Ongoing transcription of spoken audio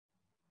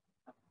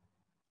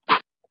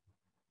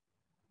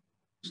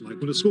looks like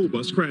when a school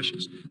bus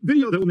crashes.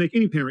 Video that will make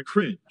any parent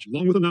cringe,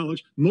 along with the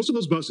knowledge most of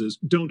those buses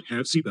don't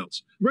have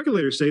seatbelts.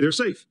 Regulators say they're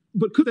safe,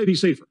 but could they be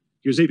safer?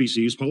 Here's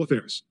ABC's Paula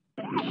Ferris.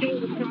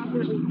 Accidents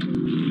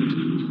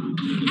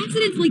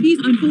like these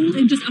unfold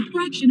in just a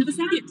fraction of a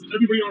second.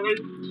 Everybody all right?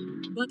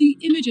 But the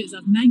images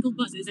of mangled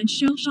buses and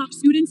shell-shocked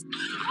students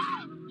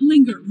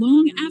linger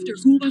long after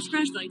school bus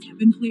crash sites have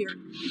been cleared.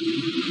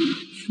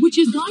 Which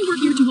is why we're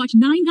here to watch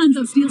 9 tons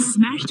of steel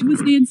smash to a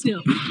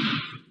standstill.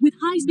 With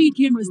high-speed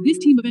cameras, this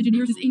team of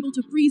engineers is able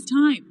to freeze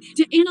time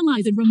to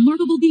analyze in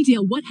remarkable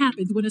detail what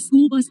happens when a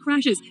school bus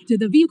crashes to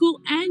the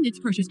vehicle and its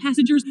precious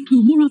passengers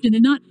who, more often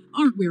than not,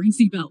 aren't wearing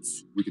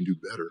seatbelts. We can do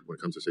better when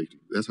it comes to safety.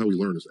 That's how we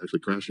learn, is actually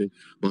crashing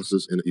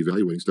buses and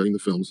evaluating, studying the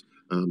films.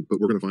 But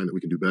we're going to find that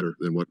we can do better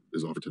than what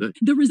is offered today.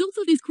 The results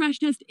of this crash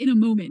test in a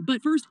moment.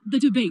 But first, the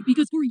debate.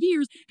 Because for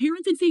years,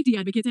 parents and safety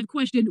advocates have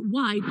questioned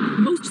why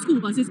most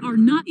school buses are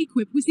not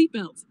equipped with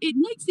seatbelts. It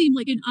might seem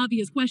like an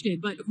obvious question,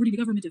 but according to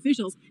government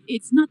officials,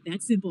 it's not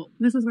that simple.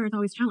 This is where it's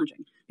always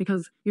challenging,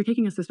 because you're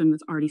taking a system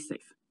that's already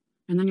safe,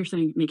 and then you're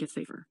saying make it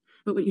safer.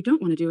 But what you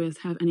don't want to do is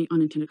have any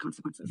unintended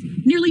consequences.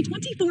 Nearly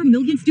 24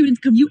 million students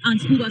commute on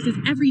school buses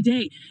every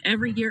day.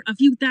 Every year, a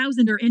few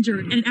thousand are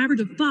injured, and an average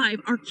of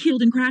 5 are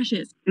killed in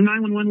crashes.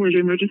 911, where's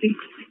your emergency?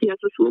 Yes,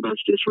 the school bus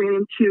just ran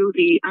into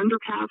the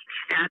underpass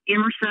at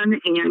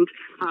Emerson and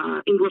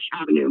English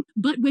Avenue.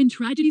 But when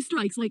tragedy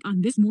strikes, like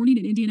on this morning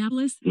in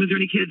Indianapolis... Was there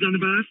any kids on the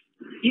bus?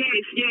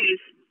 Yes.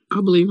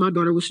 I believe my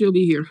daughter would still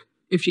be here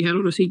if she had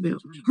on a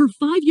seatbelt. Her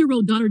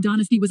 5-year-old daughter,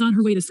 Donesty, was on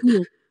her way to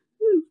school.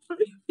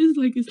 It's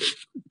like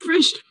it's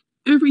fresh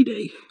every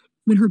day.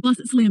 When her bus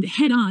slammed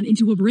head-on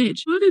into a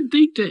bridge. I didn't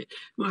think that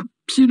I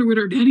sent her with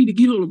her daddy to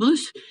get on the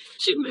bus,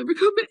 she'd never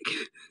come back.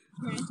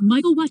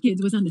 Michael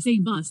Watkins was on the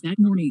same bus that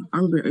morning. I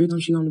remember every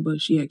time she got on the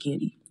bus, she had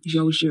candy. She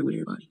always shared with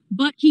everybody.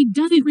 But he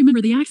doesn't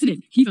remember the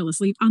accident. He fell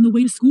asleep on the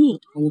way to school.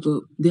 I woke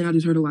up, then I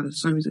just heard a lot of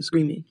sirens and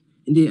screaming.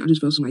 And then I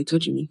just felt somebody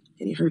touching me,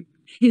 and it hurt.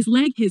 His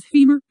leg, his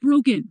femur,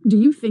 broken. Do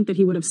you think that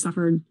he would have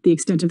suffered the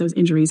extent of those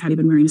injuries had he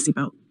been wearing a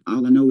seatbelt?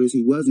 All I know is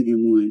he wasn't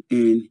in one,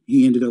 and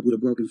he ended up with a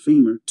broken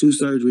femur, 2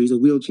 surgeries, a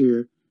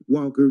wheelchair,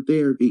 walker,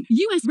 therapy.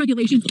 U.S.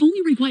 regulations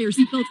only require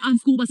seatbelts on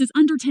school buses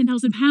under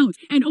 10,000 pounds,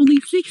 and only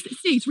 6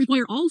 states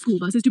require all school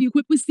buses to be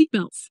equipped with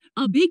seatbelts.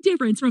 A big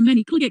difference from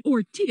many click-it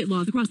or ticket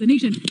laws across the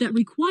nation that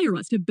require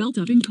us to belt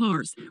up in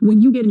cars.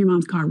 When you get in your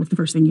mom's car, what's the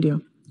first thing you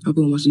do? I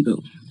put on my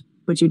seatbelt.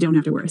 But you don't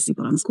have to wear a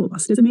seatbelt on the school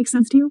bus. Does it make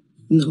sense to you?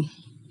 No.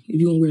 If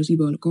you want to wear a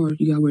seatbelt in the car,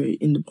 you got to wear it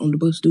on the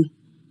bus too.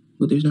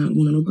 But there's not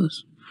one on the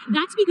bus.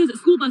 That's because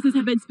school buses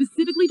have been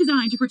specifically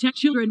designed to protect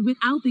children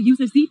without the use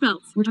of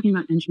seatbelts. We're talking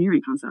about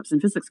engineering concepts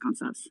and physics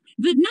concepts.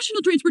 The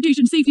National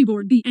Transportation Safety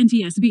Board, the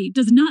NTSB,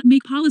 does not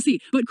make policy,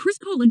 but Chris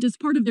Colland is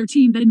part of their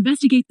team that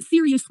investigates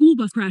serious school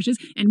bus crashes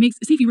and makes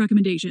safety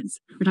recommendations.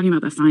 We're talking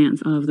about the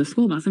science of the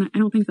school bus, and I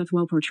don't think that's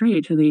well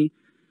portrayed to the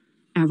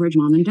average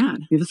mom and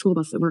dad. We have a school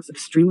bus that works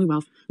extremely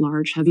well,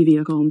 large, heavy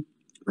vehicle,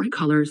 bright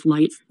colors,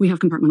 lights. We have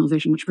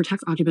compartmentalization, which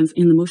protects occupants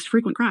in the most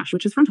frequent crash,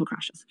 which is frontal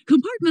crashes.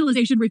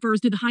 Compartmentalization refers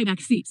to the high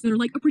back seats that are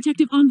like a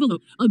protective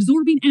envelope,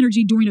 absorbing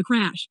energy during a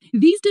crash.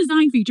 These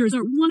design features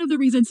are one of the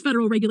reasons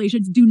federal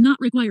regulations do not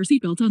require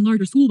seatbelts on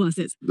larger school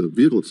buses. The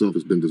vehicle itself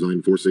has been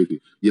designed for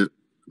safety, yet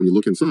when you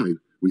look inside,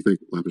 we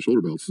think lap and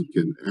shoulder belts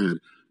can add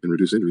and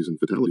reduce injuries and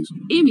fatalities.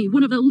 Amy,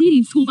 one of the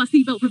leading school bus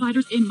seatbelt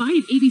providers,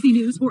 invited ABC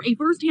News for a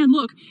first-hand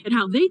look at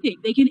how they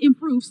think they can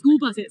improve school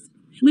buses.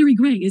 Larry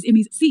Gray is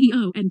Emmy's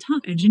CEO and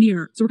top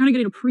engineer. So we're kind of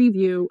getting a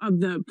preview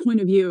of the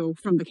point of view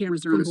from the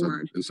cameras that are on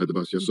board. Inside the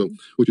bus, yes. So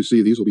what you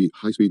see, these will be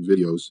high-speed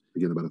videos,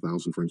 again, about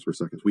 1,000 frames per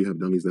second. We have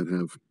dummies that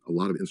have a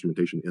lot of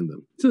instrumentation in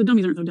them. So the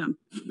dummies aren't so dumb.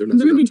 They're going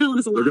to be telling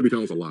us a lot. They're going to be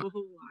telling us a lot. A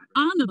whole lot.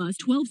 On the bus,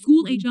 12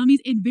 school-age dummies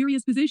in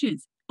various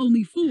positions.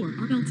 Only 4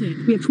 are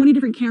belted. We have 20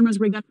 different cameras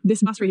rigged up.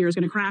 This bus right here is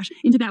going to crash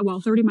into that wall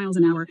 30 miles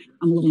an hour.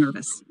 I'm a little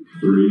nervous.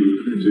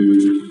 3,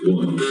 2,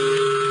 1.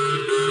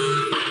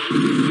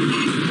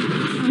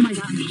 Oh my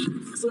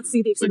gosh. So let's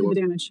see the extent of the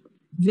damage.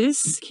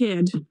 This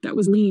kid that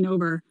was leaning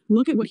over,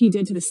 look at what he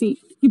did to the seat.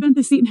 He bent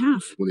the seat in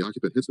half. When the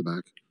occupant hits the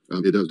back,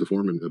 it does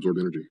deform and absorb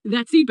energy.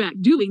 That seat back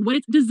doing what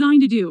it's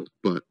designed to do.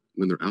 But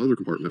when they're out of their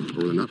compartment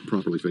or they're not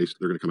properly faced,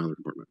 they're going to come out of their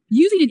compartment.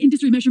 Using an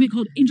industry measurement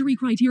called injury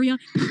criteria,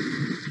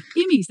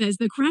 Emmy says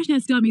the crash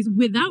test dummies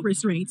without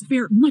restraints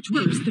fare much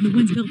worse than the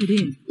ones belted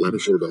in. Lap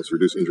and shoulder belts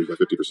reduce injuries by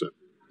 50%.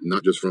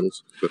 Not just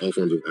frontals, but all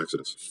forms of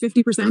accidents.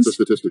 50%? That's a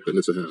statistic that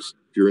NHTSA has.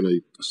 If you're in a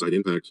side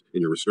impact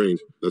and you're restrained,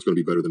 that's going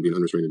to be better than being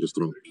unrestrained and just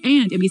thrown.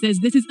 And Emmy says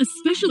this is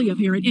especially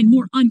apparent in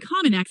more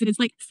uncommon accidents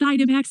like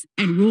side impacts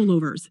and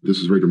rollovers. This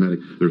is very dramatic.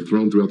 They're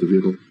thrown throughout the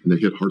vehicle and they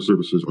hit hard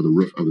surfaces or the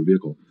roof of the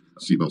vehicle.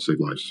 Seatbelts save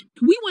lives.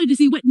 We wanted to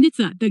see what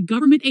NHTSA, the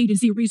government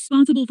agency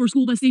responsible for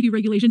school bus safety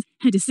regulations,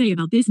 had to say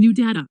about this new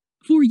data.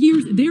 For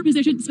years, their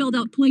position, spelled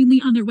out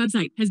plainly on their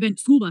website, has been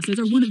school buses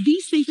are one of the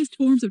safest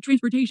forms of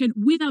transportation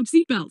without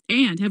seatbelts,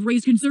 and have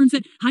raised concerns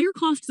that higher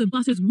costs of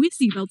buses with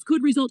seatbelts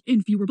could result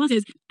in fewer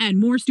buses and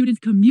more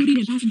students commuting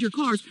in passenger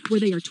cars where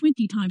they are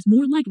 20 times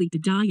more likely to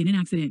die in an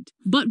accident.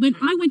 But when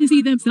I went to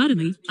see them,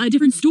 suddenly, a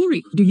different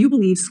story. Do you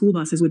believe school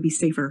buses would be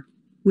safer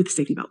with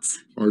safety belts.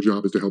 Our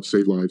job is to help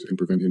save lives and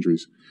prevent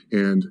injuries.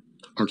 And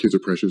our kids are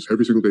precious.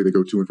 Every single day they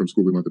go to and from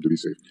school, we want them to be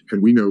safe.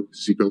 And we know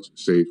seatbelts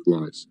save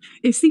lives.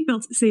 If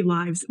seatbelts save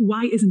lives,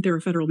 why isn't there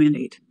a federal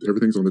mandate?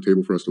 Everything's on the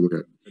table for us to look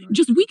at.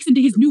 Just weeks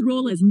into his new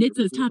role as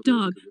NHTSA's top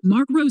dog,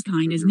 Mark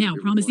Rosekind is now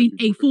promising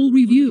a full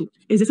review.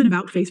 Is this an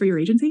about face for your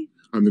agency?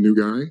 I'm the new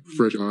guy,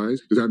 fresh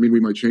eyes. Does that mean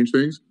we might change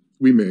things?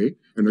 We may.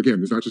 And again,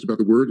 it's not just about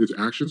the word, it's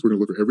actions. We're going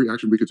to look for every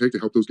action we can take to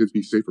help those kids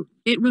be safer.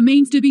 It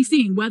remains to be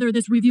seen whether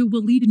this review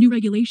will lead to new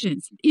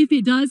regulations. If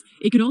it does,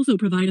 it could also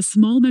provide a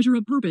small measure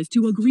of purpose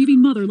to a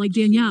grieving mother like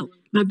Danielle.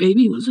 My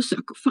baby was a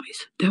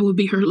sacrifice. That would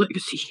be her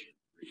legacy.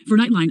 For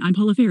Nightline, I'm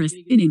Paula Ferris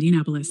in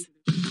Indianapolis.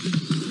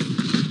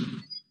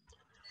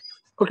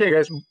 Okay,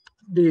 guys,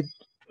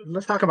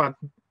 let's talk about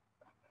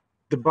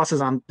the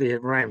buses on the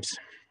ramps.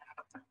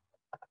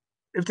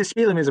 If the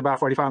speed limit is about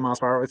 45 miles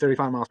per hour or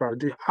 35 miles per hour,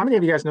 how many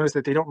of you guys notice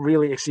that they don't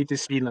really exceed the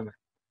speed limit?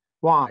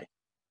 Why?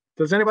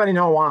 Does anybody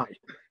know why?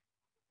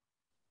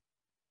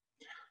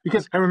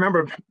 Because I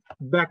remember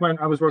back when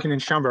I was working in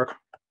Schaumburg,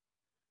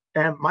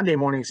 and Monday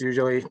mornings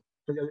usually,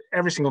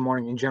 every single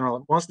morning in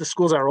general, once the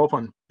schools are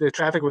open, the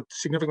traffic would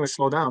significantly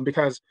slow down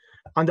because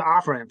on the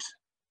off ramps,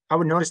 I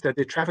would notice that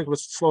the traffic would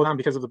slow down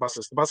because of the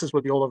buses. The buses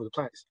would be all over the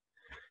place.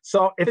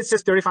 So if it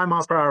says 35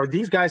 miles per hour,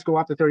 these guys go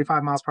up to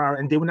 35 miles per hour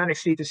and they would not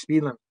exceed the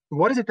speed limit.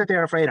 What is it that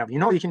they're afraid of? You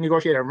know, you can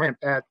negotiate a ramp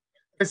at,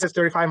 if it says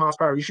 35 miles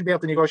per hour, you should be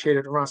able to negotiate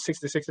it around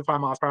 60 to 65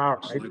 miles per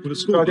hour, right? When a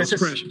school bus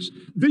crashes.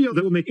 Video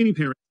that will make any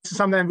parent. This is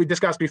something that we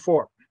discussed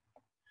before.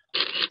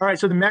 All right,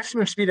 so the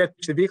maximum speed at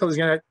which the vehicle is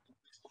going to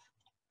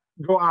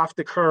go off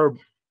the curb,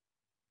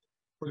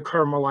 or the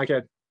curb more like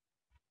it,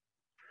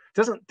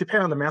 doesn't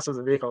depend on the mass of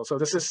the vehicle. So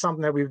this is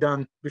something that we've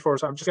done before.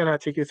 So I'm just going to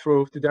take you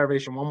through the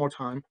derivation one more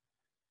time.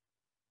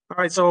 All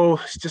right, so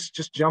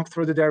just jump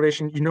through the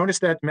derivation. You notice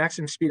that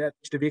maximum speed at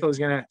which the vehicle is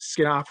going to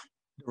skid off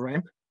the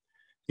ramp.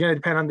 It's going to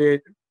depend on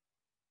the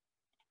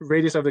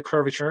radius of the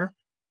curvature.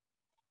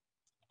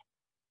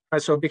 All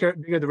right, so bigger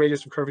the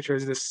radius of curvature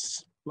is,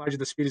 this larger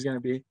the speed is going to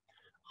be.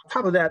 On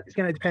top of that, it's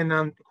going to depend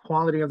on the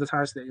quality of the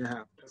tires that you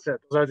have. That's it.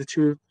 Those are the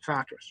two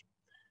factors.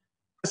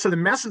 So the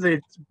mass of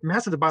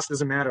the bus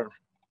doesn't matter. All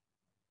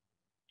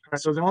right,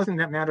 so the only thing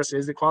that matters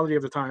is the quality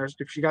of the tires.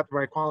 If you got the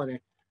right quality,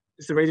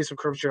 it's the radius of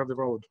curvature of the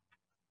road.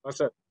 That's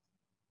it.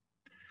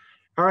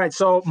 All right,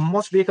 so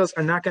most vehicles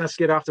are not going to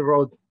skid off the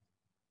road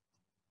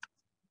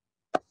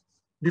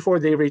before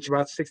they reach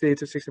about 60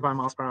 to 65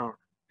 miles per hour.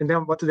 And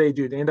then what do?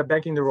 They end up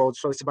banking the road,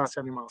 so it's about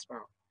 70 miles per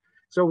hour.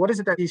 So what is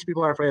it that these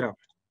people are afraid of?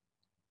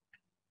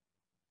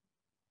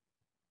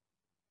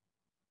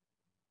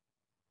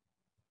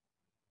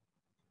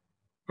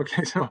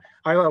 Okay, so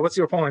Ayla, what's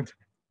your point?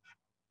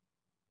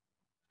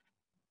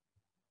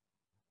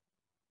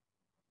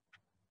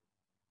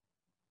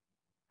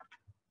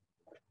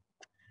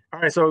 All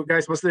right, so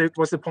guys, what's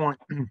the point?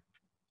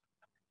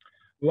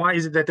 Why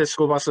is it that the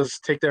school buses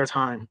take their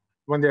time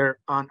when they're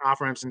on off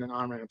ramps and then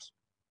on ramps?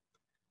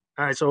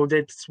 All right, so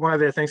that's one of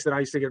the things that I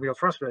used to get real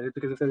frustrated,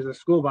 because if there's a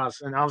school bus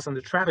and all of a sudden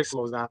the traffic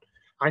slows down,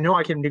 I know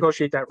I can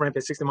negotiate that ramp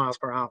at 60 miles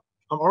per hour.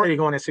 I'm already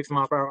going at 60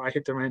 miles per hour. I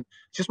hit the ramp.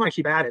 Just want to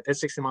keep at it at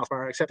 60 miles per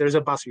hour, except there's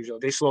a bus usually.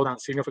 They slow down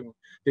significantly.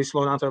 They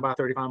slow down to about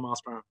 35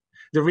 miles per hour.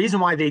 The reason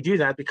why they do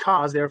that,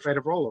 because they're afraid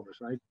of rollovers,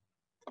 right?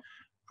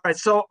 All right,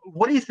 so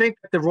what do you think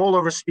the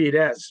rollover speed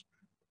is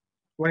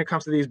when it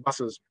comes to these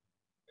buses?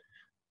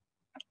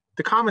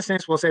 The common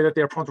sense will say that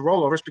they're prone to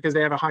rollovers because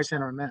they have a high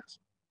center of mass.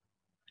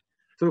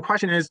 So the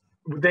question is,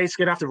 would they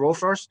skid off the roll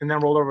first and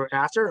then roll over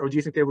after, or do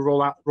you think they would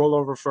roll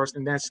over first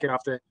and then skid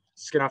off the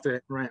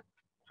ramp?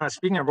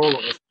 Speaking of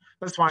rollovers,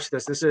 let's watch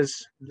this. This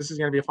is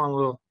going to be a fun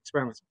little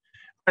experiment.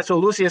 All right, so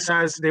Lucia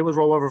says they would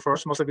roll over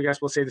first. Most of you guys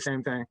will say the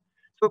same thing.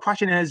 So the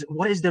question is,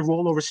 what is the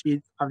rollover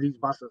speed of these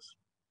buses?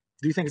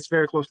 Do you think it's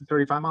very close to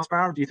 35 miles per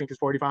hour? Do you think it's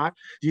 45?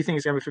 Do you think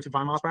it's going to be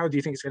 55 miles per hour? Do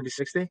you think it's going to be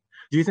 60?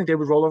 Do you think they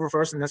would roll over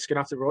first and then skid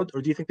off the road?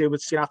 Or do you think they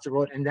would skid off the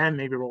road and then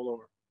maybe roll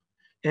over?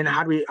 And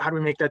how do we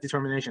make that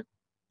determination?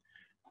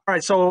 All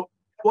right, so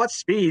what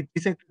speed do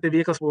you think the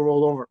vehicles will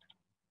roll over?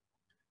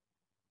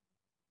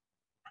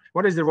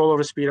 What is the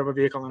rollover speed of a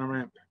vehicle on a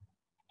ramp?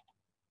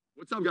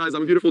 What's up, guys?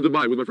 I'm in beautiful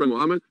Dubai with my friend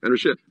Mohammed and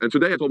Rashid. And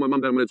today I told my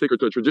mom that I'm going to take her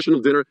to a traditional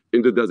dinner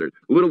in the desert.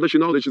 Little does she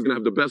know that she's going to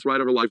have the best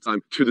ride of her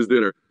lifetime to this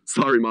dinner.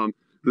 Sorry, Mom.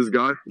 This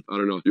guy, I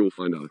don't know. You will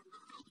find out.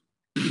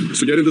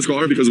 So get in this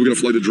car because we're going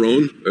to fly the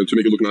drone to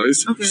make it look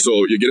nice. Okay.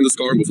 So you get in this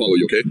car and we'll follow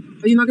you, okay?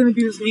 Are you not going to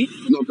be with me?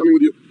 No, I'm coming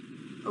with you.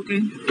 Okay.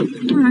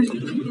 All right.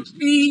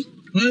 Hey.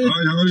 Hi,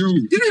 how are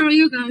you? Good, how are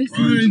you guys?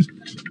 Fine.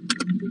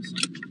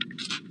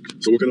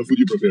 So what kind of food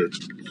you prepare?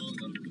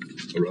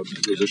 Around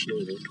traditional,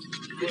 I'm good.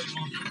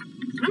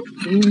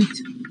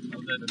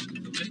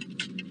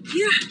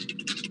 Yeah.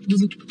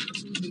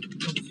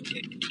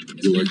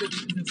 You like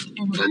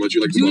how much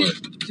you like Dubai?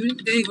 During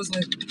the day it was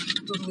like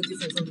totally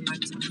different from the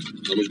night time.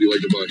 How much do you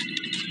like Dubai?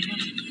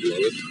 You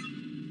love it?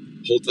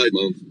 Hold tight,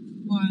 Mom.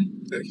 Why?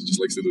 Yeah, he just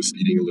likes to do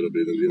speeding a little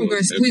bit. And, you know,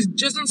 guys, please,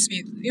 just don't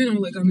speed. You know,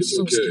 like, I'm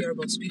so scared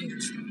about speeding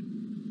and stuff.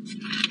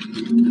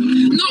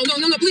 No,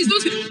 please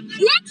don't speed.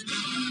 What?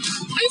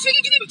 Are you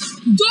freaking kidding me?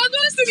 Don't do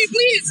this to me,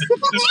 please. Oh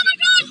my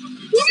God!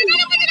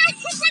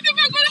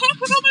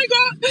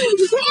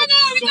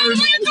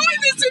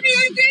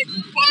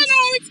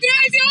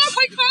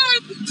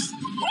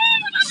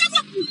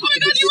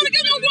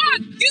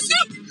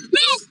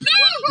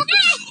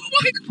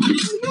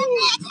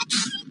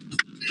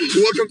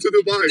 to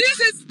Dubai. This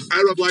is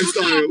Arab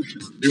lifestyle.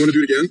 You want to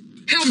do it again?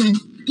 hell no.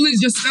 Please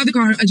just start the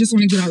car. I just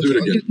want to get out. Do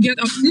it again. Get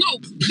up. No,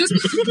 just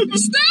stop.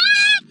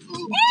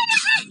 Oh my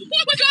god. Oh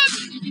my god.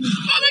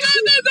 Oh my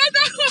god.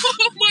 No.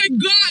 Oh my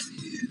god.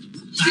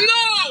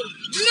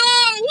 No.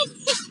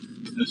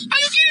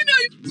 Are you kidding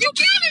me? You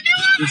kidding me?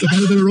 It's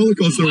better than a roller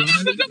coaster, right?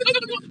 Oh my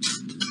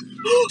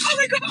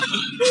god. Oh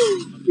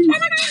my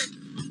god.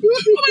 Oh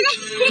my god.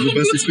 The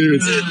best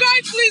experience.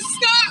 Guys, please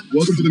stop.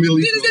 Welcome to the Middle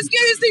East. This is the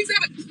scariest thing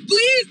ever.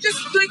 Please, just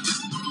We're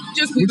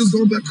please. just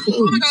going back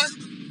home. Oh my god.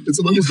 It's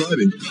a normal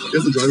driving. He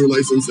has a driver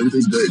license.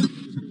 Everything's great. Ya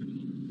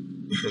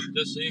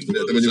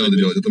te mañana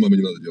Dios. Ya te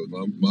mañana Dios.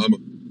 Mama.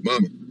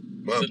 Mom.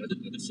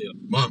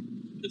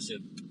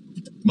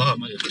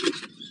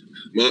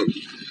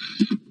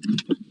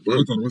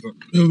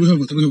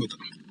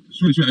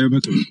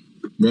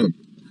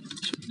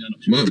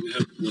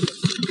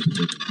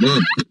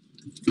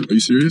 Are you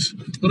serious?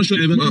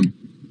 Mom.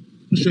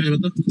 Are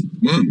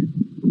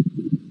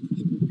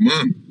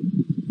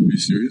you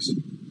serious?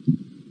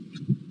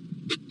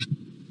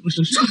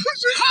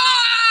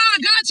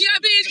 Gotcha,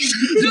 bitch.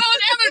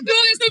 Don't ever do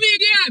this to me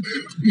again.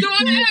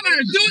 Don't ever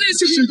do this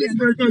to me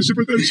again. She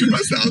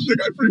passed out. I think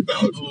I freaked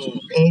out.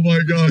 Oh my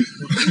god.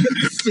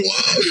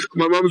 Wow.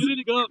 My mom is.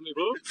 You got me,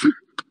 bro.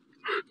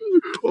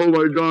 Oh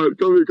my god.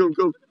 Come here,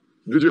 come.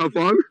 Did you have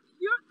fun?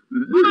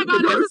 Oh my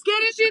god, that's the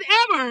scariest shit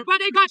ever.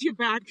 But I got you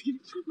back.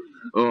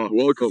 Oh,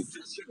 welcome.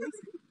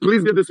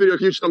 Please give this video a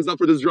huge thumbs up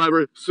for this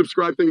driver.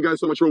 Subscribe. Thank you guys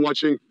so much for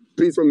watching.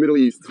 Peace from Middle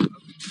East.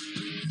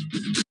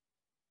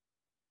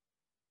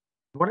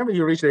 Whenever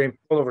you reach the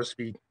rollover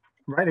speed,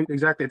 right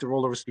exactly at the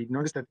rollover speed,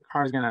 notice that the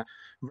car is going to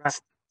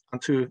rest on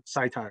two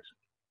side tires.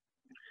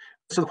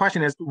 So the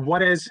question is,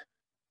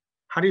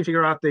 how do you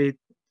figure out the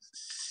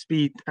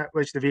speed at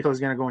which the vehicle is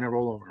going to go in a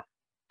rollover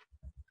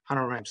on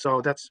a ramp? So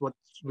that's what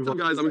we will.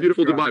 Guys, I'm in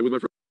beautiful Dubai with my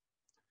friend.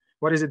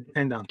 What does it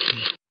depend on?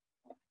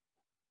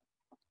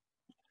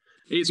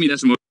 Hey, it's me,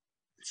 that's the most.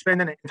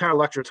 Spend an entire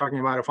lecture talking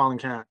about a falling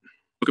cat.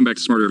 Welcome back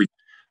to Smarter Every.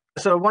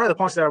 So one of the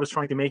points that I was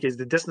trying to make is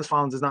the distance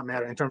fallen does not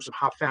matter in terms of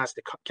how fast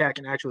the cat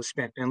can actually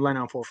spin and land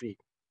on 4 feet.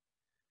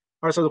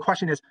 All right, so the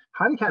question is,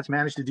 how do cats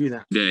manage to do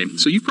that? Day.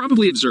 So you've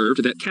probably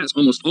observed that cats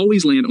almost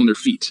always land on their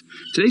feet.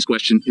 Today's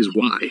question is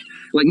why?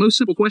 Like most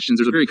simple questions,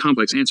 there's a very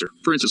complex answer.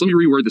 For instance, let me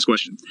reword this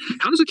question.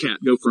 How does a cat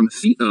go from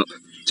feet up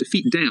to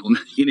feet down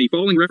in a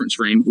falling reference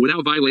frame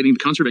without violating the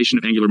conservation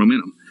of angular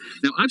momentum?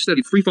 Now, I've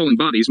studied free-falling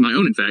bodies, my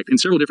own in fact, in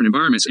several different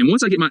environments, and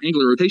once I get my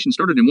angular rotation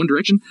started in one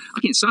direction,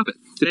 I can't stop it.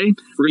 Today,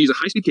 we're going to use a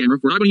high-speed camera.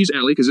 We're not going to use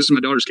Allie because this is my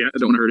daughter's cat. I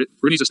don't want to hurt it.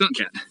 We're going to use a stunt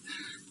cat.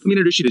 Let me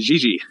introduce you to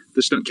Gigi,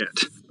 the stunt cat.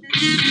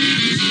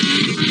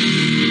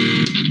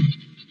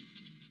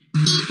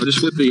 I'll just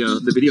flip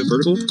the video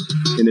vertical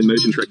and then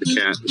motion track the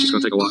cat, which is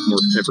going to take a lot more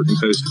effort in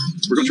post.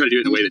 We're going to try to do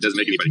it in a way that doesn't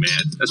make anybody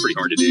mad. That's pretty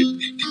hard to do.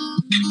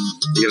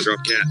 You got to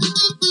drop cat.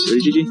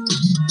 Ready, Gigi?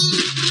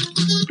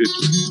 Good.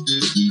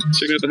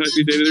 Checking out the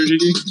high-speed data there,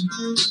 Gigi?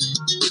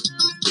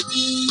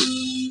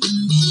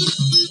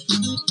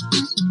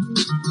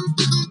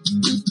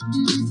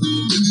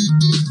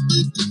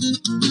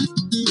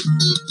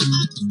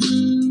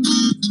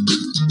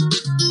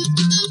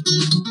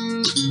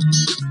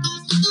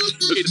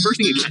 Okay, the first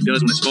thing a cat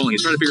does when it's falling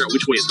is try to figure out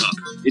which way is up.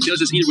 It does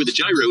this either with a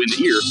gyro in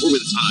the ear or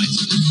with its eyes.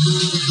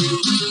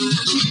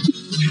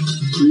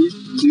 3,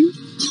 2.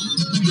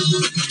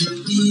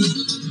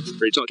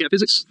 Ready to talk cat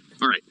physics?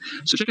 All right,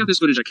 so check out this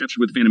footage I captured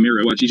with the Phantom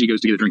Miro while Gigi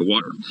goes to get a drink of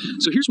water.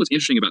 So here's what's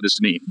interesting about this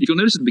to me. If you'll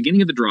notice at the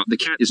beginning of the drop, the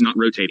cat is not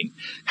rotating.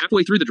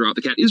 Halfway through the drop,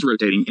 the cat is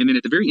rotating, and then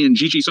at the very end,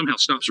 Gigi somehow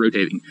stops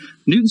rotating.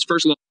 Newton's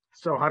first law.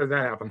 So how did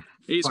that happen?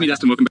 Hey, it's me,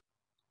 Dustin. Welcome back.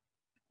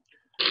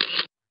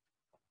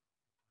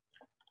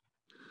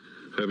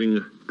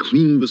 Having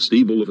cleaned the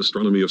stable of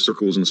astronomy of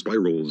circles and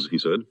spirals, he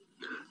said,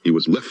 he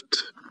was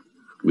left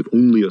with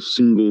only a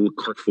single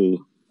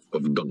cartful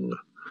of dung.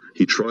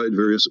 He tried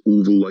various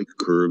oval-like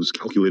curves,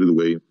 calculated the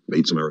way,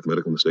 made some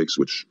arithmetical mistakes,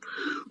 which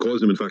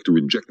caused him, in fact, to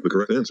reject the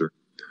correct answer.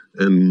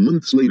 And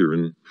months later,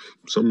 in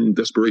some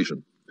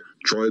desperation,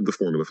 tried the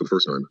formula for the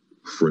first time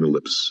for an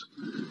ellipse.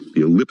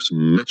 The ellipse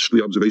matched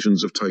the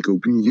observations of Tycho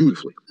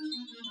beautifully.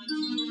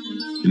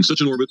 In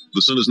such an orbit,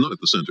 the sun is not at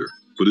the center,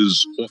 but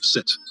is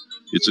offset.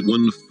 It's at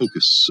one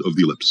focus of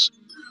the ellipse.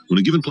 When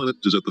a given planet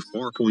is at the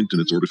far point in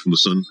its orbit from the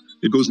sun,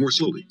 it goes more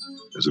slowly.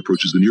 As it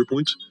approaches the near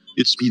point,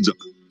 it speeds up.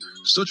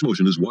 Such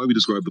motion is why we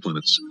describe the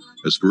planets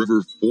as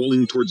forever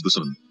falling towards the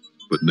sun,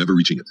 but never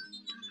reaching it.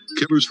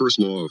 Kepler's first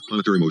law of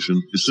planetary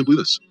motion is simply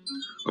this.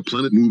 A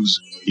planet moves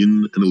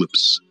in an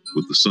ellipse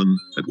with the sun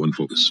at one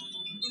focus.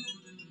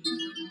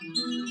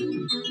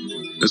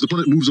 As the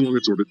planet moves along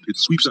its orbit, it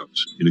sweeps out,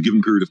 in a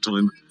given period of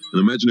time, an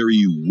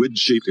imaginary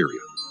wedge-shaped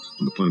area.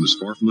 When the planet is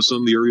far from the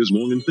sun, the area is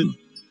long and thin.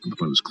 When the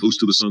planet is close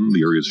to the sun,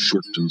 the area is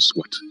short and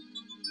squat.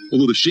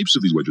 Although the shapes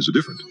of these wedges are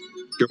different,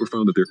 Kepler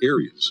found that their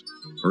areas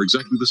are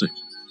exactly the same.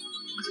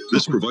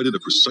 This provided a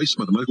precise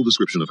mathematical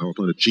description of how a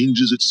planet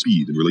changes its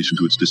speed in relation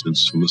to its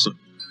distance from the sun.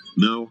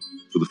 Now,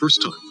 for the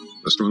first time,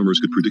 astronomers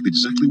could predict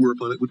exactly where a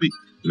planet would be,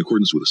 in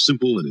accordance with a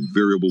simple and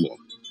invariable law.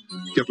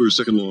 Kepler's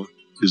second law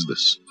is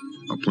this: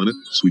 a planet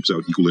sweeps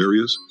out equal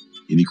areas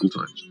in equal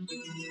times.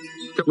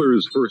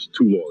 Kepler's first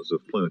two laws of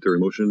planetary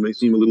motion may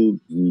seem a little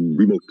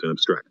remote and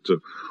abstract.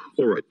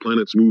 All right,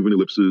 planets move in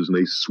ellipses and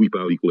they sweep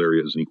out equal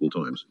areas in equal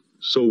times.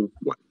 So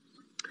what?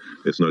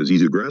 It's not as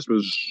easy to grasp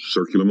as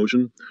circular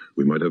motion.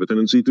 We might have a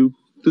tendency to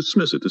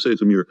dismiss it, to say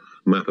it's a mere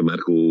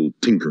mathematical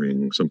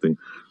tinkering, something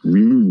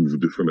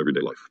removed from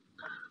everyday life.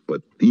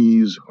 But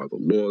these are the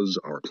laws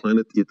our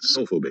planet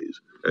itself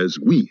obeys, as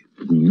we,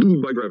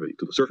 glued by gravity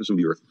to the surface of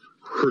the Earth,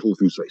 hurtle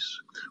through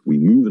space. We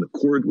move in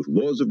accord with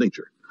laws of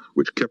nature,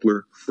 which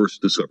Kepler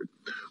first discovered.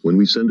 When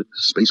we send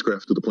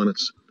spacecraft to the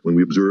planets, when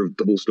we observe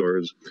double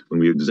stars, when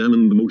we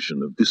examine the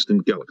motion of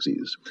distant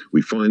galaxies,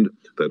 we find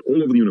that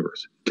all over the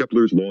universe,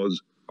 Kepler's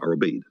laws are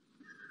obeyed.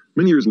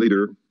 Many years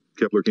later,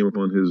 Kepler came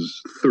upon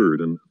his third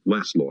and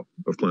last law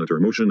of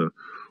planetary motion, a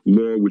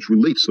law which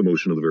relates the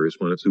motion of the various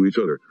planets to each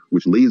other,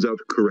 which lays out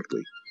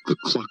correctly the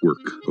clockwork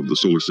of the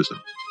solar system.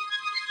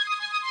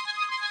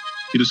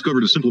 He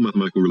discovered a simple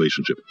mathematical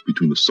relationship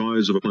between the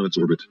size of a planet's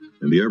orbit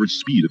and the average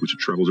speed at which it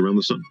travels around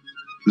the sun.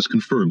 This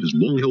confirmed his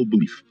long-held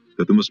belief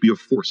that there must be a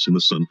force in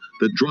the sun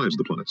that drives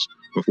the planets,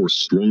 a force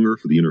stronger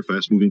for the inner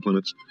fast-moving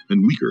planets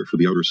and weaker for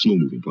the outer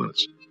slow-moving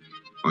planets.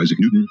 Isaac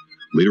Newton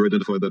later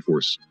identified that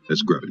force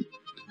as gravity,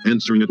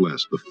 answering at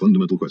last the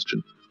fundamental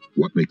question: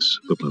 what makes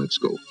the planets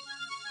go?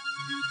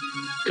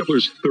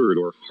 Kepler's third,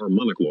 or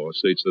harmonic law,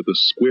 states that the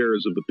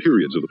squares of the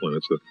periods of the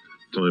planets, the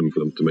time for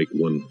them to make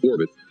one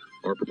orbit,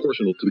 are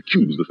proportional to the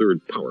cubes, the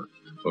third power,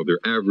 of their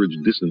average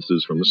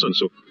distances from the sun.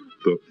 So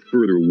the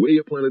further away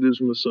a planet is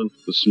from the sun,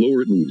 the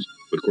slower it moves,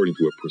 but according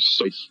to a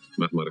precise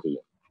mathematical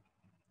law.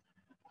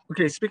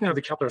 Okay, speaking of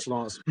the Kepler's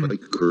laws.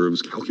 Like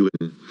curves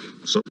calculating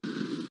some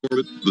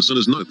orbit, the sun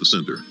is not at the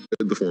center. I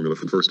had the formula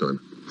for the first time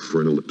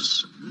for an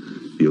ellipse.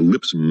 The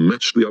ellipse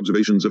matched the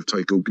observations of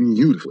Tycho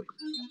beautifully.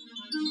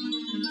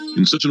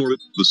 In such an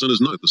orbit, the sun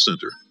is not at the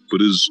center, but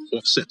is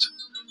offset.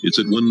 It's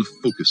at one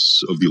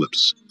focus of the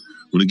ellipse.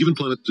 When a given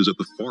planet is at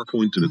the far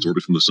point in its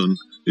orbit from the sun,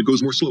 it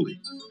goes more slowly.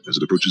 As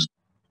it approaches,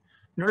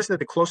 Notice that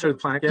the closer the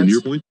planet the gets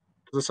near point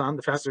to the sun,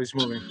 the faster it's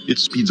moving. it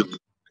speeds up. And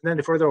then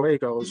the further away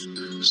it goes,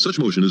 Such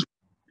motion is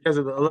because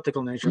of the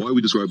elliptical nature, why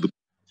we describe the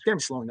it's going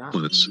to be slowing down.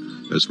 planets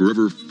as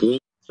forever falling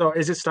So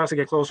as it starts to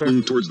get closer,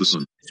 towards the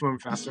sun, it's moving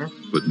faster.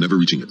 but never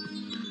reaching it.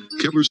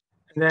 Kepler's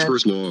And then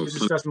first law of as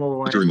it starts to move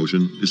away, planetary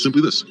motion is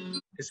simply this: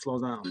 it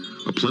slows down.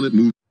 a planet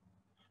moves.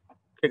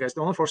 Okay, guys,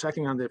 the only force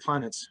acting on the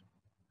planets is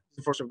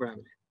the force of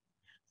gravity.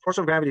 Force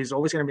of gravity is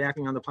always going to be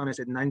acting on the planets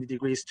at 90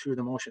 degrees to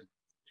the motion.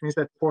 Which means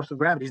that force of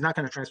gravity is not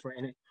going to transfer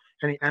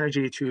any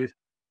energy to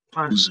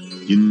planets.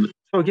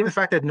 So given the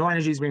fact that no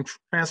energy is being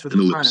transferred to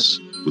the planets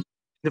in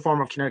the form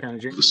of kinetic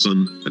energy, the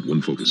sun at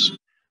one focus.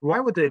 why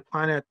would the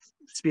planet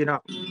speed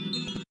up?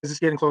 Is this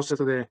getting closer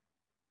to the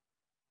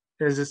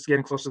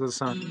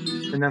sun,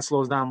 and then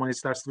slows down when it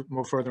starts to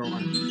move further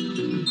away?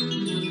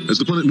 As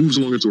the planet moves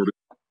along its orbit.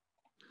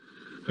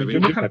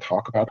 Didn't we kind of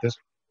talk about this?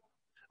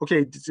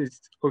 Okay,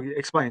 okay,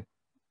 explain.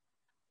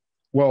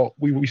 Well,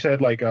 we said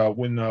like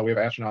when we have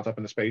astronauts up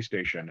in the space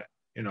station,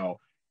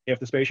 if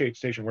the space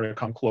station were to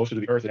come closer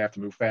to the Earth, they'd have to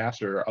move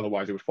faster.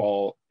 Otherwise, it would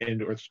fall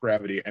into Earth's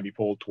gravity and be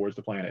pulled towards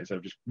the planet instead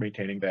of just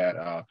maintaining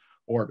that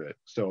orbit.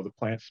 So the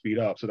planets speed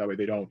up so that way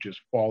they don't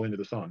just fall into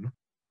the sun.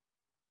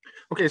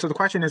 Okay, so the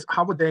question is,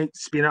 how would they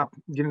speed up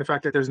given the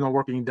fact that there's no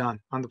work being done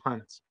on the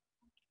planets?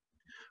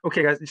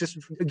 Okay, guys, just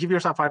give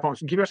yourself 5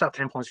 points. Give yourself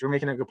 10 points. You're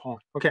making a good point.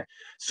 Okay,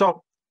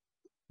 so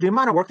the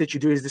amount of work that you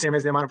do is the same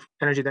as the amount of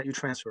energy that you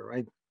transfer,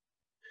 right?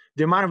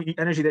 The amount of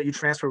energy that you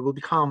transfer will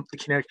become the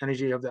kinetic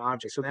energy of the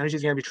object. So the energy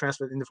is going to be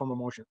transferred in the form of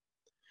motion.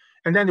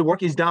 And then the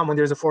work is done when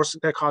there's a force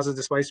that causes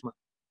displacement.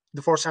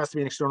 The force has to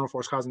be an external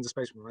force causing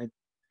displacement, right?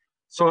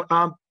 So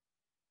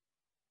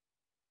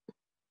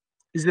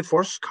is the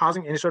force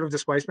causing any sort of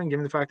displacement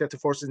given the fact that the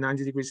force is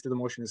 90 degrees to the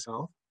motion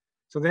itself?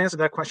 So the answer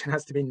to that question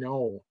has to be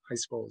no, I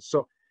suppose.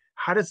 So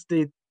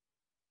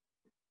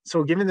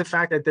given the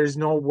fact that there's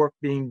no work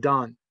being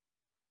done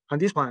on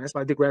these planets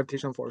by the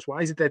gravitational force,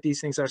 why is it that these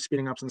things are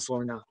speeding up and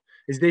slowing down?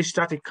 Is they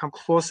start to come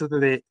closer to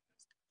the,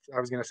 I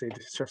was going to say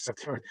the surface of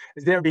the Earth.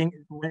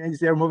 As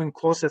they're moving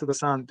closer to the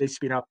sun, they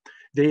speed up.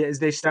 As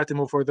they start to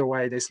move further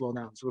away, they slow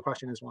down. So the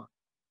question is why?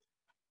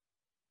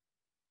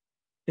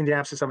 In the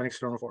absence of an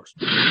external force.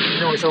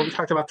 Anyway, so we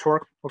talked about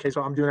torque. Okay,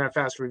 so I'm doing a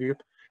fast review.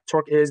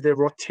 Torque is the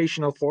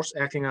rotational force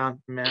acting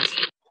on mass.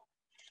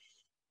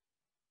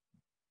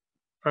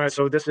 All right,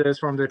 so this is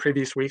from the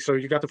previous week. So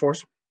you got the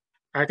force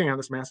acting on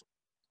this mass.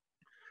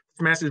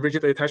 This mass is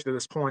rigidly attached to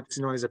this point. It's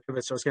known as a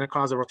pivot, so it's going to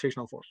cause a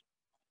rotational force.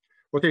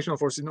 Rotational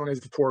force is known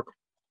as the torque.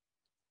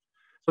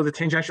 So the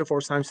tangential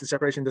force times the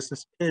separation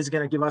distance is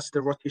going to give us the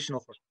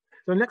rotational force.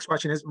 So the next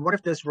question is, what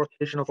if this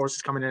rotational force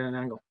is coming at an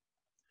angle?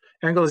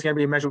 Angle is going to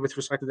be measured with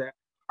respect to the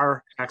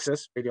R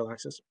axis, radial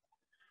axis.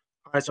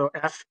 All right, so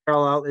F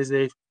parallel is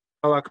the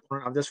parallel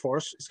component of this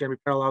force. It's going to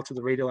be parallel to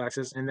the radial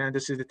axis, and then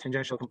this is the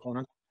tangential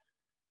component.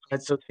 All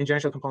right, so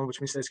tangential component, which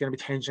means that it's going to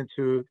be tangent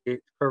to the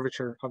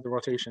curvature of the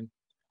rotation.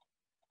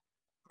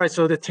 right,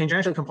 so the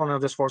tangential component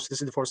of this force,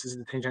 this is the force, this is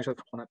the tangential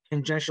component.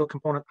 Tangential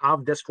component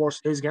of this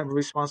force is going to be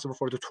responsible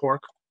for the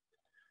torque.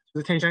 So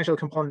the tangential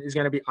component is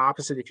going to be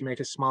opposite if you make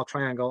a small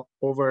triangle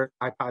over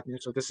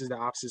hypotenuse. So this is the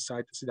opposite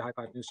side, this is the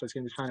hypotenuse, so it's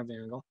going to be sine of the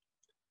angle.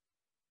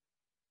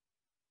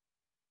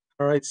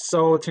 All right,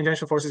 so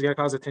tangential force is going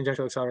to cause a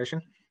tangential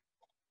acceleration.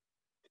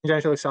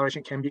 Tangential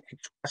acceleration can be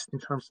expressed in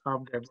terms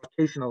of the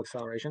rotational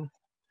acceleration.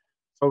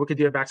 So we could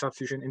do a back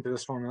substitution into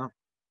this formula.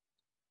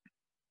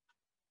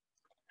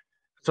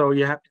 So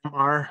you have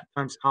mr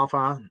times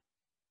alpha.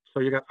 So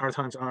you got r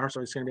times r,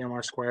 so it's going to be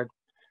mr squared.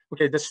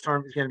 Okay, this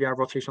term is going to be our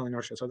rotational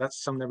inertia. So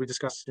that's something that we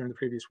discussed during the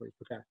previous week.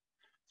 Okay.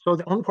 So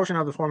the only portion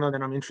of the formula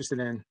that I'm interested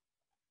in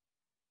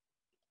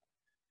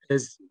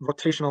is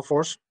rotational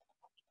force.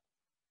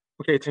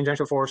 Okay,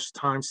 tangential force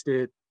times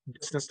the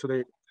distance to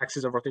the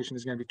axis of rotation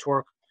is going to be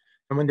torque.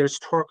 And when there's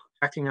torque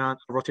acting on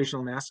a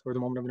rotational mass or the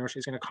moment of inertia,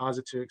 is going to cause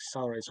it to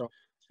accelerate. So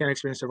it's going to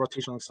experience a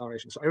rotational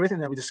acceleration. So everything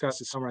that we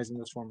discussed is summarized in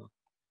this formula.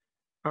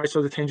 All right,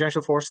 so the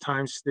tangential force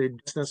times the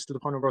distance to the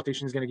point of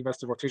rotation is going to give us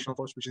the rotational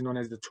force, which is known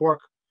as the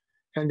torque.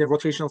 And the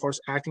rotational force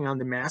acting on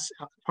the mass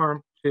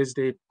term is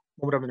the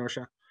moment of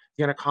inertia. It's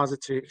going to cause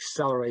it to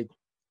accelerate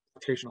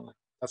rotationally.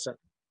 That's it.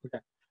 Okay.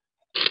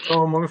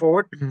 So moving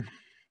forward.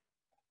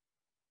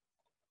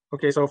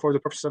 Okay, so for the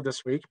purpose of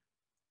this week,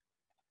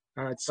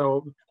 all right,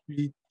 so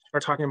we are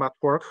talking about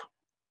torque.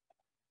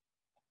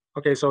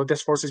 Okay, so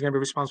this force is going to be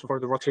responsible for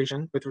the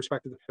rotation with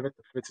respect to the pivot.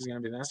 The pivot is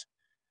going to be this.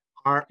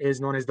 R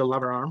is known as the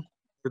lever arm,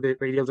 for the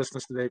radial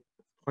distance to the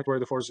point where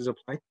the force is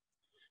applied.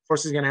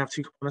 Force is going to have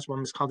two components.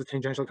 One is called the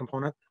tangential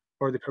component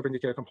or the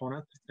perpendicular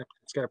component.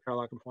 It's got a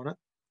parallel component.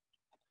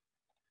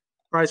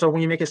 All right, so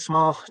when you make a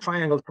small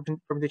triangle, the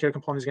perpendicular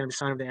component is going to be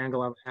sine of the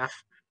angle of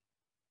F.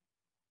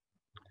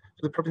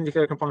 So the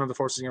perpendicular component of the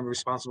force is going to be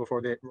responsible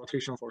for the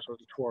rotational force or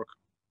the torque.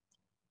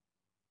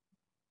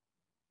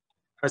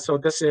 All right, so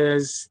this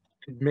is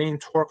the main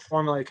torque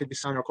formula. It could be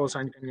sine or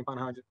cosine depending upon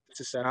how this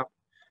is set up.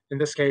 In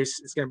this case,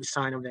 it's going to be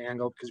sine of the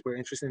angle because we're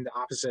interested in the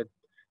opposite,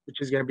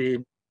 which is going to be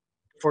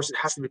force. It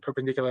has to be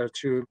perpendicular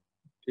to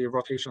the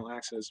rotational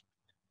axis.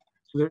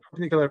 So the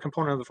perpendicular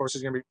component of the force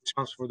is going to be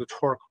responsible for the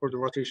torque or the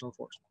rotational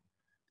force.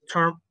 The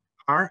term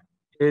R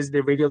is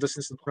the radial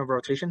distance to the point of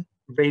rotation,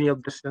 radial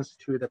distance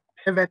to the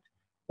pivot,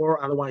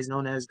 or otherwise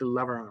known as the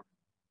lever arm.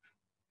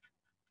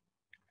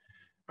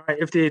 All right,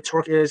 if the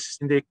torque is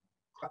in the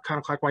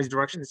counterclockwise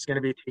direction, it's going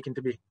to be taken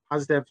to be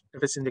positive.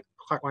 If it's in the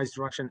clockwise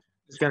direction,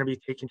 it's going to be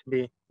taken to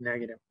be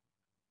negative.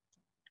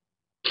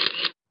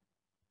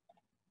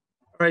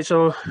 All right,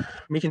 so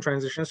making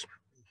transitions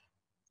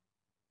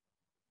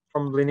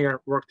from linear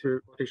work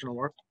to rotational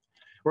work.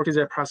 Work is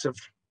a process of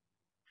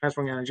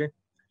transferring energy.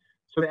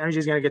 So the energy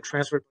is going to get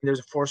transferred when there's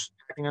a force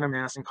acting on a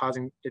mass and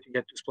causing it to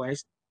get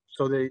displaced.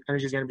 So the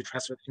energy is going to be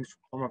transferred in the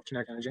form of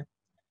kinetic energy.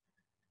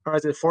 All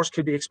right, the force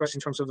could be expressed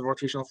in terms of the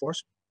rotational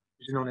force,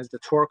 which is known as the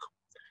torque.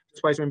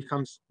 Displacement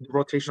becomes the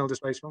rotational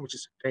displacement, which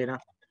is theta.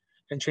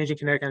 And changing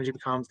kinetic energy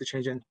becomes the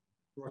change in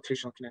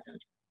rotational kinetic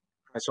energy.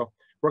 All right, so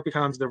work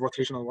becomes the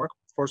rotational work,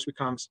 force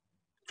becomes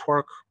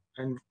torque,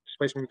 and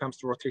displacement becomes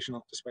the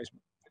rotational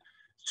displacement.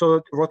 So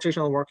the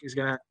rotational work is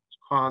going to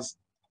cause,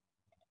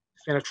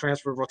 it's going to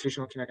transfer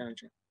rotational kinetic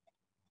energy.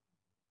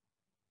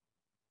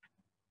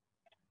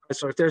 Right,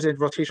 so if there's a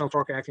rotational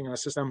torque acting on a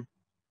system,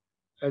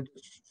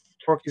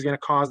 torque is going to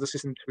cause the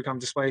system to become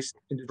displaced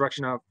in the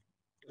direction of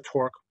the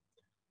torque,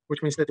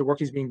 which means that the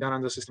work is being done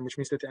on the system, which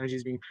means that the energy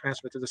is being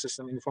transferred to the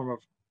system in the form of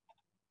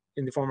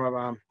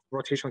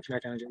rotational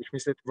kinetic energy, which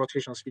means that the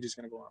rotational speed is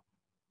going to go up.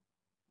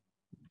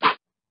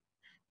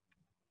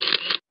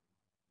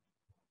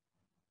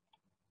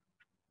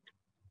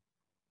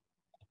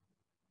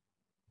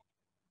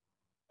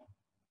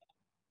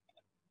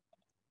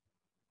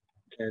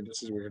 Okay,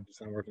 this is weird.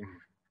 It's not working.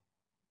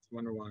 I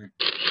wonder why.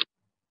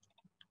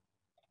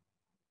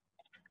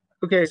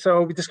 Okay,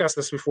 so we discussed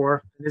this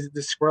before.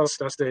 The squirrel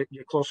starts to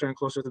get closer and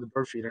closer to the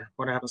bird feeder.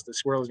 What happens? The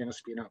squirrel is going to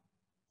speed up.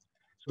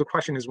 So the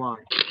question is why?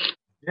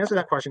 The answer to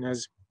that question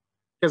is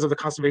because of the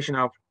conservation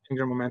of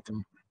angular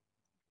momentum.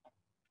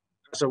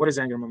 So what is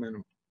angular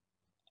momentum?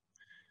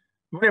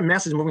 When a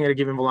mass is moving at a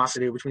given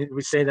velocity, which means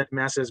we say that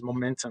mass is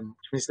momentum,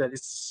 which means that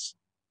it's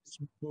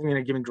moving in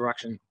a given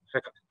direction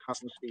at a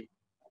constant speed.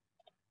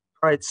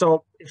 All right,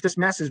 so if this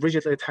mass is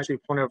rigidly attached to a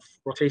point of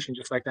rotation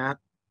just like that,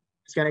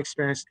 it's going to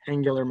experience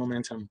angular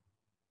momentum.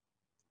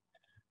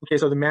 Okay,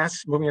 so the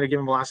mass moving at a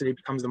given velocity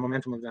becomes the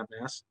momentum of that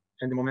mass,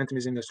 and the momentum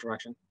is in this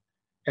direction.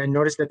 And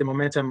notice that the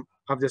momentum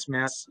of this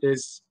mass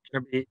is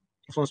going to be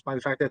influenced by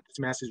the fact that this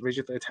mass is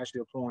rigidly attached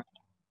to a point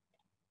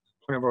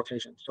of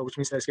rotation. So which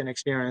means that it's going to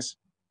experience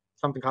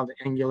something called the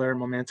angular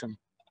momentum.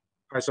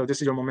 All right, so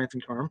this is your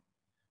momentum term.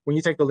 When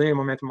you take the linear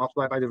momentum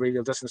multiplied by the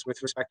radial distance with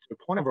respect to the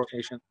point of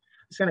rotation,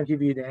 it's going to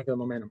give you the angular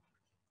momentum.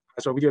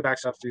 So we do a back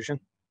substitution,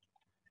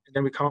 and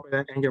then we come up with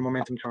an angular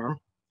momentum term.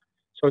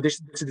 So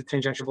this is the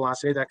tangential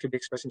velocity that could be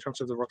expressed in terms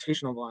of the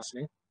rotational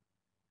velocity.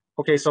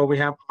 Okay, so we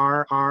have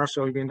r,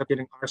 so we end up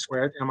getting r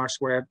squared. Mr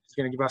squared is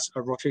going to give us a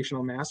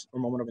rotational mass or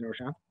moment of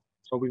inertia.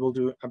 So we will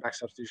do a back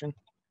substitution.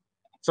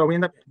 So we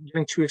end up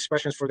getting two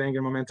expressions for the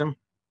angular momentum.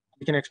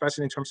 You can express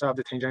it in terms of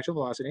the tangential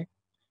velocity,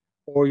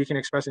 or you can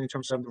express it in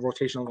terms of the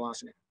rotational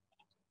velocity.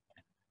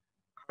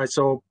 All right,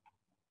 so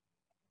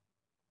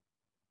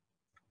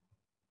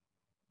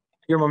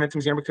your momentum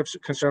is going to be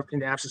conserved in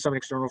the absence of an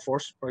external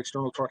force or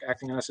external torque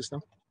acting on a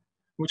system,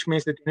 which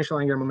means that the initial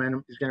angular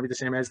momentum is going to be the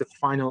same as the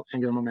final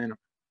angular momentum.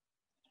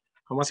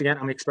 And once again,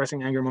 I'm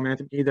expressing angular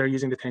momentum either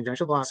using the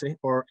tangential velocity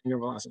or angular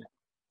velocity.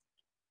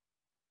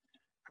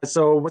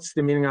 So what's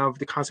the meaning of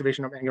the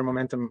conservation of angular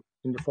momentum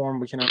in the form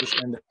we can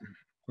understand it?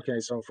 Okay,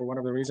 so for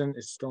whatever reason,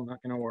 it's still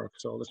not going to work.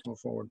 So let's move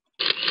forward.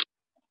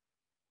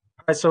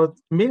 All right, so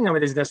the meaning of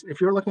it is this: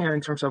 if you're looking at it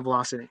in terms of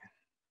velocity,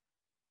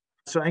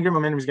 so angular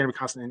momentum is going to be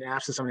constant in the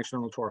absence of an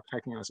external torque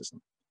acting on a system.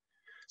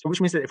 So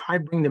which means that if I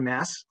bring the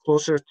mass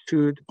closer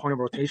to the point of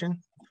rotation,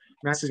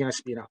 mass is going to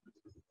speed up.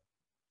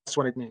 That's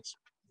what it means.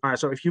 All right,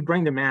 so if you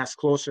bring the mass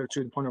closer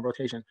to the point of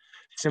rotation,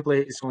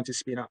 simply it's going to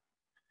speed up.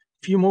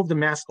 If you move the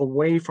mass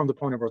away from the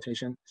point of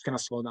rotation, it's going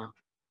to slow down.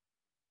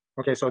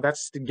 Okay, so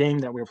that's the game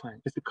that we're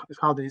playing. It's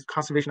called the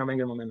conservation of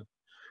angular momentum.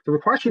 So the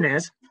question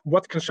is,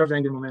 what conserves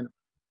angular momentum?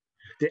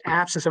 The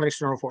absence of an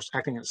external force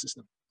acting on a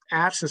system,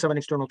 absence of an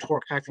external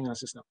torque acting on a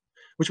system,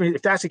 which means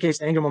if that's the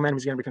case, angular momentum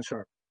is going to be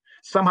conserved.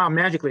 Somehow,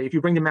 magically, if you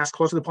bring the mass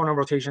closer to the point of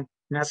rotation,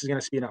 mass is going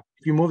to speed up.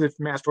 If you move the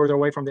mass further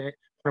away from the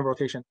point of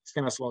rotation, it's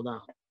going to slow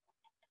down.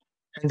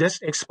 And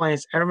this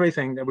explains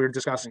everything that we're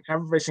discussing,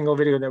 every single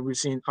video that we've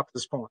seen up to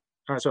this point.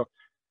 All right, so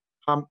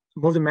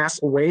move the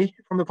mass away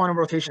from the point of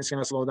rotation, it's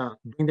going to slow down.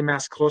 Bring the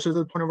mass closer to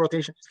the point of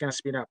rotation, it's going to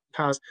speed up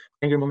because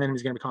angular momentum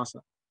is going to be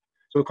constant.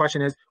 So the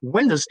question is,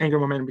 when does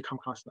angular momentum become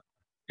constant?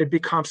 It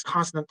becomes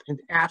constant in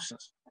the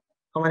absence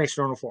of an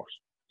external force,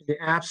 in the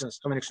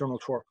absence of an external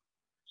torque.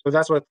 So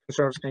that's what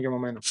conserves angular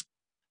momentum.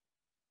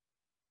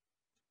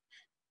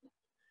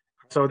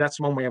 So that's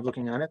one way of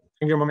looking at it.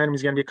 Angular momentum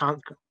is going to be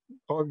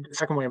the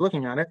second way of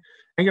looking at it.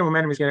 Angular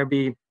momentum is going to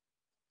be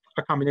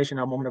a combination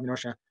of moment of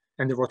inertia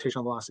and the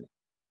rotational velocity.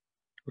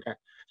 Okay,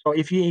 so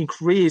if you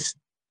increase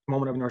the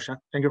moment of inertia,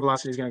 angular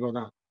velocity is going to go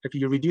down. If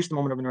you reduce the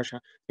moment of inertia,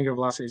 angular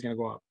velocity is going to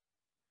go up.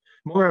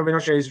 Moment of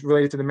inertia is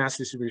related to the mass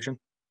distribution.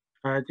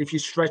 If you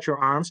stretch your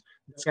arms,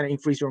 that's going to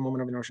increase your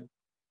moment of inertia.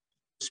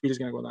 The speed is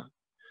going to go down.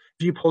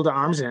 If you pull the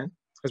arms in,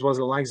 as well as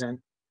the legs in,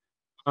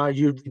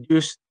 you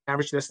reduce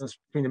average distance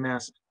between the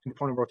mass and the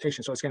point of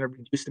rotation. So it's going to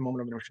reduce the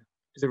moment of inertia.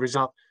 As a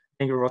result,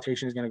 angular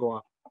rotation is going to go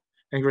up.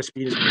 Angular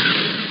speed is going to go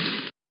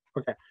up.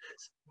 Okay.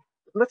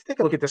 Let's take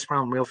a look at this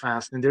problem real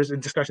fast. And there's a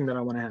discussion that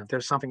I want to have.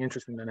 There's something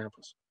interesting that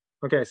happens.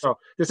 Okay, so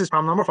this is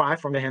problem number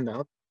 5 from the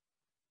handout.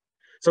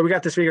 So we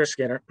got this figure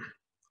skater,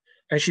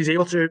 and she's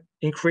able to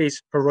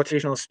increase her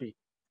rotational speed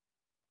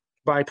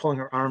by pulling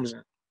her arms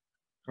in.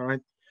 All right.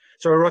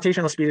 So her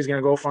rotational speed is going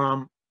to go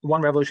from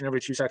 1 revolution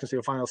every 2 seconds to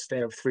a final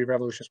state of 3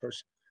 revolutions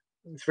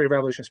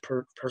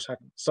per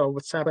second. So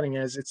what's happening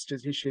is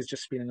she's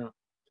just speeding up.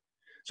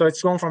 So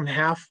it's going from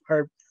half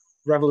her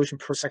revolution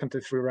per second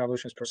to 3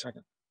 revolutions per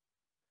second.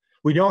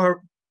 We know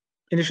her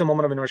initial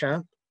moment of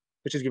inertia,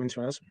 which is given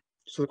to us.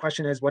 So the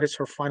question is, what is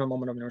her final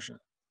moment of inertia?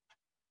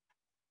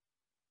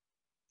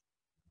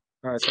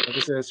 All right, so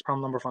this is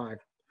problem number 5.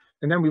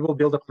 And then we will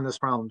build up on this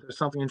problem. There's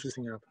something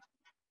interesting here.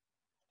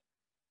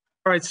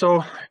 All right,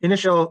 so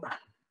initial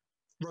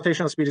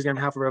rotational speed is going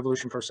to be half a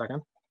revolution per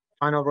second.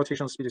 Final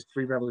rotational speed is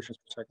 3 revolutions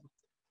per second.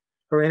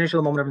 Her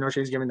initial moment of inertia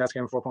is given, that's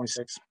given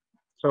 4.6.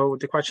 So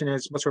the question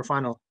is, what's her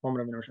final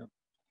moment of inertia?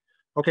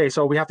 Okay,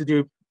 so we have to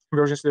do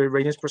conversions to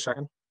radians per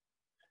second.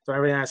 So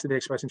everything has to be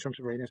expressed in terms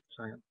of radians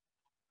per second.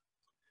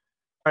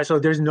 All right, so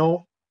there's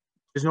no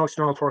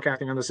external torque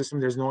acting on the system.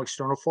 There's no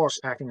external force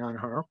acting on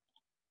her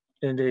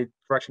in the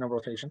direction of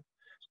rotation,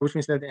 which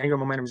means that the angular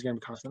momentum is going to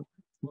be constant.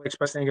 We'll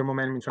express the angular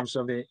momentum in terms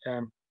of the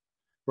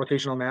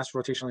rotational mass,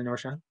 rotational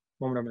inertia,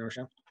 moment of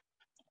inertia.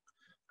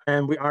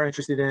 And we are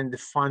interested in the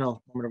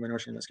final moment of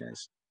inertia in this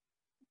case.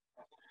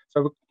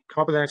 So we'll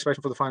come up with an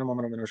expression for the final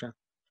moment of inertia,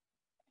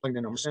 plug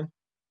the numbers in.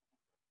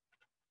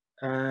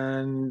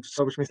 And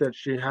so which means that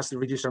she has to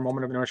reduce her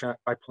moment of inertia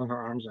by pulling her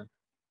arms in.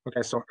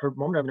 Okay, so her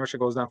moment of inertia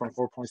goes down from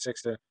 4.6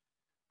 to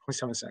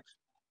 0.76.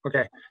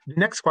 Okay, the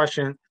next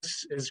question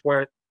is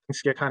where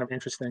things get kind of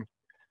interesting,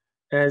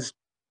 is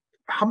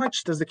how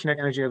much does the kinetic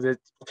energy of the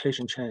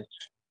rotation change?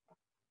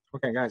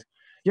 Okay, guys,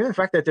 given the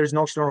fact that there's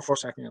no external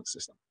force acting on the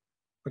system.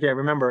 Okay,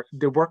 remember,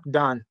 the work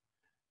done,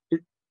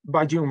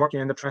 by doing work,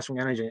 you end up transferring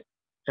energy.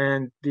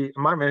 And the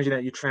amount of energy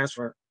that you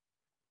transfer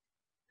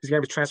is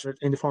going to be transferred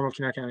in the form of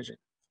kinetic energy.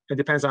 It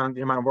depends on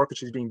the amount of work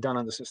which is being done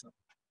on the system.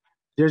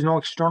 There's no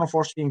external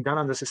force being done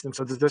on the system,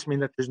 so does this mean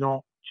that there's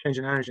no change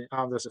in energy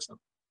out of the system?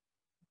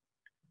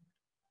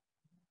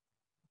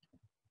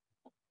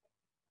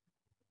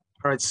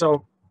 All right,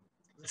 so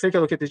let's take a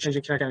look at the change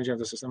in kinetic energy of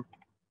the system.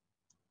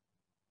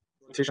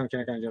 Rotational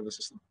kinetic energy of the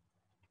system.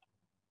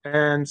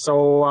 And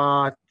so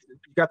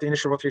you got the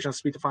initial rotational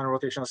speed, the final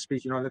rotational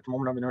speed. You know that the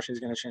moment of inertia is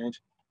going to change.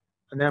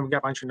 And then we got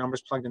a bunch of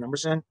numbers, plug the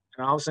numbers in, and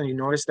all of a sudden you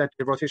notice that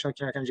the rotational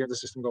kinetic energy of the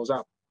system goes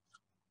up.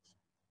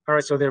 All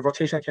right, so the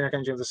rotational kinetic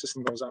energy of the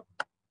system goes up.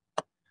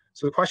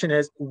 So the question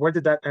is, where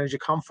did that energy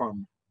come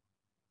from?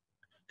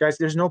 Guys,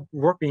 there's no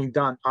work being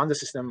done on the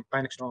system by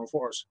an external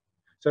force.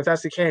 So if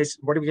that's the case,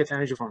 where do we get the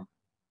energy from?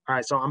 All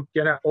right, so I'm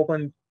gonna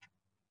open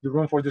the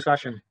room for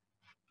discussion.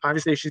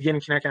 Obviously, she's getting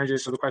kinetic energy,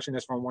 so the question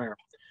is from where?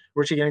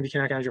 Where's she getting the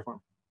kinetic energy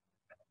from?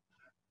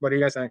 What do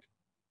you guys think?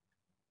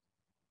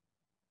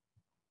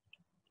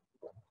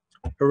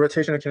 Her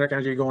rotational kinetic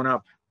energy going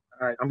up.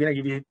 All right, I'm gonna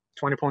give you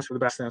 20 points for the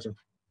best answer.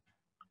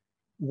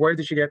 Where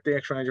did she get the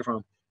extra energy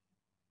from?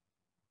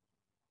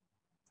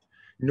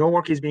 No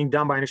work is being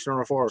done by an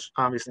external force,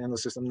 obviously, in the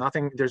system.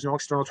 Nothing, there's no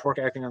external torque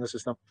acting on the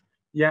system.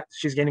 Yet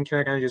she's getting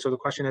kinetic energy. So the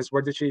question is,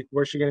 where's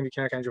she getting the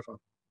kinetic energy from?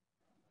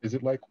 Is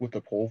it like with the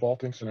pole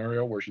vaulting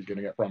scenario where she's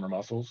getting it from her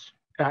muscles?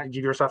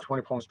 Give yourself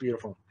 20 points.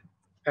 Beautiful.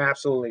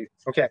 Absolutely.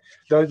 Okay.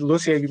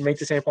 Lucia, you make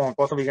the same point.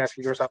 Both of you guys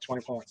give yourself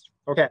 20 points.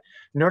 Okay.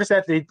 Notice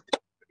that the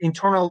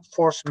internal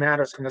force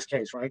matters in this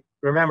case, right?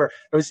 Remember,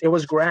 it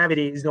was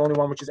gravity is the only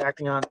one which is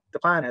acting on the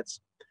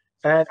planets.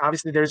 And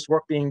obviously there's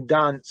work being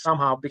done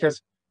somehow,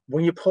 because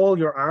when you pull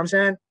your arms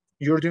in,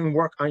 you're doing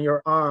work on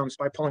your arms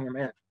by pulling them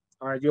in.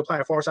 All right, you apply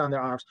a force on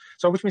their arms.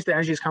 So which means the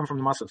energy is coming from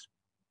the muscles.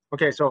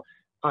 Okay, so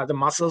the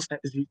muscles,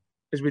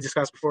 as we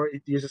discussed before,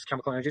 it uses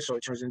chemical energy, so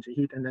it turns into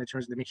heat, and then it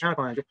turns into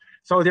mechanical energy.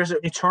 So there's an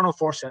internal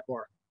force at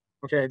work.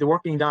 Okay, the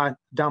work being done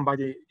by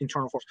the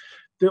internal force.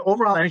 The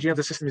overall energy of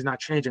the system is not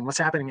changing. What's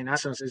happening in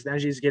essence is the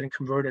energy is getting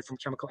converted from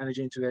chemical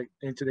energy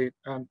into the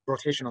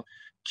rotational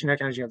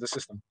kinetic energy of the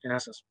system, in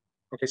essence.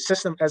 Okay,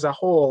 system as a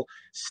whole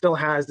still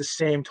has the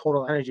same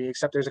total energy,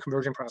 except there's a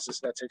conversion process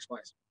that takes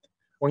place.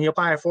 When you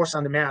apply a force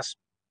on the mass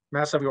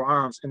of your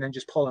arms and then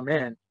just pull them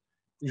in,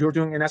 you're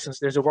doing, in essence,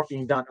 there's a work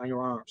being done on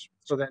your arms,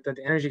 so that the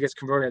energy gets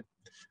converted,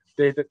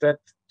 that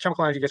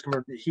chemical energy gets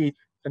converted to heat,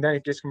 and then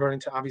it gets converted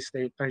into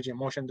obviously energy of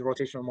motion, the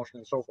rotational motion,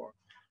 and so forth.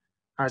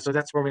 All right, so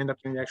that's where we end up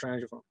getting the extra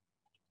energy from.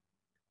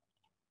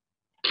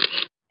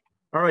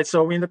 All right,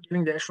 so we end up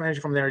getting the extra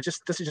energy from there.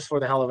 This is just for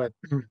the hell of it,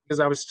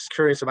 because I was just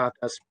curious about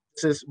this.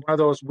 This is one of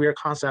those weird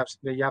concepts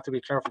that you have to be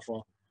careful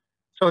for.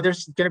 So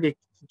there's going to be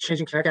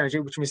changing kinetic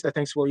energy, which means that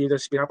things will either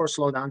speed up or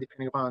slow down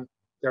depending upon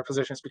their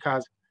positions,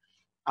 because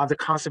of the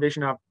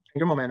conservation of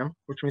angular momentum,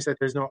 which means that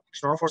there's no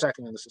external force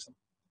acting on the system,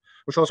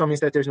 which also means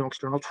that there's no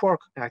external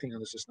torque acting on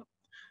the system,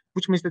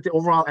 which means that the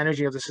overall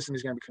energy of the system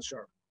is going to be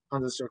conserved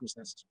under the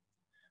circumstances.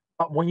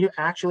 But when you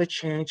actually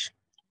change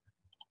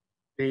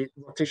the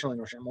rotational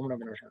inertia, moment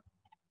of inertia,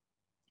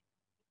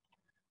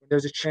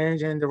 there's a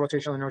change in the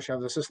rotational inertia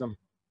of the system.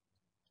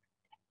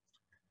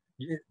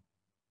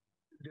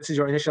 This is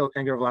your initial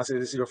angular velocity.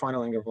 This is your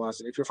final angular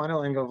velocity. If your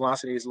final angular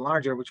velocity is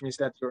larger, which means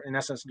that you're in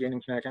essence gaining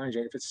kinetic energy.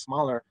 If it's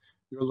smaller,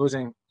 you're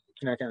losing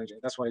kinetic energy.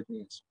 That's what it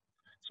means.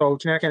 So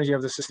kinetic energy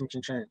of the system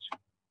can change.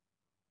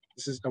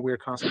 This is a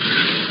weird concept.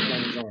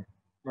 All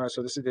right,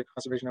 so this is the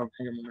conservation of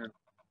angular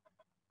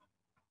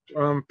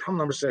momentum. Problem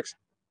number 6.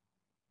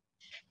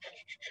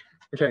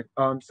 Okay,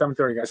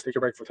 7:30, guys. Take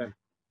a break for 10.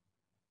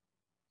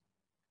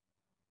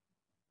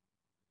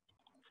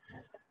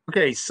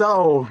 Okay,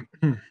 so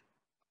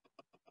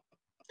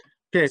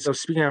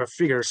speaking of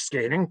figure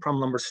skating,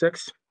 problem number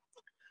 6.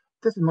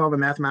 This is more of a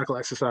mathematical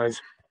exercise.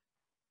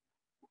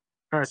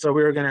 All right, so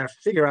we're going to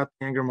figure out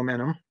the angular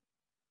momentum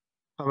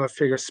of a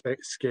figure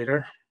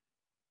skater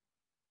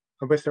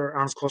with her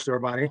arms close to her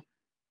body.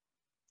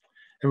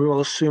 And we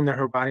will assume that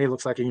her body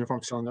looks like a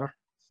uniform cylinder.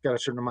 It's got a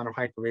certain amount of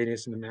height,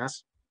 radius, and the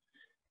mass.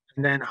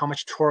 And then how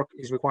much torque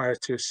is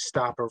required to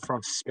stop her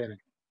from spinning.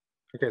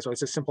 Okay, so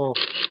it's a simple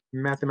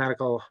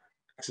mathematical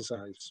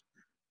exercise.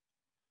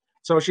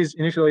 So she's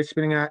initially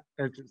spinning at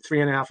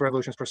 3.5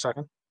 revolutions per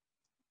second.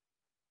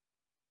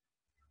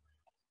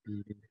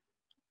 All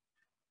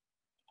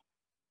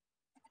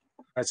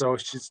right, so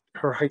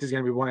her height is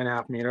going to be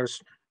 1.5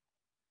 meters.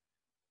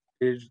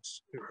 Her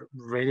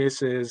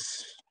radius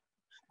is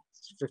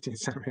 15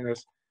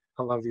 centimeters.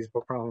 I love these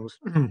book problems.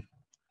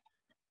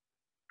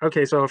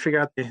 Okay, so figure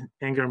out the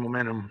angular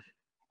momentum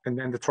and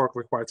then the torque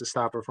required to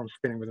stop her from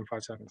spinning within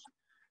 5 seconds.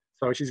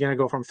 So she's going to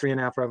go from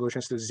 3.5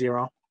 revolutions to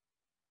 0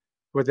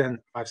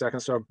 within 5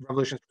 seconds. So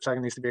revolutions per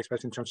second needs to be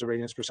expressed in terms of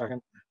radians per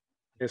second.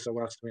 Okay, so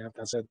what else do we have?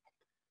 That's it.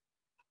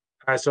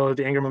 All right, so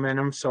the angular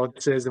momentum. So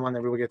this is the one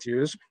that we will get to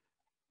use.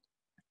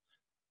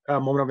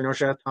 Moment of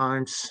inertia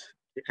times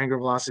the angular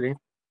velocity.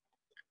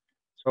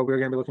 So we're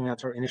going to be looking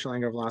at our initial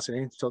angular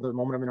velocity. So the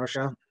moment of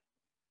inertia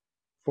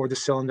for the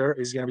cylinder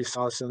is going to be a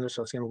solid cylinder,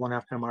 so it's going to be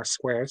 1/2 mr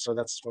squared. So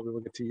that's what we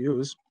will get to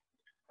use.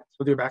 So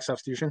we'll do a back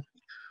substitution.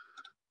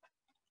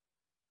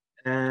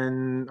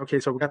 And okay,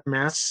 so we got the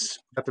mass,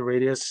 we got the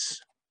radius,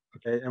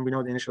 okay, and we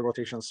know the initial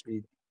rotational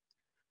speed.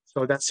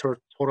 So that's her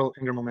total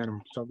angular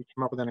momentum. So we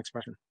came up with an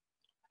expression.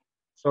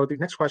 So the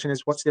next question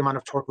is, what's the amount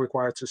of torque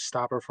required to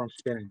stop her from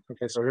spinning?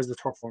 Okay, so here's the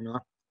torque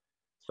formula.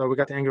 So we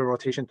got the angular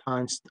rotation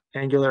times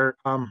angular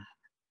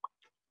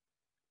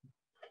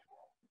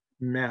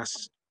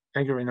mass,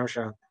 angular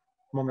inertia,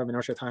 moment of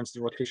inertia times the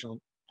rotational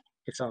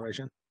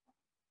acceleration.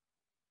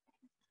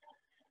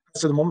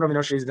 So the moment of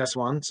inertia is this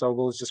one. So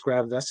we'll just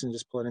grab this and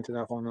just put it into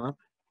that formula.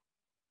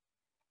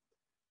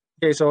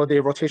 Okay, so the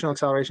rotational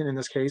acceleration in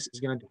this case is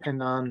going to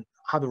depend on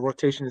how the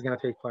rotation is going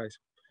to take place.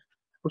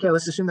 Okay,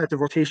 let's assume that the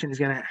rotation is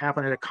going to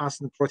happen at a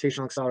constant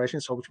rotational acceleration,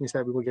 so which means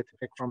that we will get to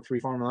pick from 3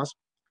 formulas.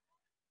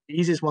 The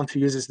easiest one to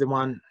use is the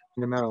one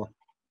in the middle,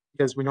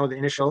 because we know the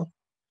initial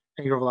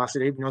angular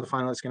velocity, we know the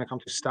final is going to come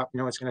to stop, we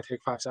know it's going to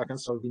take 5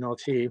 seconds, so we know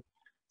t.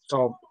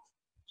 So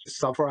just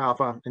sub for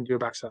alpha and do a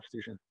back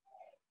substitution.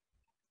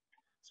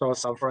 So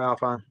sub for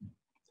alpha,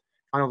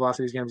 final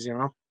velocity is going to be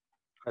 0.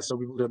 So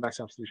we will do a back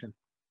substitution.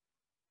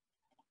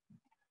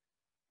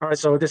 All right,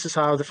 so this is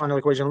how the final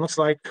equation looks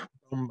like.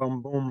 Boom,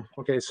 boom, boom.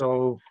 Okay,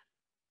 so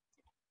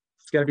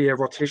it's going to be a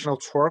rotational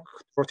torque.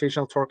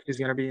 Rotational torque is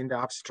going to be in the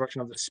opposite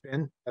direction of the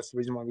spin. That's the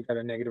reason why we got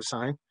a negative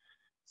sign.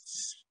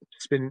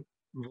 Spin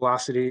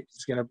velocity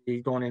is going to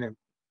be going in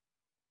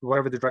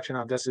whatever the direction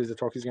of this is, the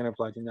torque is going to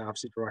apply in the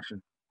opposite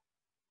direction.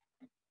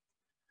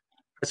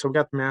 Right, so we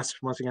got the mass.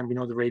 Once again, we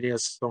know the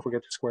radius. Don't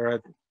forget to square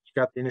it.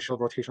 You got the initial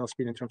rotational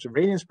speed in terms of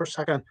radians per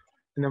second,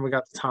 and then we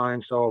got the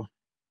time. So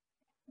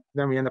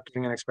then we end up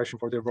getting an expression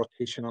for the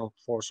rotational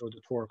force or the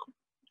torque.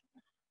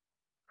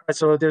 All right,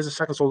 so there's a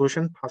second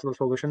solution, possible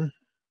solution.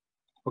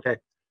 Okay,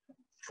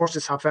 force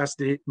is how fast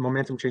the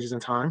momentum changes in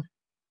time.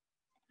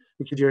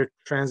 We could do a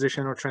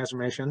transition or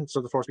transformation.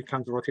 So the force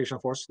becomes the rotational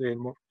force, the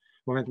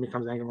momentum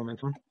becomes angular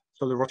momentum.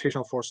 So the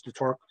rotational force, the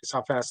torque, is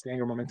how fast the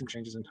angular momentum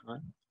changes in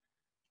time.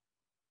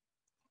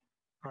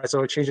 All right,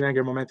 so a change in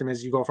angular momentum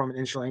is you go from an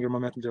initial angular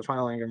momentum to a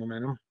final angular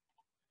momentum.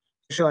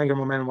 Initial angular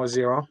momentum was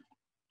 0.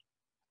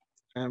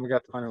 And we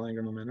got the final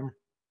angular momentum.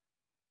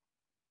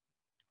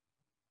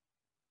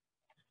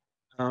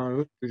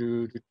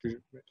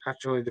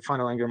 Actually, the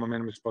final angular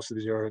momentum is supposed to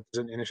be 0. It's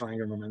an initial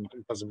angular momentum.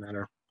 It doesn't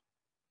matter.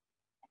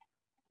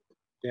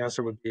 The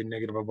answer would be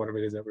negative of whatever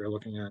it is that we're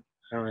looking at.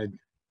 All right.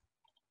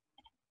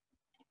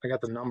 I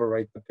got the number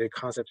right, but the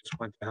concept just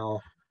went to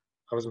hell.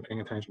 I wasn't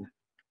paying attention.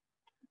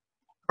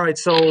 All right,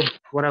 so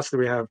what else do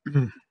we have?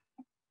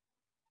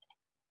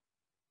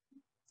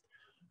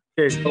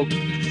 Okay, so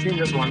seeing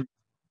this one.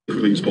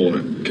 Please pull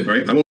it. Okay,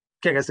 right.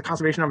 Okay, guys, the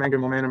conservation of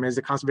angular momentum is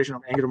the conservation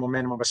of angular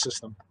momentum of a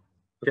system.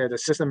 Okay, the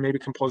system may be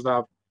composed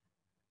of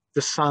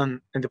the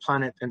sun and the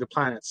planet and the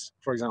planets,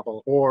 for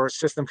example, or a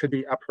system could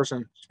be a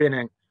person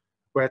spinning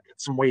with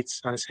some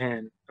weights on his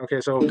hand. Okay,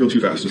 so Don't go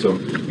too fast. So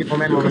the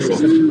momentum of a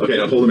system. Okay,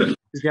 now pull them in.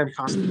 Is going to be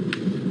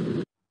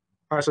constant.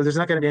 All right, so there's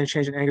not going to be any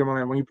change in angular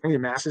momentum. When you bring the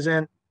masses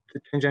in, the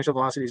tangential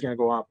velocity is going to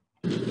go up.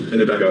 And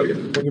then back out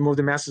again. When you move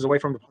the masses away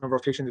from the point of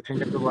rotation, the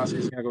tangential velocity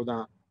is going to go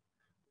down.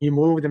 You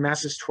move the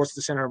masses towards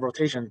the center of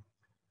rotation,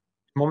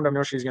 the moment of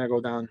inertia is going to go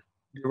down.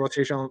 The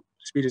rotational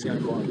speed is going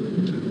to go up.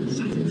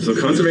 So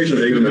conservation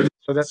of angular momentum.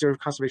 So that's your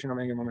conservation of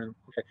angular momentum.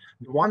 Okay.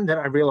 The one that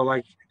I really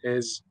like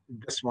is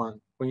this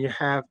one. When you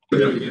have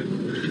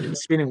a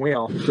spinning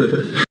wheel.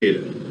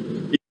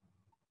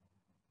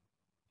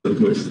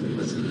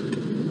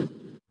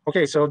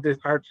 Okay, so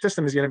our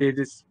system is going to be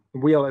this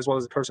wheel as well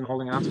as the person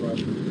holding onto it.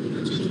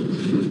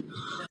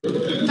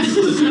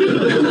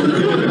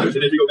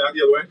 And if you go back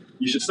the other way,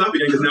 you should stop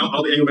again because now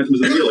all the angular momentum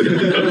is in the wheel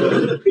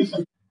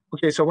again.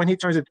 Okay, so when he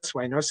turns it this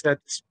way, notice that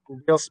the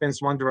wheel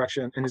spins one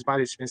direction and his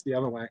body spins the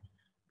other way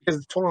because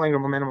the total angular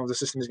momentum of the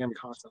system is going to be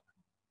constant.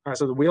 All right,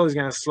 so the wheel is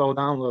going to slow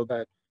down a little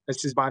bit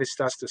as his body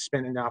starts to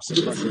spin in the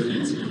opposite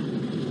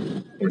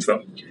direction.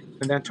 Stop.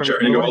 And then turn sure,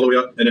 and go all the way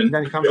up, and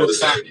then he comes to the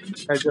stop.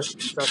 And just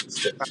starts to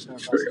spin faster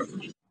and faster.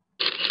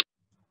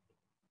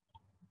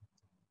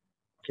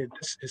 Okay,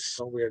 this is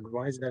so weird.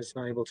 Why is that it's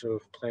not able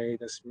to play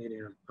this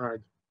medium? All right.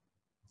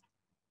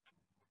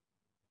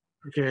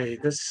 Okay,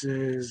 this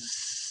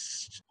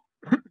is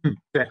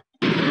okay.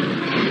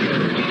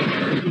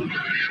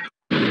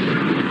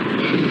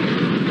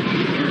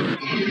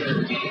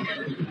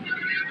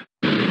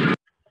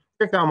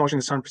 Projectile motion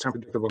is 100%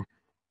 predictable.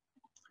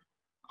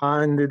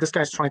 And this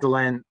guy's trying to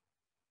land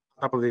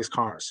on top of these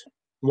cars.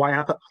 Why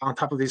on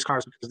top of these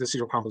cars? Because this is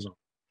your chromosome.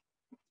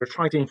 They're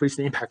trying to increase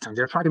the impact time.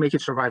 They're trying to make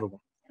it survivable.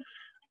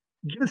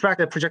 Given the fact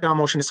that projectile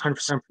motion is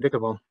 100%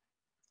 predictable,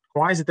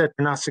 why is it that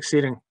they're not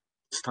succeeding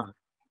this time?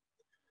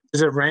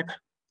 Is it a ramp?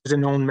 Is it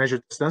known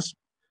measured distance?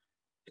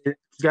 He's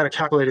got a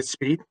calculated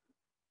speed.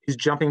 He's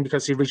jumping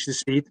because he reached the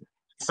speed.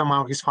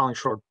 Somehow he's falling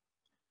short.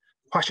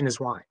 The question is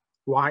why?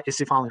 Why is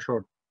he falling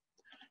short?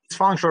 He's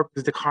falling short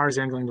because the car is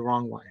angling the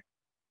wrong way.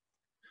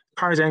 The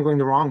car is angling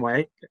the wrong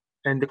way,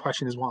 and the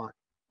question is why.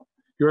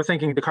 You're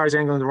thinking the car is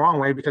angling the wrong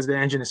way because the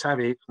engine is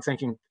heavy. I'm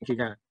thinking, think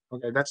again.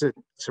 Okay, that's a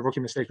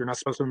rookie mistake. You're not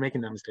supposed to be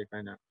making that mistake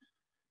right now.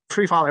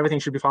 Free fall, everything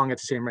should be falling at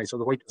the same rate, so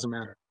the weight doesn't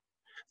matter.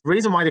 The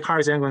reason why the car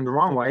is angling the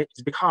wrong way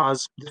is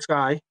because this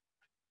guy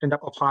ended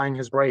up applying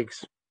his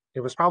brakes. He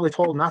was probably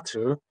told not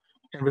to,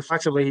 and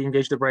reflexively he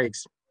engaged the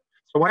brakes.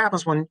 So what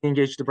happens when you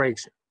engage the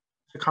brakes?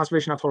 The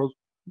conservation of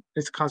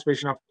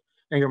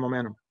angular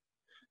momentum.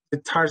 The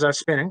tires are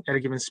spinning at a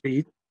given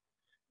speed,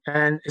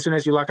 and as soon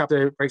as you lock up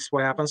the brakes,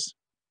 what happens?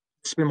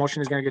 Spin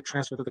motion is going to get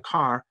transferred to the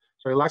car.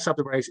 So it locks up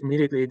the brakes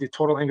immediately. The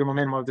total angular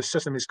momentum of the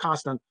system is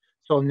constant.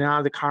 So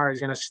now the car is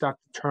going to start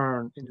to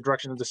turn in the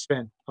direction of the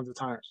spin of the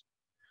tires.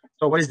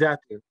 So what does that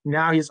do?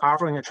 Now he's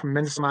offering a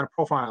tremendous amount of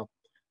profile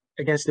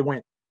against the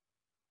wind,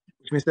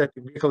 which means that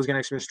the vehicle is going to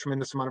experience a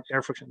tremendous amount of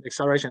air friction. The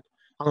acceleration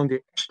along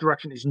the x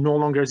direction is no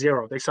longer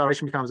zero. The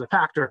acceleration becomes a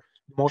factor.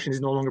 The motion is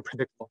no longer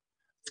predictable.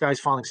 This guy is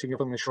falling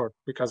significantly short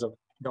because of it.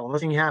 The only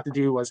thing he had to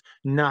do was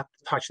not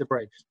touch the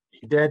brakes.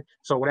 He did.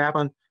 So what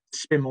happened?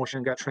 Spin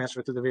motion got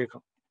transferred to the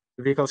vehicle.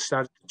 The vehicle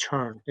started to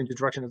turn in the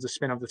direction of the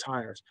spin of the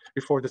tires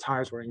before the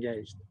tires were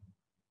engaged.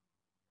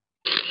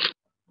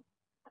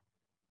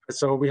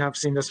 So we have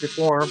seen this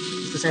before.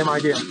 It's the same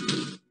idea.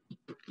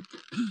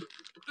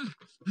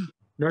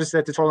 Notice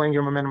that the total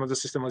angular momentum of the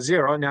system was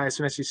zero. Now, as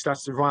soon as he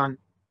starts to run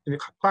in the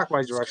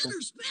clockwise direction,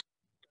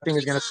 the thing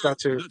is going to start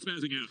to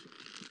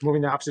move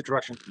in the opposite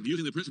direction. I'm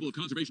using the principle of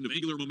conservation of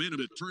angular momentum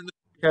to turn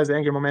because the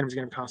angular momentum is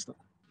going to be constant.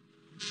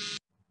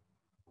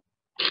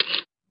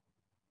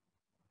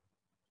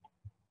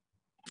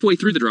 Halfway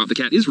through the drop, the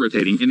cat is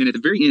rotating, and then at the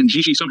very end,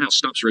 Gigi somehow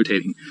stops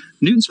rotating.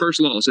 Newton's first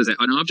law says that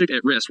an object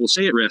at rest will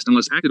stay at rest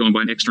unless acted on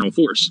by an external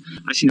force.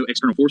 I see no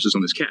external forces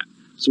on this cat.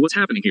 So what's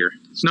happening here?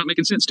 It's not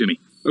making sense to me.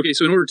 Okay,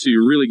 so in order to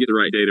really get the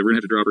right data, we're going to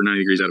have to drop her 90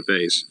 degrees out of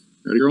phase.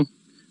 Ready, girl?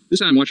 This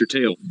time, watch your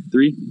tail.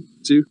 3,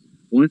 2,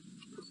 1.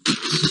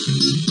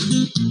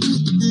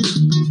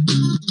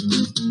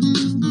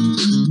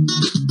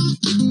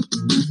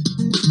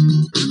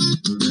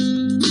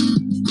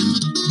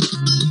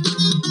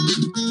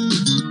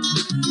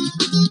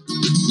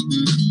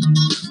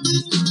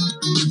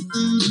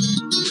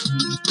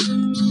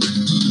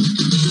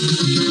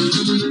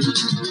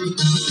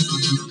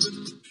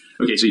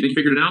 Okay, so you think you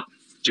figured it out?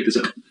 Check this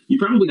out. You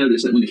probably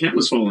noticed that when the cat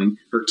was falling,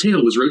 her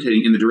tail was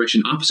rotating in the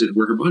direction opposite of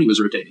where her body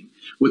was rotating.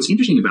 What's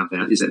interesting about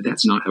that is that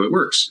that's not how it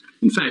works.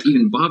 In fact,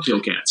 even bobtail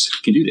cats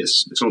can do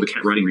this. It's called the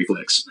cat riding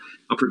reflex.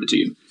 I'll prove it to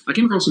you. I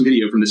came across some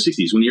video from the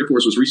 60s when the Air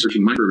Force was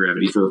researching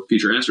microgravity for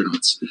future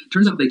astronauts.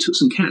 Turns out they took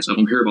some cats up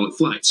on parabolic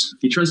flights.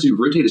 He tries to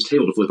rotate his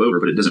tail to flip over,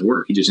 but it doesn't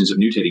work. He just ends up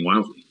nutating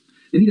wildly.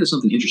 Then he does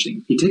something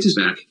interesting. He takes his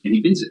back and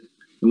he bends it.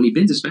 And when he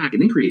bends his back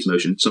and then creates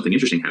motion, something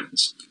interesting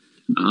happens.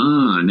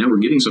 Ah, now we're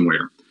getting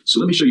somewhere. So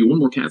let me show you one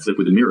more cat flip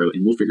with a Miro,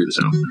 and we'll figure this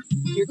out.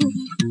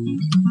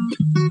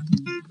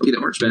 Okay,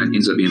 the arch back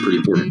ends up being pretty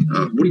important.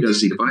 What he does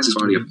is he divides his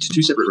body up into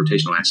two separate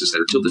rotational axes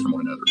that are tilted from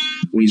one another.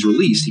 When he's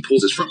released, he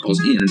pulls his front paws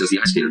in and does the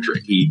ice skater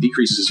trick. He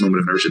decreases his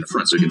moment of inertia in the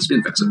front so he can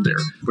spin fast up there.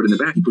 But in the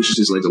back, he pushes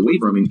his legs away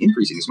from him,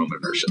 increasing his moment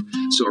of inertia.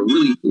 So a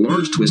really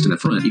large twist in the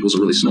front equals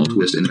a really small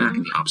twist in the back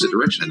in the opposite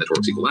direction, and the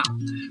torques equal out.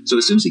 So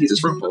as soon as he gets his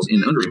front paws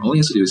in under him, all he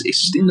has to do is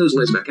extend those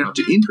legs back out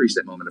to increase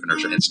that moment of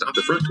inertia and stop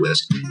the front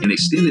twist, and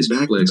extend his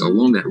back legs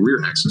along that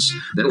rear axis.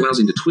 That allows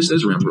him to twist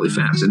those around really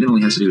fast, and then all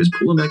he has to do is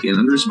pull them back in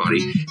under his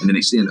body, and then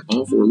extend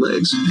all four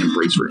legs and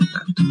brace for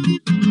impact.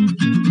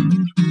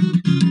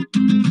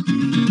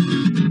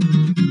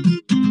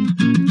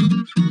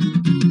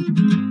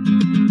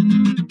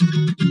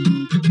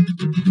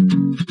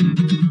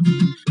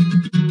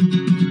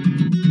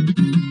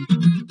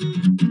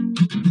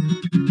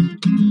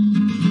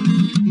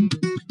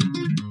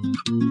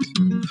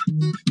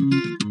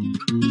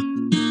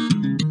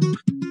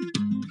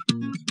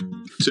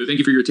 So thank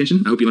you for your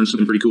attention. I hope you learned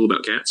something pretty cool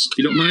about cats. If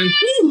you don't mind,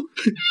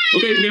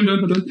 okay, I'm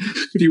done.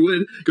 If you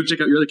would, go check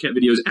out your other cat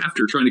videos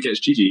after trying to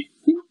catch Gigi.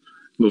 A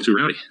little too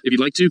rowdy. If you'd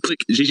like to,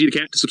 click Gigi the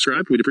cat to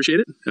subscribe. We'd appreciate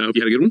it. I hope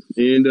you had a good one.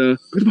 And go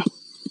to the ball.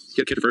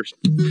 You gotta catch it first.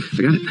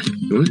 I got it.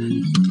 You want it?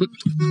 Look.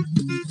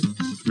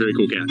 Very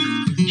cool cat.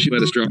 She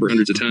let us drop her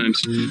hundreds of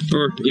times.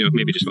 Or,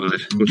 maybe just 5.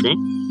 Want your ball?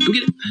 Go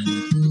get it.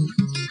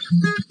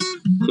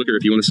 Click her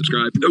if you want to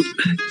subscribe. Nope.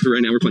 For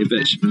right now, we're playing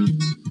fetch.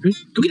 Right,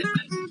 go get it.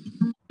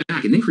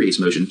 Back and then creates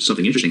motion.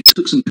 Something interesting.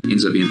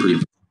 Ends up being pretty.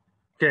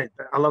 Okay,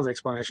 I love the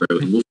explanation.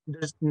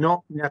 There's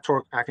no net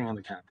torque acting on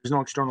the cat. There's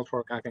no external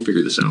torque acting.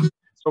 Figure this out.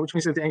 So which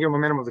means that the angular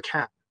momentum of the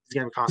cat is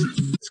going to be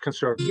constant. It's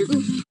conserved.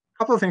 A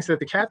couple of things that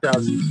the cat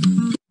does,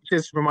 which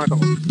is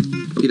remarkable.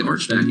 Okay, the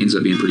arch back ends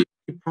up being pretty.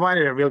 He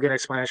provided a real good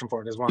explanation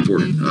for it as well.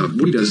 Important.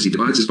 What he does is he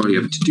divides his body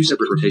up into two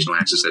separate rotational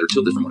axes that are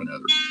tilted from one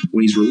another.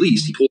 When he's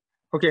released, he pulls.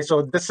 Okay,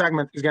 so this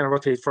segment is going to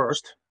rotate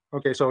first.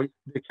 Okay, so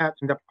the cat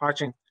ends up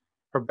arching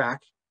her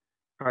back.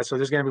 All right, so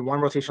there's going to be one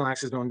rotational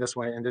axis going this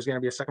way, and there's going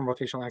to be a second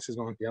rotational axis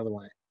going the other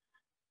way.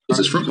 Pulls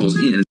his front paws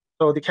in.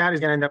 So the cat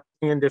is going to end up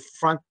in the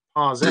front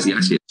paws.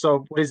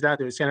 So what does that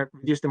do? It's going to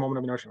reduce the moment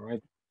of inertia,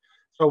 right?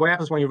 So what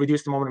happens when you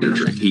reduce the moment of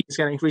inertia? It's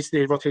going to increase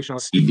the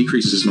rotational speed. He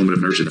decreases his moment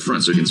of inertia in the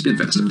front so he can spin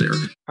fast up there.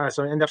 All right,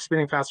 so it ends up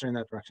spinning faster in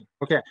that direction.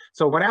 Okay,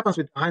 so what happens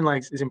with hind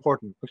legs is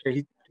important. Okay,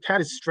 the cat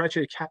is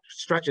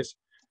stretches.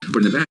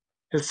 But in the back,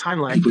 his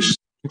hind leg,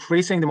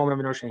 increasing the moment of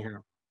inertia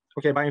here.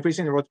 Okay, by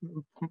increasing the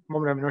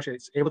moment of inertia,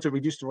 it's able to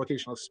reduce the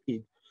rotational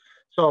speed.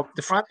 So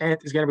the front end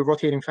is going to be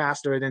rotating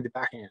faster than the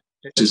back end.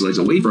 His legs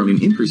away from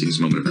him, increasing his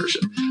moment of inertia.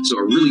 So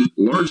a really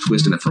large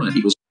twist in the front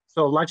equals.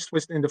 So large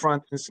twist in the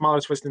front and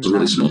smaller twist in the back. A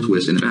really small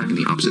twist in the back in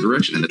the opposite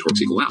direction, and the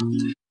torques equal out.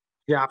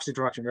 Yeah, opposite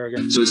direction. Very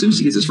good. So as soon as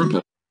he gets his front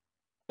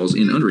paws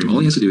in under him, all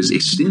he has to do is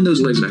extend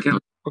those legs back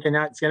out. Okay,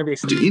 now it's going to be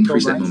to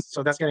increase that moment.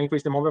 So that's going to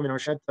increase the moment of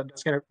inertia.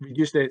 That's going to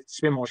reduce the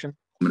spin motion.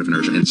 Moment of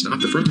inertia and stop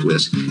the front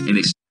twist and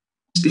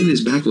extend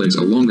his back legs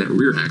along that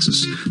rear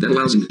axis. That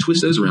allows him to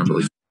twist those around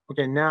really fast.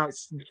 Okay, now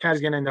the cat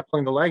is going to end up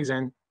pulling the legs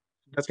in.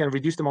 That's going to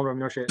reduce the moment of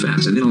inertia.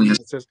 Fast, and then only has.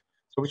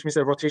 So which means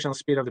the rotational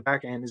speed of the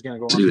back end is going to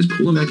go up. Do is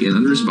pull him back in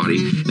under his body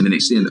and then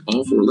extend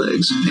all 4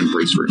 legs and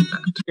brace for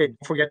impact. Okay,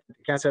 don't forget the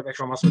cats have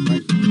extra muscles,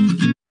 right?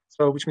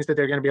 So which means that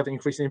they're going to be able to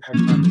increase the impact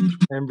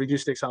and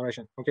reduce the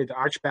acceleration. Okay, the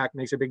arch back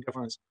makes a big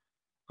difference.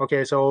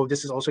 Okay, so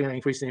this is also going to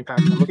increase the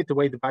impact. Now look at the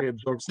way the body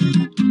absorbs the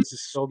impact. This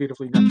is so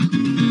beautifully done.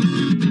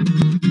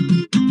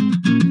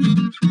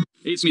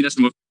 Hey, it's me, that's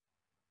the most.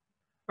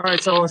 All right,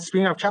 so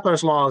speaking of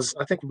Kepler's laws,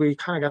 I think we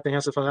kind of got the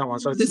answer for that one.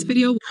 So it's This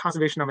video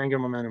conservation of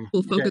angular momentum.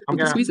 will focus I'm on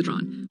the gonna,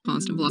 squeezatron,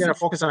 constant I'm velocity. gonna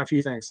focus on a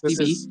few things. This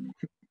is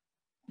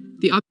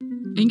The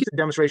it's a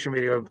demonstration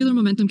video of angular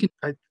momentum can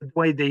the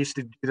way they used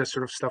to do this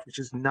sort of stuff, which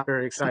is not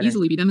very exciting.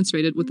 easily be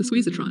demonstrated with the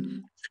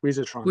squeezatron,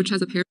 Squeezatron. which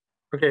has a pair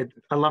Okay,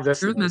 I love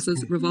this. of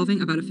masses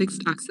revolving about a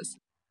fixed axis.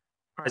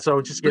 All right,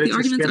 so just get But it the to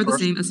arguments spin are the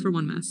first. same as for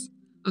one mass.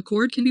 A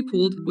cord can be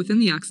pulled within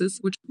the axis,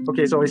 which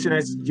Okay, so as soon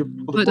as you pull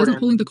the but cord doesn't in,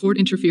 pulling the cord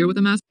interfere with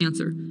the mass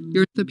answer.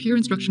 You're the pure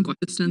instruction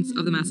distance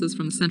of the masses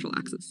from the central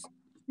axis.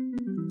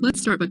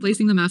 Let's start by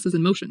placing the masses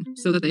in motion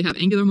so that they have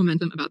angular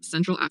momentum about the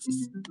central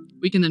axis.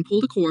 We can then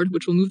pull the cord,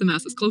 which will move the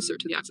masses closer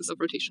to the axis of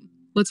rotation.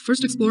 Let's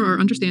first explore our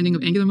understanding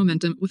of angular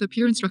momentum with a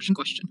pure instruction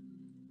question.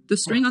 The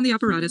string on the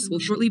apparatus will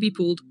shortly be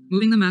pulled,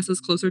 moving the masses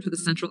closer to the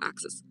central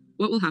axis.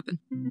 What will happen?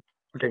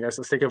 okay, guys,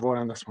 let's take a vote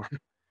on this one.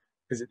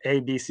 Is it A,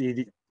 B,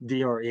 C,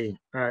 D, or E?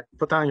 All right,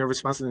 put down your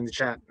responses in the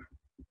chat.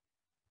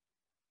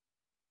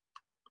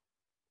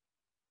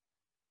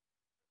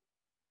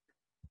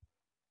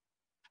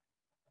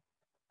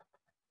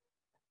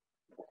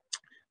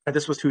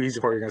 This was too easy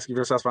for you guys. Give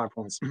yourselves 5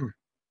 points.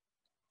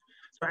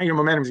 So angular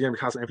momentum is going to be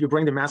constant. If you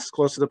bring the masses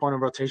close to the point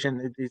of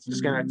rotation, it's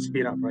just going to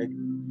speed up, right?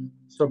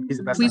 So he's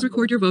the best. Please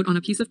record your vote on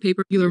a piece of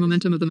paper. Angular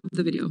momentum of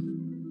the video.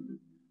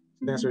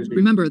 The answer is B.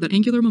 Remember that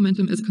angular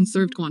momentum is a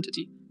conserved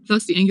quantity.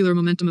 Thus, the angular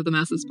momentum of the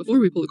masses before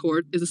we pull the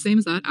cord is the same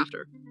as that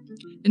after.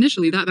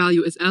 Initially, that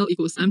value is L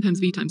equals m times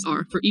v times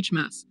r for each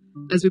mass.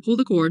 As we pull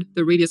the cord,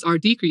 the radius r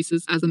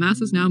decreases as the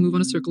masses now move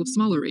on a circle of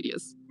smaller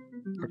radius.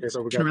 Okay,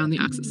 so we got around the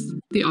axis,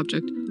 the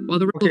object, while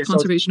the okay,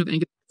 conservation of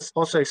angular this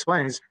also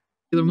explains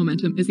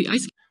momentum is the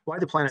ice why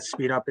the planets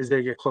speed up as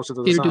they get closer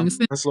to the They're sun doing a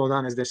spin. and slow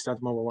down as they start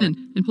to move away.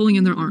 and pulling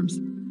in their arms.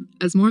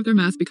 As more of their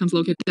mass becomes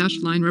located, the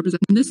dashed line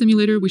represents. In this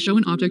simulator, we show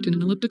an object in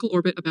an elliptical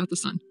orbit about the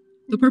sun.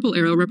 The purple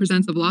arrow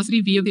represents the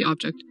velocity v of the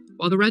object,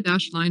 while the red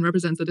dashed line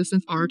represents the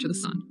distance r to the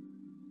sun.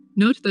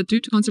 Note that due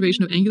to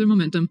conservation of angular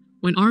momentum,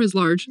 when r is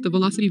large, the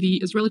velocity v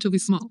is relatively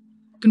small.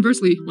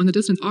 Conversely, when the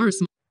distance r is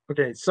small.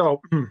 Okay,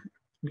 so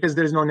because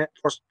there's no net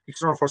force,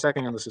 external force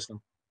acting on the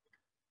system,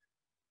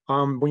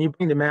 when you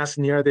bring the mass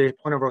near the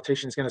point of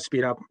rotation, it's going to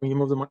speed up. When you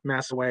move the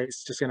mass away,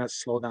 it's just going to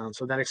slow down.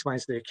 So that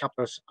explains the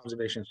Kepler's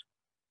observations.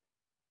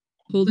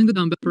 Holding the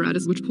dumbbell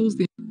apparatus which pulls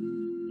the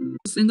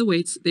in the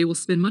weights, they will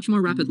spin much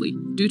more rapidly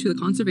due to the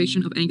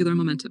conservation of angular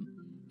momentum.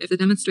 If the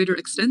demonstrator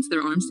extends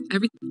their arms,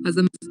 everything has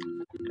them.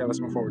 Okay, let's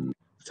move forward.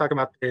 Let's talk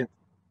about the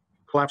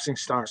collapsing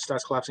stars.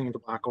 Stars collapsing into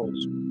black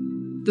holes.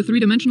 The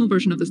three-dimensional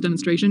version of this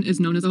demonstration is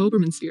known as a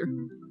Hoberman sphere.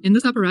 In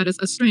this apparatus,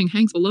 a string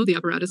hangs below the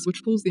apparatus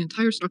which pulls the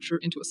entire structure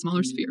into a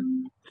smaller sphere.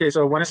 Okay,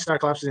 so when a star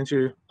collapses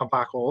into a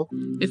black hole,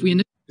 if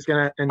we it's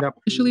going to end up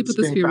initially put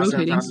the sphere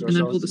rotating and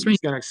then pull the string,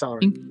 it's going to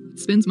accelerate.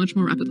 Spins much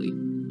more rapidly.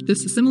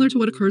 This is similar to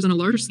what occurs on a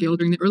larger scale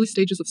during the early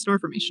stages of star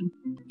formation.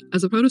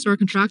 As a protostar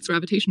contracts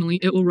gravitationally,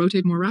 it will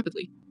rotate more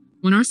rapidly.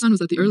 When our sun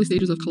was at the early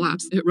stages of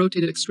collapse, it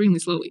rotated extremely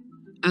slowly.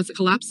 As it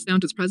collapsed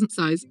down to its present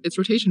size, its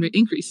rotation rate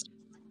increased.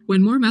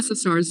 When more massive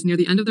stars near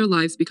the end of their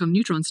lives become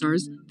neutron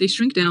stars, they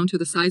shrink down to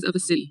the size of a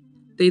city.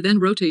 They then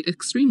rotate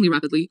extremely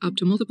rapidly up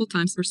to multiple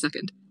times per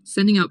second,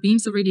 sending out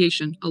beams of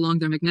radiation along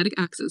their magnetic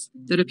axis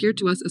that appear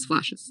to us as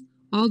flashes,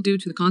 all due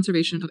to the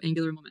conservation of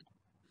angular momentum.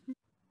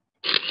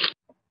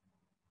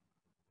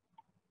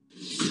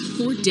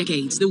 For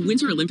decades, the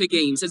Winter Olympic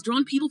Games has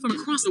drawn people from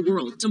across the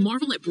world to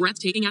marvel at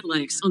breathtaking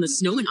athletics on the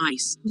snow and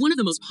ice. One of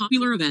the most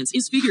popular events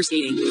is figure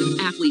skating.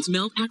 Athletes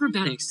meld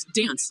acrobatics,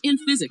 dance, and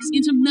physics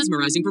into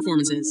mesmerizing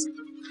performances.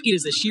 It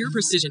is the sheer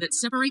precision that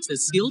separates the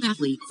skilled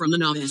athlete from the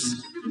novice.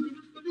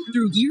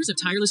 Through years of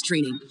tireless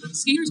training,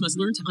 skaters must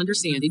learn to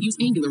understand and use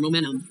angular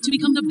momentum to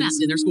become the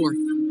best in their sport.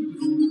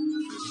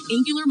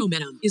 Angular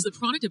momentum is the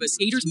product of a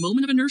skater's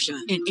moment of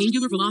inertia and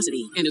angular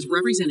velocity and is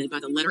represented by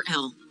the letter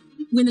L.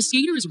 When the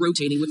skater is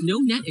rotating with no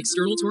net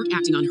external torque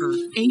acting on her,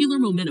 angular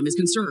momentum is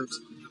conserved.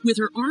 With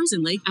her arms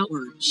and leg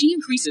outward, she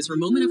increases her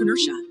moment of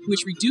inertia,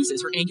 which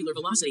reduces her angular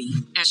velocity.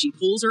 As she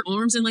pulls her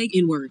arms and leg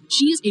inward,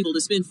 she is able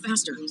to spin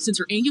faster since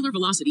her angular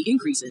velocity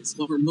increases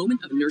while her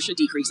moment of inertia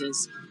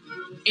decreases.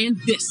 And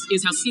this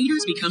is how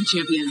skaters become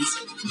champions.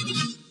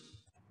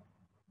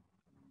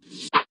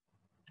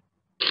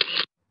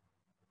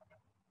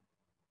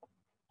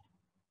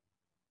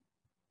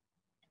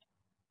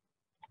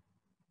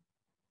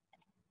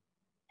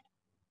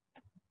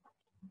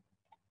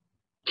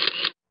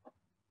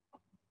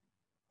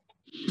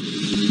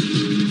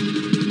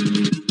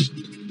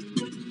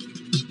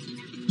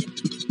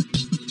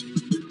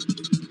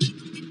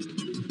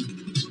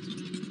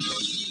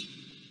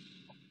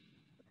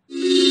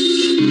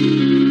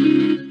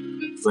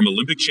 from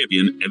Olympic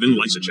champion Evan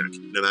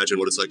Lysacek. Imagine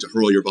what it's like to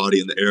hurl your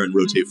body in the air and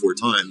rotate 4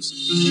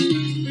 times.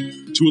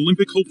 To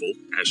Olympic hopeful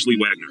Ashley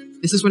Wagner.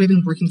 This is what I've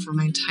been working for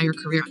my entire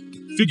career.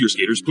 Figure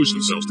skaters push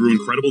themselves through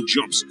incredible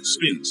jumps,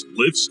 spins,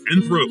 lifts,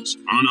 and throws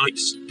on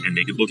ice and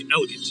make it look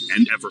elegant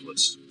and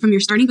effortless. From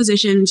your starting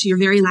position to your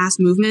very last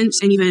movement,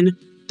 and even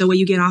the way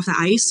you get off the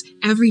ice,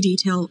 every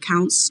detail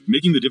counts.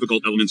 Making the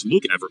difficult elements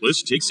look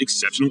effortless takes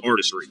exceptional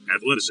artistry,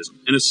 athleticism,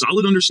 and a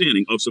solid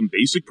understanding of some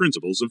basic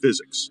principles of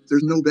physics.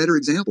 There's no better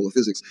example of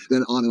physics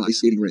than on an ice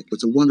skating rink.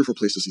 It's a wonderful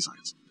place to see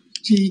science.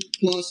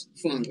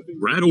 T+5.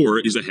 Brad Orr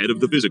is the head of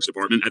the physics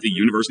department at the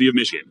University of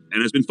Michigan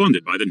and has been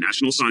funded by the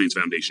National Science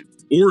Foundation.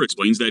 Orr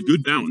explains that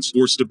good balance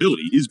or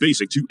stability is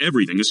basic to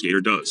everything a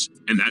skater does,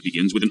 and that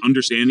begins with an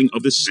understanding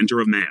of the center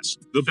of mass,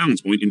 the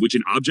balance point in which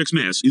an object's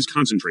mass is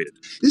concentrated.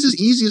 This is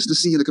easiest to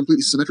see in a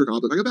completely symmetric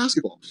object like a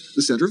basketball.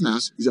 The center of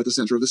mass is at the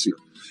center of the sphere.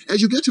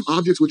 As you get to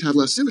objects which have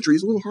less symmetry,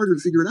 it's a little harder to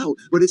figure it out,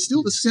 but it's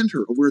still the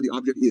center of where the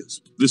object is.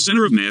 The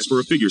center of mass for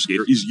a figure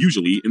skater is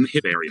usually in the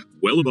hip area,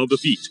 well above the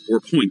feet, or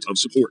point of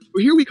support.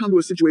 Well, here we come to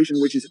a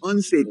situation which is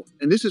unstable,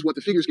 and this is what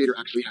the figure skater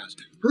actually has.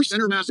 Her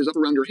center of mass is up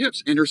around her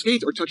hips, and her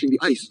skates are touching the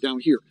ice down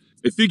here.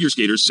 A figure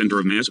skater's center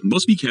of mass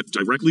must be kept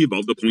directly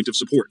above the point of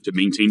support to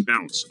maintain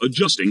balance,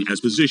 adjusting as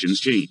positions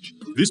change.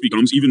 This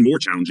becomes even more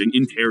challenging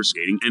in pair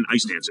skating and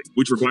ice dancing,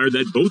 which require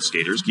that both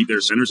skaters keep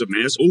their centers of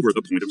mass over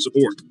the point of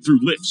support through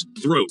lifts,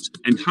 throws,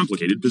 and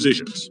complicated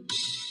positions.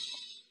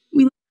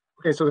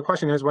 Okay, so the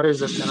question is, what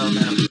is the center of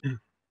mass?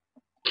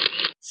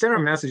 Center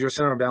of mass is your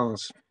center of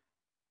balance.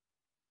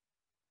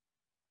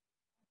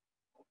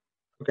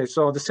 Okay,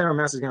 so the center of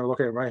mass is going to look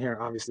at right here,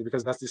 obviously,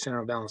 because that's the center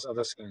of balance of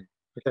this thing.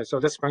 Okay,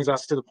 so this brings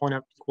us to the point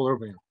of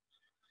equilibrium.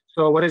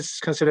 So what is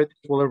considered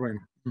equilibrium?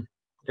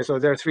 Okay, so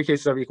there are 3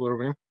 cases of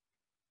equilibrium.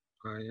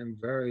 I am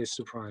very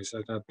surprised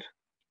at that.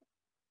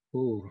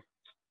 Ooh.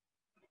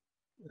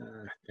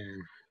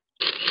 Damn.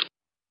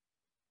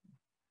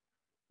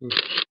 Ooh.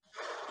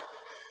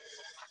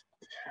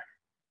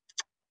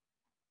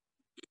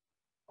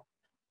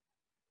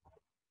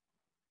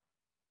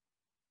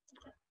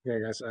 Okay,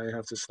 guys, I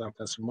have to stop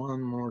this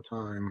one more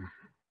time.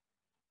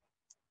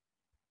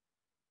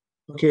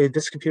 Okay,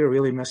 this computer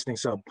really messed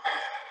things up.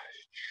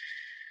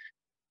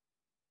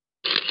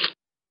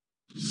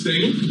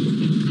 Stable.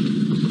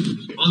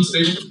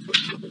 Unstable.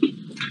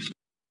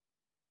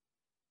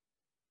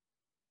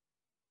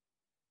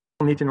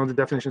 We need to know the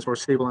definitions for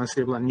stable,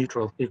 unstable, and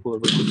neutral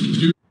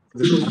equilibrium.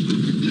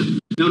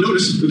 Now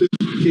notice that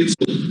it's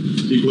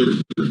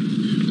equilibrium.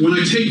 When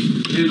I take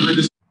and I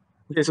just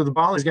okay, so the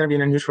ball is going to be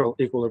in a neutral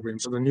equilibrium.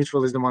 So the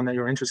neutral is the one that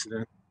you're interested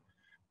in.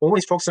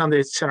 Always focus on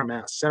the center of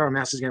mass. Center of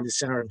mass is going to be the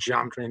center of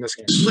geometry in this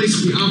game.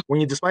 When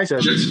you displace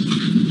it,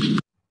 the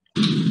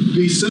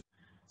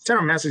center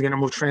of mass is going to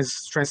move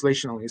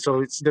translationally.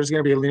 So there's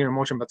going to be a linear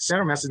motion, but the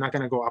center of mass is not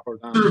going to go up or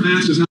down. Center of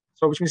mass does not,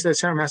 so which means that the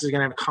center of mass is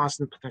going to have a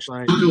constant potential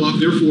energy. Not go up,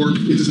 therefore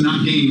it does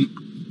not gain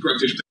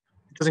gravitational.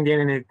 It doesn't gain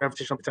any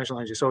gravitational potential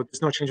energy. So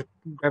there's no change of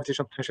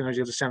gravitational potential energy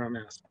of the center of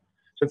mass.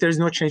 So if there's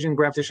no change in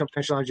gravitational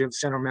potential energy of the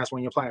center of mass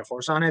when you apply a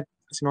force on it,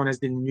 it's known as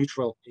the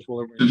neutral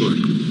equilibrium.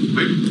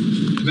 Right.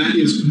 That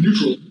is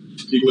neutral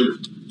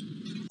equilibrium.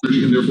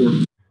 Energy and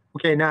therefore.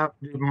 Okay, now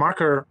the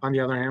marker, on the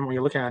other hand, when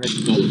you look at it.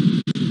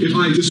 If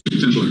I just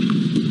potential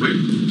energy, right?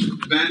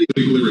 That is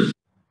equilibrium.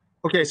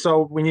 Okay,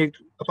 so when you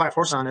apply a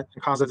force on it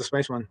and cause a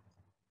displacement,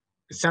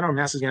 the center of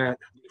mass is going to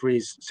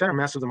decrease. Center of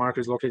mass of the marker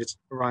is located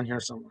around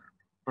here somewhere.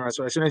 All right,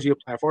 so as soon as you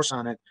apply a force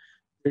on it,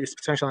 its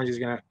potential energy is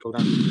going to go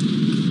down.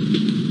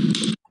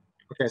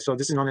 Okay, so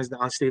this is known as the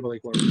unstable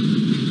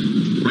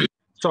equilibrium. Right.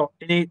 So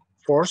any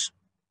force,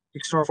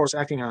 external force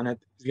acting on it,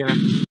 is going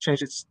to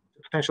change its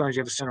potential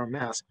energy of the center of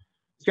mass.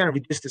 It's going to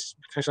reduce this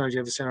potential energy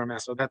of the center of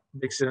mass, so that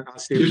makes it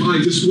unstable. If I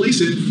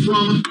displace it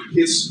from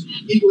its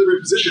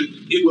equilibrium position,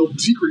 it will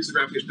decrease the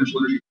gravitational potential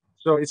energy.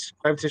 So its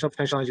gravitational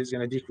potential energy is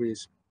going to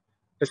decrease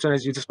as soon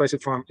as you displace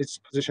it from its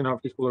position of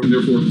equilibrium.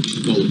 And therefore,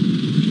 follow.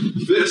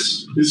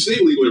 This is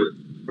stable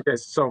equilibrium. Okay,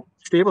 so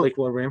stable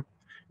equilibrium.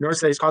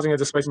 Notice that it's causing a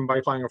displacement by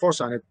applying a force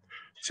on it.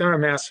 Center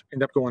of mass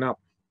end up going up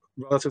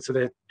relative to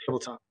the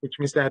tabletop, which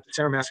means that the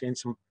center of mass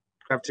gains some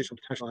gravitational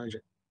potential energy.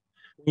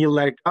 When you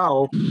let it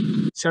go,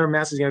 center of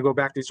mass is going to go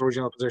back to its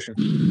original position.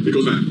 It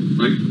goes back,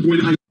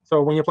 right?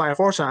 So when you apply a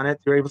force on it,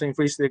 you're able to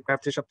increase the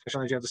gravitational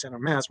potential energy of the center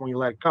of mass. When you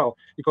let it go,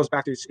 it goes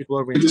back to its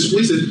equilibrium. When you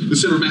displace it, the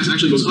center of mass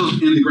actually goes up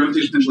and the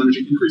gravitational potential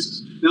energy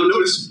increases. Now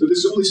notice that this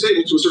is only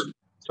stable to a certain.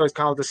 So it's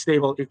called the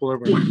stable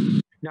equilibrium.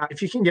 Point. Now,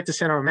 if you can get the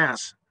center of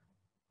mass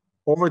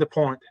over the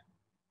point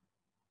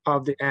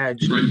of the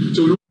edge. Right.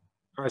 So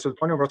all right, so the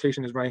point of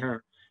rotation is right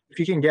here. If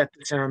you can get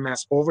the center of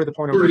mass over the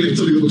point of rotation,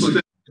 something that looks like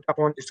that. That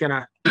point, it's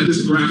gonna. And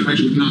this graph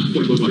actually would not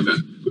quite look like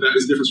that, but that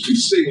is the difference between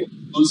stable,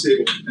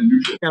 unstable, and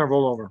neutral. It's gonna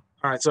roll over.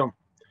 All right, so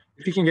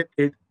if you can get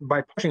it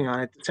by pushing on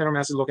it, the center of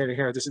mass is located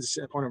here. This is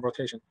the point of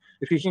rotation.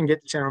 If you can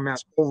get the center of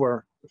mass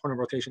over the point of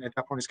rotation, at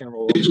that point, it's gonna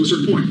roll over. To a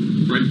certain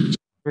point, right?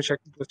 Let's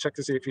check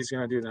to see if he's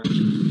gonna do that.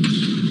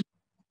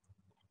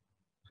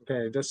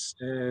 Okay, this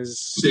is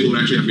stable.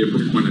 Would actually have to be a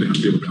perfect point. I didn't have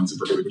to be able to balance it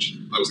perfectly, which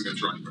I wasn't going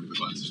to try in front of the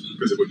class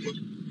because it wouldn't work.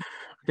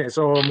 Okay,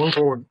 so move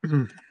forward.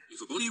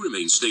 If a body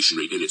remains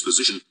stationary in its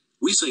position,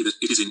 we say that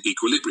it is in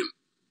equilibrium.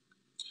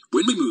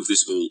 When we move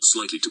this ball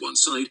slightly to one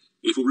side,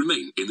 it will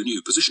remain in the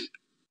new position.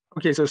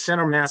 Okay, so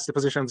center mass, the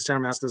position of the center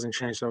mass doesn't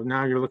change. So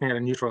now you're looking at a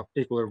neutral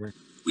equilibrium.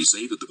 We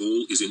say that the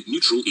ball is in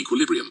neutral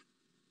equilibrium.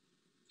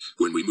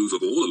 When we move a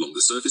ball along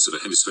the surface of a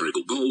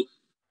hemispherical bowl,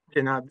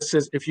 okay, now this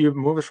is if you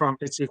move it from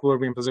its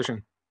equilibrium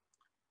position.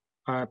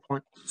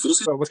 Point.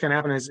 So what's going to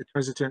happen is it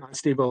turns into an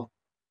unstable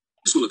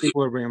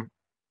equilibrium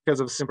because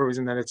of the simple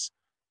reason that its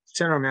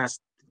center mass,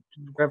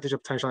 gravitational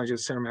potential energy of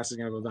the center mass is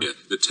going to go down.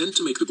 that tend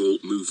to make the ball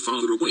move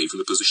farther away from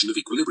the position of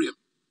equilibrium.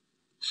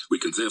 We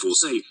can therefore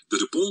say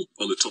that a ball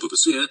on the top of a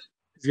sphere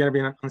is going to be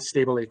in an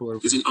unstable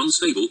equilibrium. Is in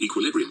unstable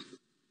equilibrium.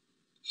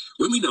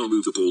 When we now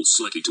move the ball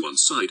slightly to one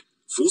side,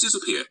 forces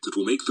appear that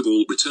will make the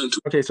ball return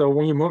to. Okay, so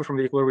when you move it from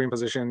the equilibrium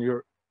position,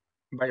 you're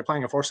by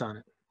applying a force on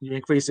it, you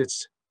increase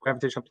its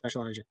gravitational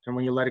potential energy, and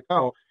when you let it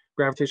go,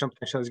 gravitational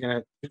potential is going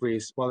to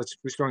decrease while it's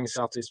restoring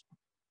itself to its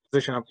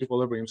position of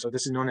equilibrium. So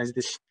this is known as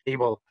the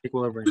stable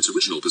equilibrium. Its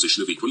original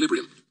position of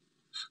equilibrium.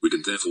 We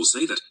can therefore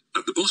say that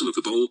at the bottom of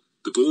the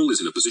ball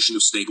is in a position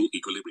of stable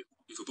equilibrium.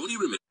 If a body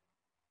remains.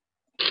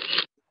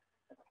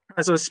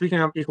 So speaking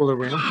of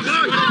equilibrium,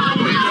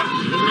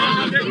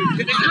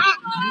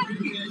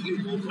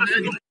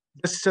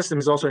 this system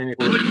is also in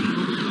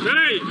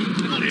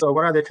equilibrium. So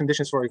what are the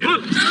conditions for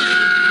equilibrium?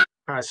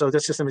 All right, so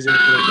this system is in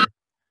equilibrium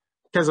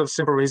because of the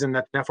simple reason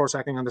that net force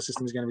acting on the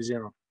system is going to be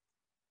zero.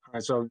 All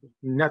right, so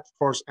net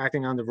force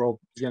acting on the rope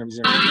is going to be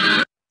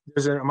zero.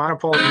 There's an amount of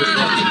pull in this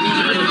rope.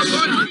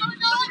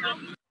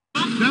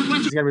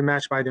 It's going to be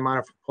matched by the amount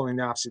of pull in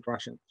the opposite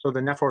direction. So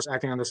the net force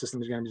acting on the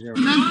system is going to be zero.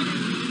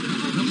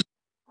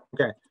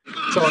 Okay,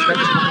 so that's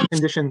the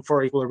condition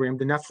for equilibrium.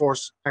 The net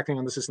force acting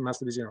on the system has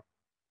to be zero.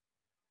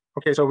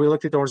 Okay, so we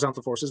looked at the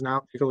horizontal forces.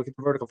 Now take a look at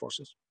the vertical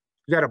forces.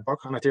 You got a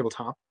book on a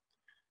tabletop.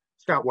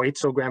 It's got weight,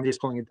 so gravity is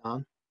pulling it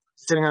down.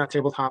 It's sitting on a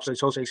tabletop, so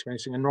it's also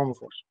experiencing a normal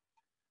force.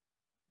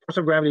 Force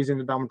of gravity is in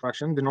the downward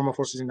direction. The normal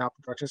force is in the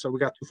upward direction. So we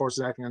got two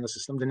forces acting on the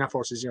system. The net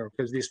force is zero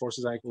because these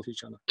forces are equal to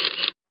each other.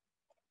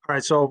 All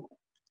right, so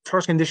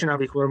first condition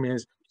of equilibrium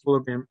is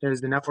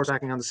the net force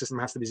acting on the system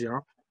has to be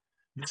zero.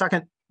 The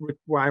second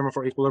requirement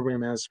for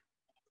equilibrium is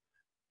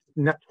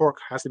net torque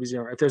has to be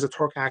zero. If there's a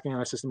torque acting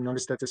on a system,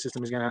 notice that the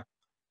system is going to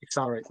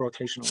accelerate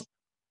rotationally.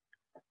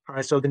 All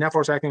right, so the net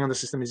force acting on the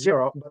system is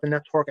zero, but the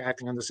net torque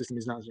acting on the system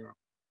is not zero.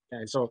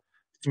 Okay, so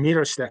this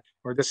meter stick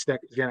or this stick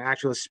is going to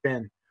actually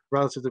spin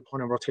relative to the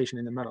point of rotation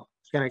in the middle.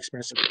 It's going to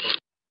experience a torque.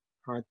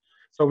 All right,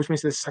 so which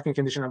means the second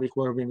condition of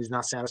equilibrium is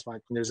not satisfied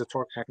when there's a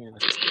torque acting on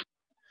the system.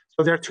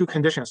 So there are two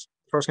conditions.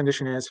 The first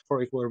condition is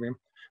for equilibrium,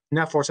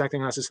 net force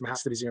acting on a system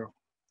has to be zero.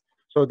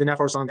 So the net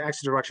force on the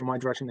x direction, y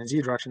direction, and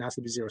z direction has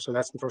to be zero. So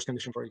that's the first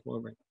condition for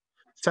equilibrium.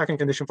 Second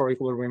condition for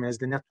equilibrium is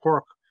the net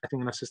torque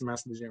acting on a system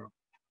has to be zero.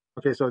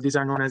 Okay, so these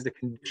are known as the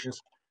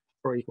conditions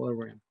for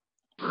equilibrium.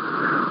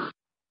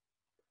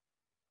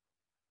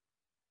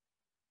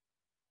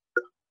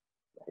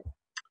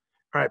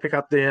 All right, pick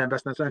up the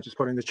best answer and just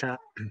put in the chat.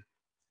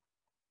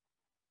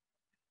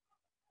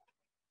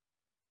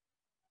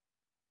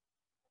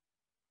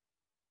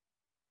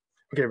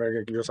 Okay, very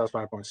good. Give yourself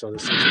 5 points. So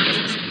this is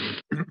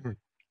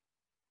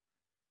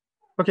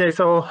okay,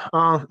 so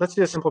let's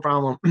do a simple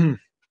problem.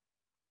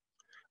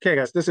 Okay,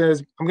 guys,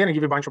 I'm going to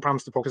give you a bunch of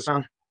problems to focus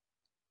on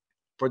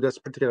for this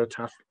particular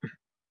test.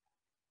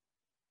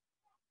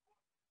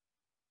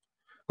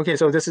 Okay,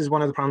 so this is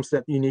one of the problems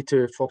that you need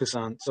to focus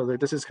on. So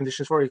this is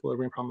conditions for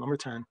equilibrium, problem number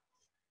 10.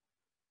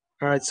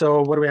 All right,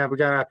 so what do we have? We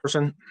got a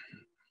person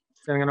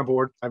standing on a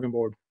board, diving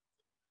board,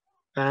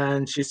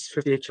 and she's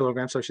 58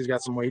 kilograms, so she's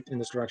got some weight in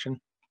this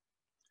direction.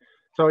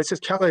 So it says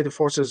calculate the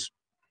forces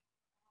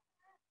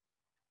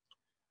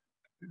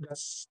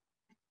that's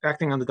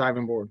acting on the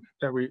diving board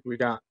that we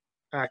got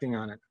acting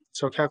on it.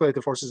 So calculate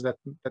the forces that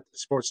the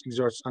sports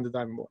exerts on the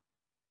diving board.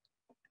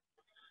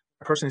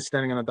 A person is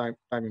standing on a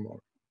diving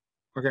board.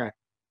 Okay.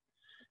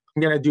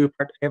 I'm going to do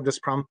part A of this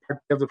problem.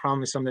 Part A of the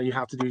problem is something that you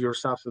have to do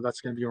yourself, so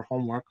that's going to be your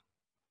homework.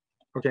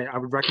 Okay, I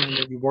would recommend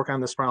that you work on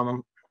this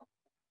problem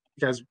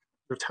because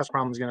your test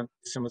problem is going to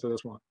be similar to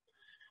this one.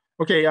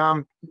 Okay,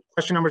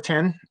 question number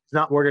 10 is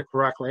not worded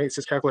correctly. It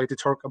says calculate the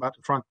torque about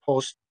the front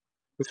post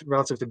with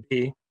relative to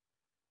B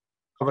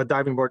of a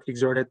diving board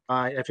exerted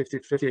by a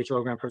 58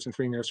 kilogram person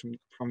 3 meters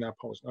from that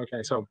post.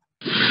 Okay, so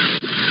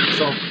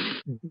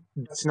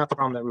that's not the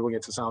problem that we will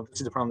get to solve.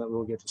 This is the problem that we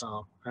will get to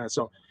solve.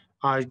 So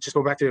I just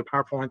go back to the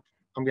PowerPoint.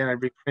 I'm going to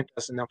reprint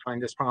this and then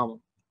find this problem.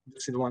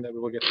 This is the one that we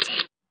will get to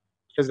solve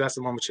because that's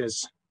the one which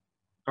is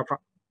a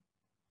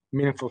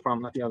meaningful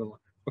problem, not the other one.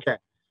 Okay,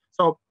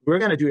 so we're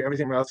going to do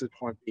everything relative to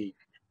point B.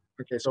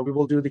 Okay, so we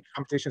will do the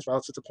computations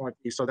relative to point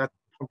B. So that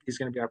point B is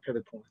going to be our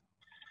pivot point.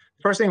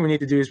 The first thing we need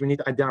to do is we need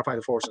to identify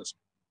the forces.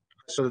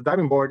 So the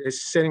diving board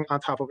is sitting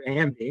on top of A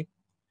and B.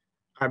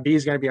 B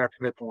is going to be our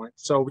pivot point.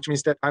 So which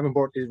means that diving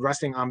board is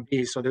resting on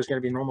B. So there's going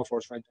to be a normal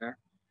force right there.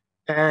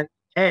 And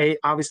A,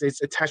 obviously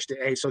it's attached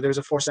to A. So there's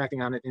a force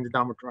acting on it in the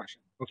downward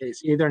direction. Okay,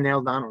 it's either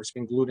nailed down or it's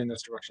being glued in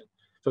this direction.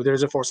 So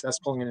there's a force that's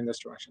pulling it in this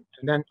direction.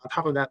 And then on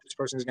top of that, this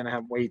person is going to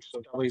have weight.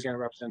 So W is going to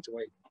represent the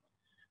weight.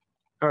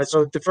 All right,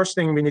 so the first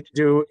thing we need to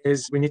do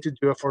is we need to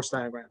do a force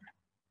diagram.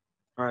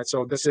 All right,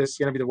 so this is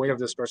going to be the weight of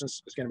this person.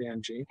 So it's going to be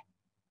mg.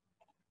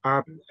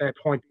 Our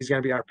point is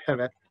going to be our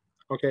pivot.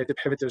 Okay, at the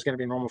pivot, there's going to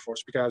be normal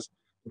force because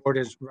the board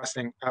is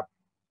resting up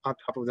on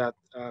top of that,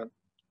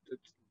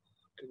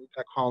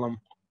 that column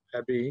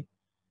at B.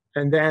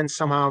 And then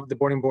somehow the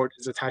boarding board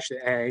is attached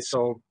to A,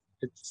 so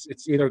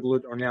it's either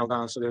glued or nailed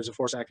down, so there's a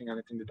force acting on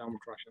it in the downward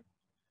direction.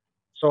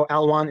 So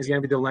L1 is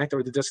going to be the length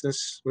or the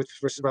distance with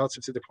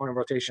relative to the point of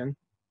rotation,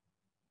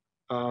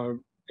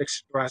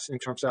 expressed in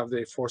terms of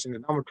the force in the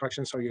downward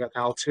direction. So you got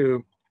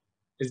L2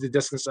 is the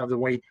distance of the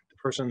weight, the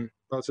person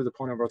relative to the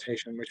point of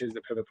rotation, which is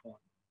the pivot point.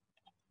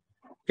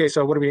 Okay,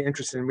 so what are we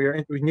interested in?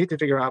 We need to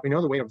figure out, we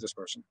know the weight of this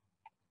person.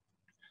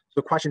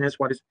 So the question is,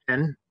 what is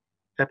N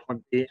at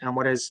point B, and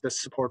what is the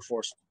support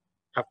force,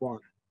 F1?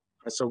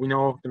 Right, so we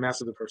know the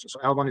mass of the person. So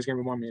L1 is going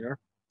to be 1 meter.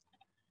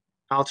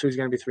 L2 is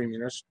going to be 3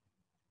 meters.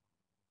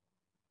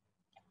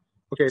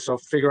 Okay, so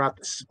figure out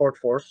the support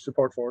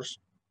force,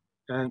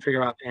 and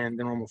figure out N,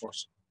 the normal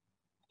force.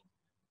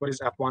 What is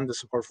F1, the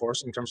support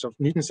force, in terms of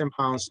newtons and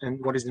pounds,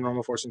 and what is the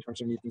normal force in terms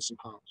of newtons and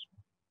pounds?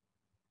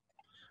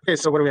 Okay,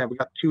 so what do we have? We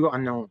got 2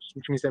 unknowns,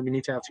 which means that we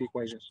need to have 2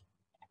 equations.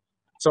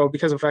 So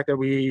because of the fact that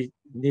we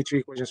need 2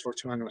 equations for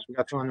 2 unknowns, we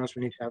got 2 unknowns,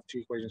 we need to have 2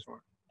 equations for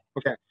it.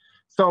 Okay,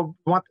 so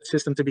we want the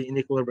system to be in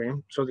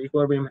equilibrium. So the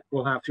equilibrium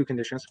will have 2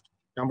 conditions.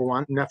 Number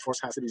 1, net force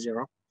has to be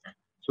 0.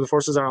 So the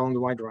forces are along the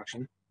y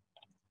direction.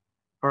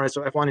 All right,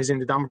 so F1 is in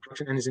the downward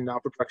direction, N is in the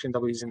upward direction,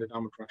 W is in the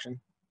downward direction.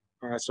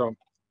 All right, so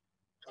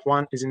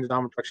F1 is in the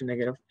downward direction,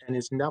 negative, N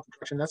is in the upward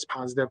direction, that's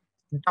positive.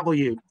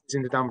 W is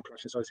in the downward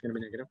direction, so it's going to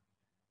be negative.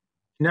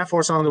 Net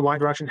force along the y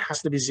direction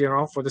has to be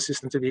 0 for the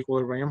system to be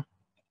equilibrium.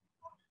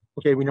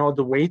 Okay, we know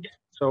the weight,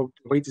 so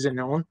the weight is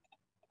unknown.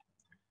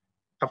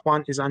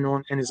 F1 is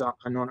unknown, N is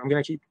unknown. I'm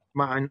going to keep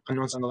my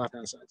unknowns on the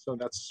left-hand side, so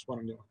that's what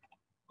I'm doing.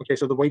 Okay,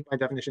 so the weight by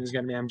definition is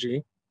going to be mg.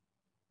 All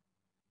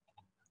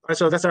right,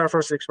 so that's our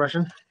first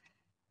expression.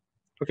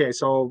 Okay,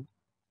 so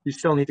we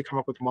still need to come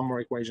up with one more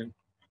equation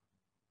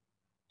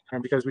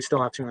because we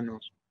still have 2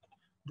 unknowns.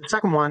 The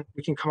second one,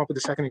 we can come up with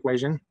the second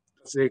equation.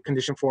 That's the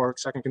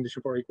second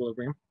condition for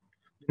equilibrium.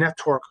 Net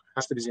torque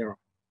has to be 0.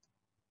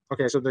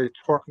 Okay, so the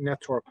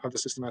net torque of the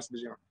system has to be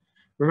 0.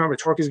 Remember,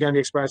 torque is going to be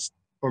expressed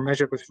or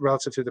measured with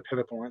relative to the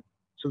pivot point.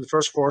 So the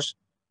first force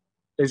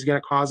is going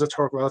to cause a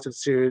torque relative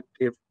to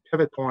the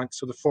pivot point.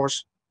 So the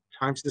force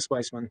times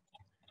displacement,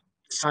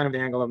 sine of the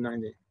angle of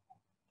 90.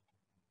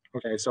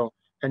 Okay, so,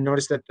 and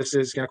notice that this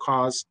is going to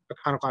cause a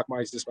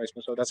counterclockwise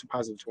displacement. So that's a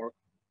positive torque.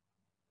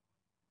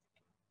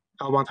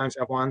 L1 times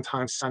F1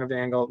 times sine of the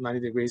angle 90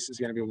 degrees is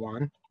going to be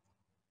 1.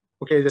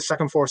 Okay, the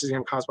second force is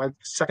going to be caused by,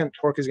 second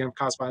torque is going to be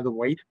caused by the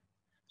weight.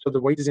 So the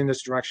weight is in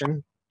this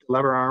direction. The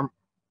lever arm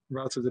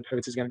relative to the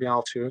pivot is going to be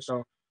L2.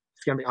 So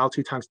it's going to be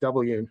L2 times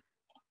W.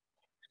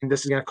 And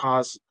this is going to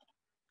cause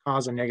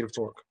a negative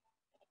torque.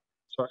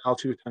 So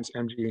L2 times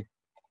mg.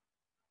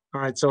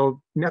 All right, so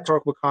net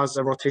torque will cause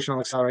a rotational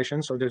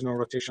acceleration. So there's no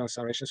rotational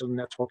acceleration. So the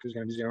net torque is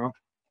going to be 0.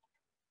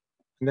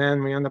 And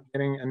then we end up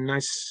getting a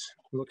nice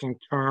looking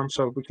term.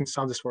 So we can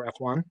solve this for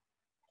F1. And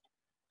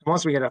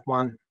once we get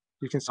F1,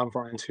 you can solve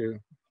for N2,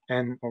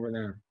 N over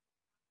there.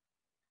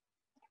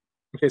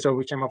 Okay, so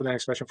we came up with an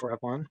expression for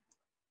F1.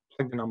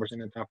 Plug the numbers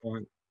in at that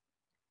point.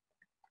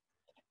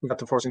 We got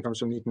the force in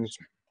terms of newtons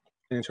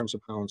and in terms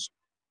of pounds.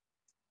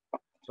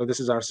 So this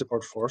is our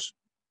support force.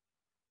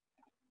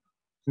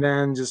 And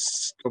then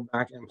just go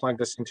back and plug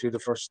this into the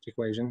first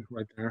equation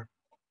right there.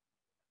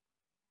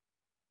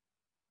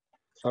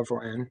 Solve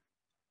for N.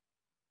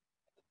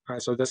 All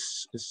right, so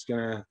this is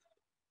gonna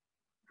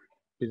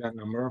be that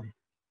number.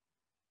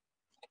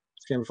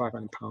 It's gonna be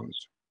 500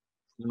 pounds.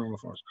 The normal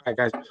force. All right,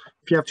 guys,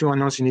 if you have 2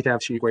 unknowns, you need to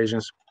have 2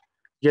 equations.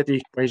 You get the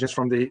equations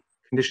from the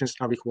conditions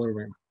of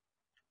equilibrium.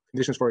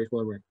 Conditions for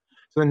equilibrium.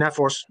 So the net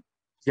force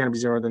is going to be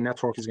 0. The net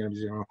torque is going to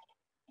be 0.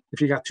 If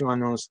you got 2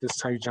 unknowns, this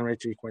is how you generate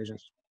 2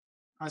 equations.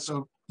 All right,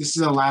 so this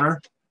is a ladder.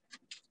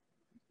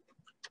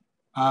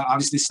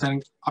 Obviously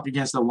standing up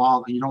against the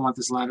wall, and you don't want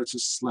this ladder to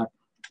slip.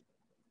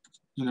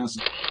 You know.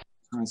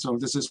 All right, so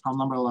this is problem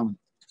number 11.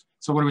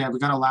 So what do we have? We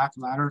got a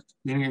ladder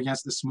leaning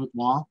against the smooth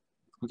wall.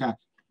 Okay.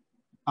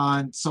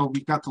 And so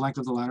we've got the length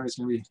of the ladder. It's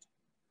going to be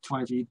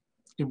 20 feet.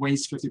 It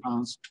weighs 50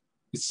 pounds.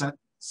 It's set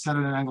at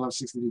an angle of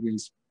 60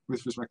 degrees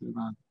with respect to the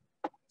ground.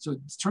 So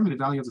determine the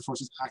value of the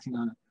forces acting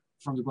on it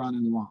from the ground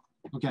and the wall.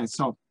 Okay,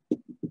 so a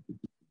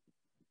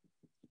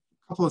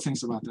couple of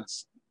things about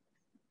this.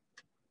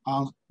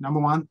 Number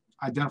 1,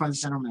 identify the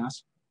center of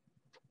mass.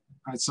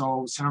 All right,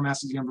 so center of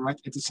mass is going to be right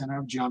at the center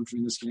of geometry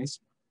in this case.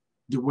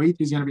 The weight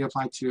is going to be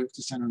applied to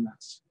center of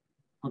mass.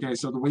 Okay,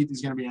 so the weight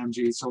is going to be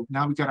mg. So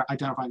now we've got to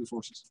identify the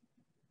forces.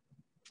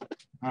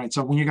 All right,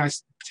 so when you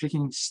guys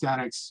taking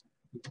statics,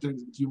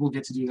 you will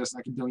get to do this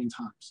like a billion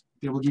times.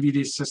 They will give you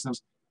these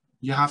systems.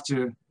 You have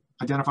to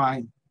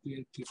identify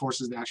the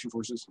forces, the action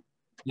forces.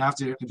 You have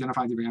to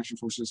identify the reaction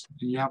forces.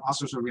 And you have all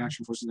sorts of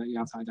reaction forces that you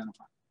have to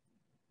identify.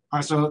 All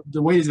right, so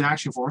the weight is the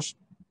action force.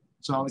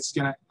 So it's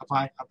going to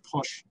apply a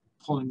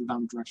pull in the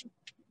downward direction.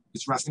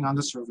 It's resting on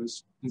the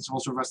surface. It's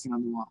also resting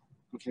on the wall.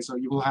 Okay, so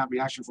you will have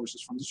reaction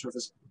forces from the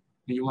surface,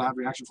 and you will have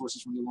reaction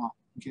forces from the wall.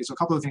 Okay, so a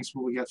couple of things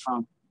will we get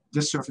from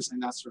this surface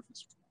and that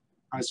surface.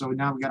 All right, so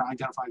now we got to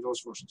identify those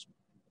forces.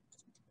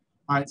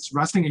 All right, it's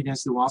resting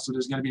against the wall, so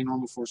there's going to be a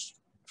normal force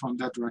from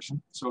that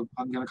direction. So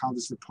I'm going to call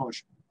this the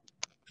push.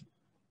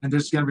 And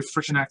there's going to be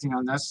friction acting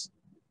on this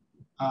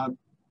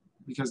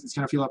because it's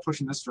going to feel a push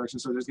in this direction.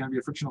 So there's going to be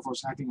a frictional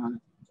force acting on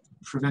it,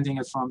 preventing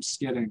it from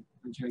skidding.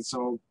 Okay,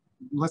 so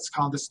let's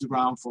call this the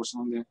ground force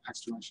on the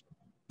x direction.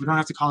 We don't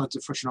have to call it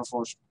the frictional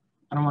force.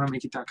 I don't want to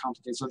make it that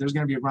complicated. So there's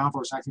going to be a ground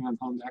force acting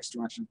on the x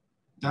direction.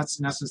 That's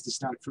in essence the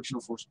static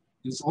frictional force.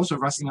 It's also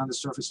resting on the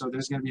surface, so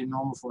there's going to be a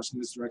normal force in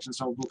this direction.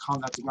 So we'll call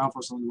that the ground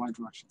force on the y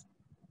direction.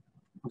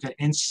 Okay,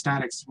 in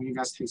statics, when you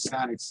guys take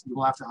statics, you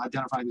will have to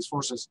identify these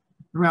forces.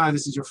 Remember,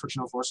 this is your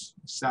frictional force,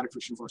 static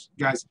friction force.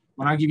 Guys,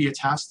 when I give you a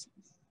test,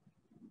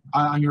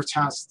 on your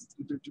test,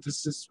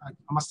 this is, I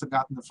must have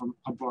gotten it from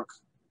a book,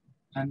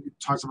 and it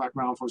talks about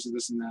ground forces,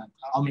 this and that.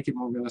 I'll make it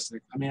more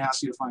realistic. I may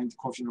ask you to find the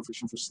coefficient of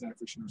friction for static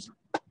friction or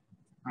something. All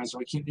right, so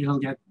it'll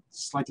get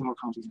slightly more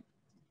complicated.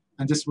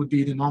 And this would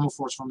be the normal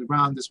force from the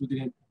ground. This would be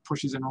the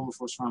pushes a normal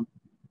force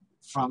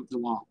from the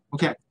wall.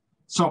 Okay,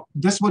 so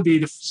this would be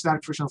the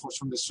static frictional force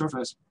from the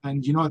surface.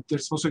 And you know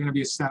there's also going to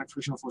be a static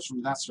frictional force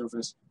from that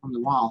surface, from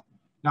the wall.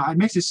 Now, I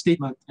make this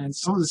statement, and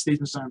some of the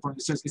statements are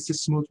important. It says it's a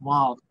smooth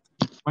wall.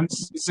 When it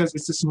says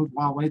it's a smooth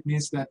wall, what it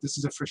means that this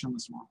is a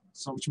frictionless wall.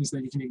 So which means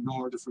that you can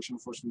ignore the frictional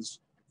force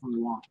from the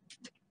wall.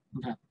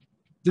 Okay,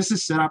 this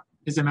is set up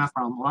as a math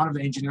problem. A lot of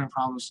the engineering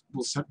problems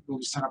will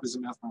be set up as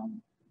a math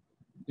problem.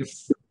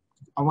 If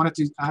I wanted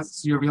to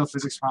ask you a real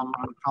physics problem,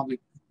 I would probably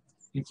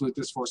include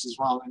this force as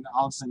well, and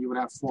all of a sudden you would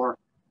have 4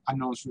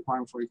 unknowns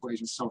requiring 4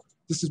 equations. So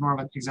this is more of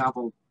an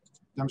example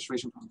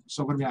demonstration problem.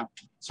 So what do we have?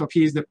 So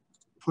P is the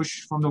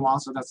push from the wall,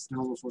 so that's the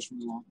normal force from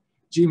the wall.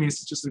 G means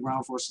it's just the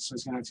ground force, so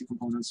it's going to have 2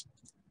 components.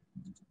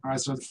 All right,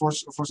 so the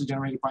force is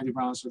generated by the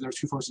ground, so there are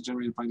 2 forces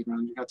generated by the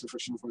ground. You got the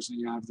frictional force and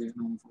you have the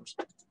normal force.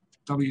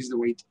 W is the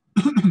weight.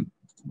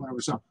 Whatever.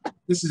 So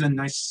this is a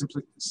nice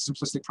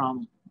simplistic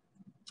problem.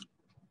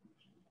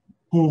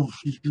 Oh,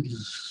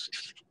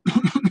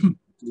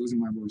 losing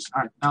my voice.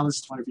 All right, now this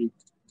is 20 feet.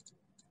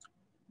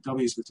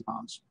 W is 50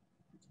 pounds.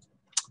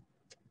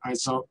 All right,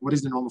 so what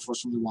is the normal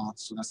force from the wall?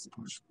 So that's the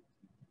push.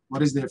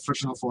 What is the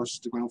frictional force,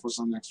 the ground force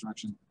on the x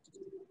direction?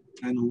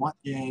 And what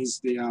is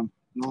the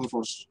normal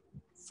force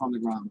from the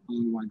ground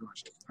on the y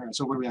direction? All right,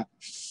 so what do we have?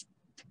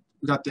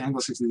 We got the angle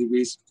 60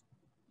 degrees.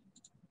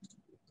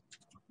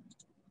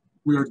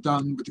 We are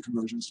done with the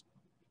conversions.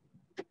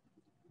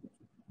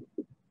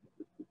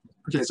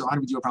 Okay, so how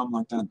do we do a problem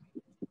like that?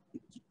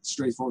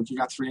 Straightforward. You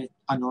got 3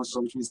 unknowns,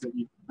 so which means that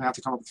you have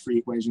to come up with 3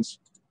 equations.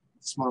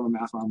 It's more of a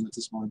math problem at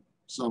this point.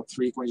 So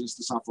 3 equations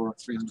to solve for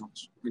 3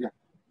 unknowns. Okay.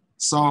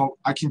 So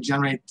I can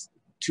generate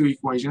 2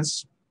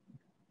 equations.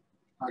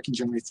 I can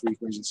generate 3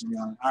 equations.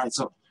 All right,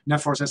 so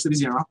net force has to be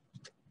 0.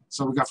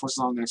 So we got forces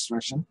on the x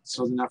direction.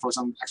 So the net force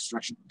on the x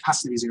direction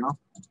has to be 0.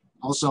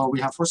 Also, we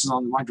have forces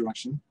on the y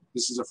direction.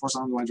 This is a force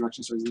on the y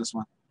direction, so it's this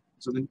one.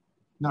 So the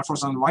net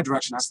force on the y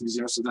direction has to be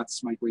 0, so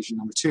that's my equation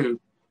number 2.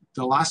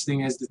 The last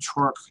thing is the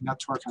torque, net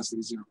torque has to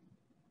be 0.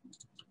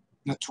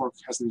 Net torque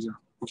has to be 0.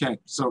 Okay,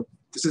 so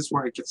this is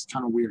where it gets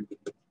kind of weird.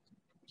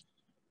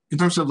 In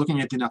terms of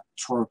looking at the net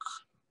torque,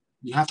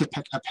 you have to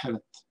pick a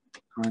pivot,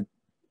 all right?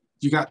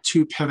 You got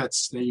 2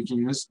 pivots that you can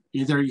use.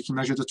 Either you can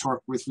measure the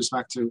torque with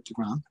respect to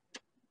ground,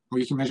 or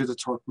you can measure the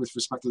torque with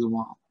respect to the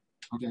wall.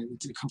 Okay,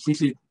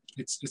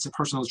 it's a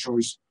personal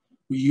choice.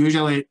 We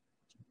usually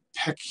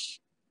pick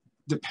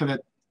the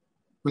pivot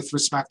with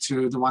respect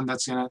to the one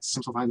that's going to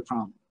simplify the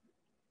problem.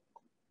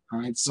 All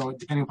right, so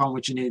depending upon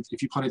what you need,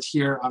 if you put it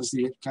here,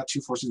 obviously you've got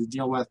 2 forces to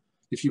deal with.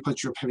 If you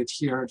put your pivot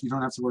here, you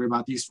don't have to worry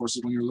about these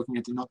forces when you're looking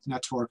at the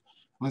net torque.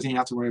 The only thing you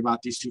have to worry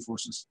about these 2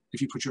 forces.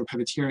 If you put your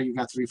pivot here, you've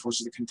got 3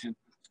 forces to contend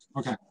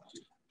with. Okay.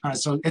 All right,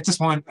 so at this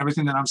point,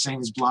 everything that I'm saying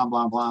is blah,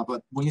 blah, blah.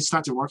 But when you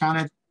start to work on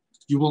it,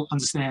 you will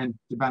understand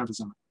the benefits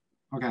of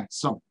it. Okay,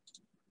 so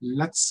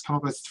let's come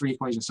up with 3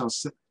 equations. So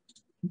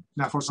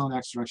net force on the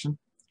x direction.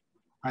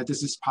 All right,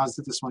 this is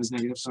positive, this one is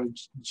negative. So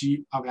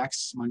g of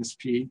x minus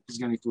p is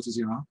going to equal to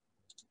 0. All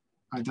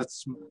right,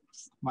 that's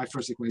my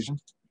first equation.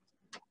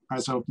 All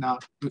right, so now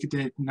look at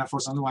the net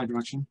force on the y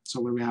direction. So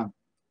what do we have?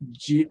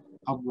 G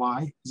of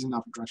y is in the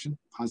upward direction,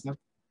 positive.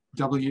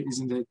 W is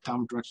in the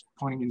downward direction,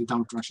 pointing in the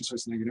downward direction, so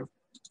it's negative.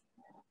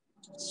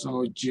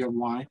 So G of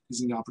y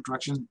is in the upward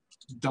direction.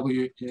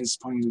 W is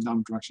pointing in the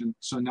downward direction.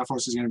 So net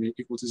force is going to be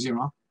equal to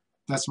 0.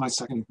 That's my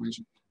second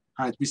equation.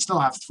 All right, we still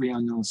have 3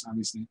 unknowns,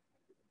 obviously.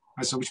 All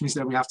right, so which means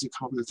that we have to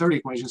come up with a third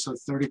equation. So the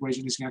third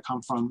equation is going to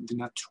come from the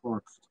net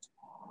torque.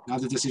 Now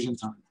the decision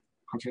time.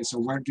 Okay, so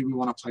where do we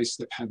want to place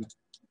the pivot?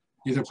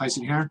 Either place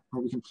it here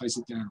or we can place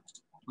it there.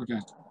 Okay,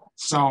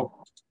 so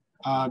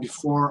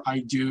before I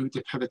do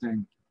the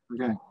pivoting,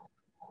 okay,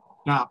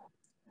 now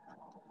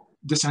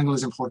this angle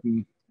is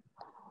important,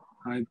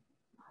 right?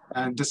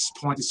 And this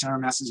point, the center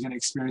mass is going to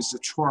experience the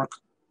torque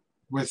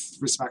with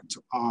respect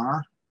to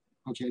r,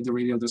 okay, the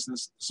radial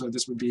distance. So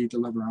this would be the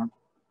lever arm.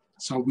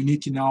 So we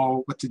need to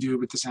know what to do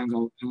with this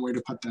angle and where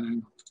to put that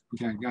angle.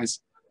 Okay, guys.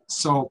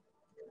 So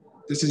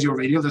this is your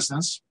radial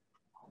distance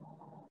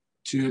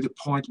to the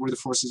point where the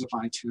force is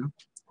applied to.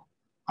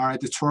 All right,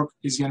 the torque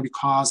is going to be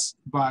caused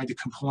by the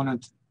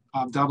component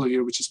of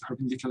W, which is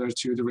perpendicular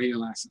to the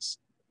radial axis.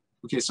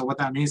 Okay, so what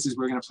that means is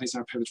we're going to place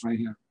our pivot right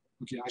here.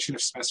 Okay, I should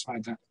have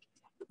specified that.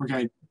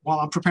 Okay, while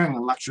I'm preparing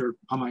a lecture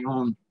on my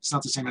own, it's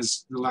not the same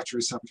as the lecture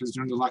itself, because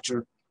during the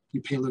lecture,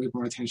 you pay a little bit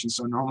more attention.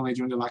 So normally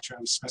during the lecture, I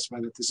would specify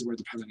that this is where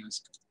the pivot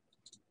is.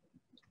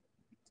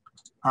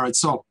 All right,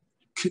 so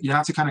you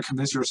have to kind of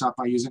convince yourself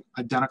by using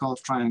identical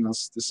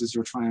triangles. This is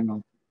your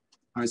triangle.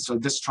 All right, so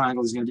this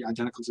triangle is going to be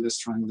identical to this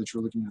triangle that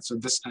you're looking at. So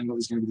this angle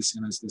is going to be the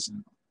same as this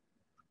angle.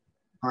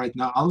 All right,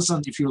 now all of a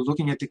sudden, if you're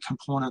looking at the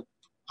component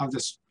of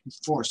this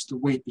force, the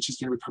weight, which is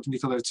going to be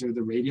perpendicular to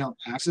the radial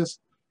axis,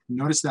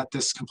 notice that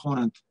this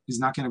component is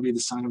not going to be the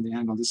sine of the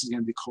angle. This is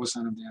going to be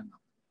cosine of the angle.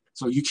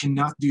 So you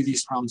cannot do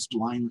these problems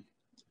blindly.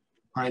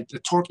 All right, the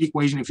torque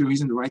equation, if you're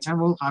using the right-hand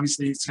rule,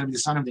 obviously it's going to be the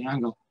sine of the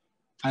angle.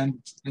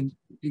 And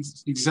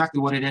exactly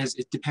what it is,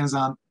 it depends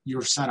on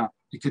your setup.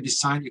 It could be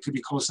sine, it could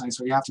be cosine,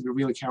 so you have to be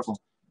really careful.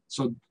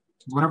 So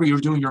whenever you're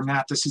doing your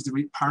math, this is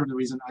the part of the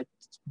reason I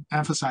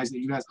emphasize that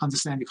you guys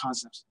understand the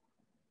concepts.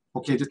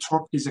 Okay, the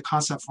torque is a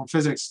concept from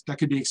physics that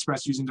could be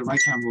expressed using the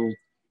right-hand rule,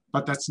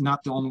 but that's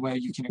not the only way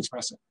you can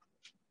express it.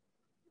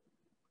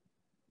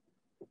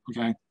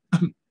 Okay,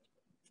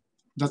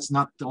 that's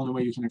not the only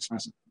way you can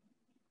express it.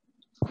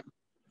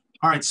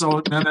 All right,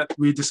 so now that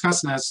we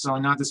discussed that, so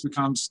now this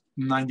becomes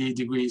 90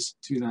 degrees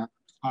to that.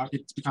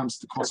 It becomes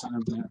the cosine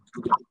of the.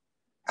 Okay.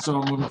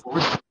 So moving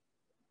forward. All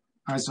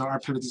right, so our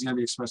pivot is going to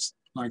be expressed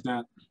like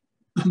that.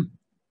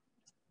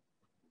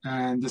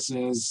 And this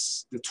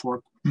is the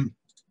torque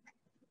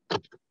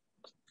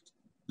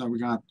that we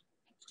got.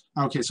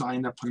 Okay, so I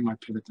end up putting my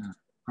pivot there.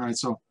 All right,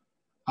 so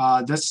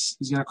this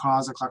is going to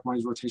cause a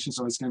clockwise rotation.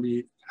 So it's going to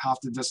be half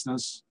the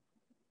distance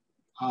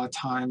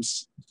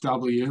times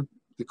W,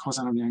 the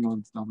cosine of the angle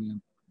of W.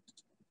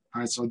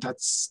 All right, so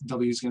that's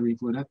W is going to be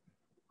included.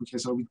 Okay,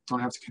 so we don't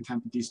have to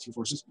contend with these two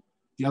forces.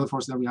 The other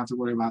force that we have to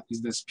worry about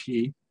is this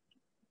P.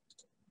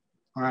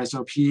 All right,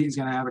 so P is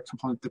going to have a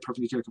component, the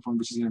perpendicular component,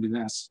 which is going to be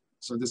this.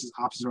 So this is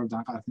opposite of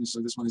dichotomy.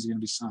 So this one is going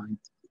to be sine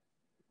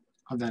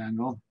of that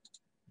angle.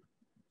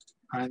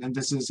 All right, and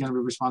this is going to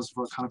be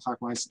responsible for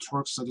counterclockwise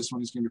torque. So this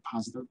one is going to be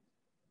positive.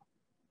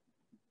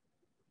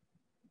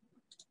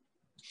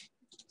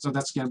 So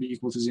that's going to be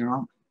equal to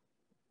 0.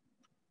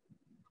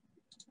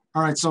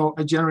 All right, so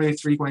I generated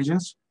 3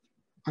 equations.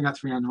 I got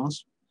 3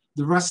 unknowns.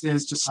 The rest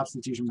is just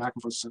substitution, back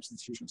and forth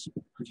substitutions.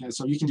 Okay,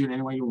 so you can do it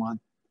any way you want.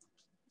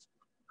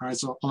 All right,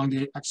 so along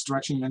the x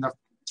direction, you end up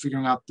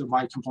figuring out the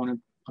y component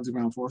of the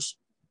ground force.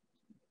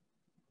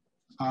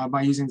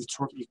 By using the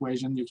torque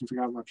equation, you can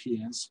figure out what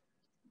P is.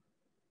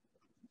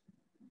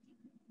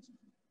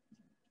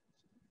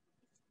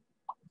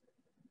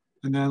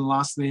 And then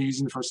lastly,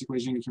 using the first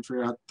equation, you can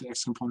figure out the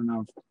x component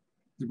of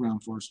the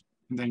ground force,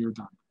 and then you're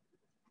done.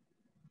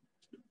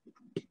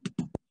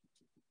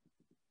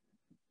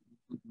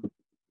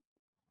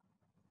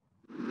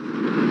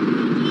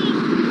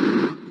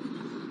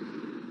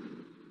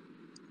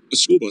 A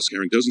school bus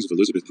carrying dozens of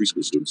Elizabeth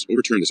preschool students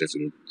overturned this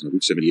afternoon on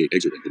Route 78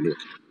 exit ramp in Newark.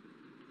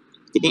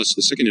 The bus,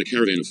 the second in a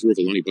caravan of 4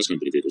 Volani Bus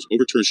Company vehicles,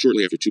 overturned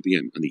shortly after 2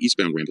 p.m. on the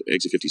eastbound ramp of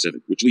exit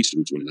 57, which leads to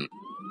Route 29.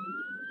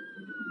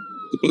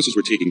 The buses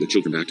were taking the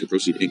children back to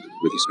Proceed Inc.,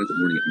 where they spent the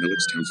morning at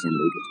Mellett's Town Farm in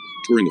Oldwood.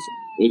 Touring the farm,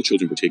 all the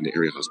children were taken to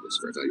area hospitals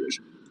for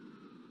evaluation.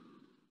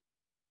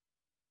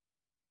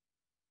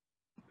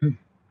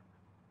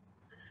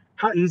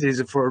 How easy is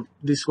it for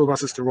these school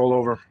buses to roll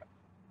over?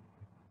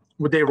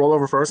 Would they roll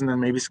over first and then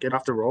maybe skid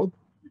off the road?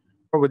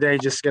 Or would they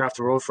just get off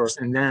the road first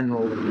and then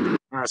roll over?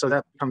 All right, so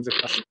that becomes a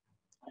question.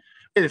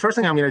 Okay, the first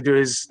thing I'm going to do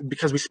is,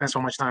 because we spent so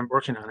much time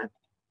working on it,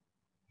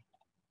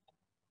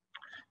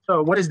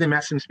 so what is the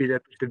maximum speed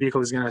that the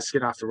vehicle is going to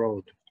skid off the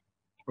road?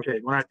 Okay,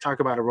 when I talk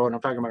about a road, I'm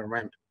talking about a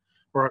ramp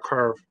or a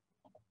curve.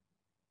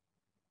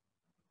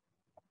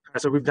 All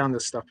right, so we've done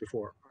this stuff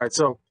before. All right,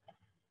 so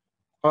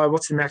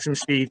what's the maximum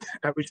speed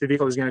at which the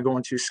vehicle is going to go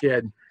into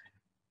skid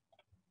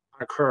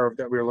on a curve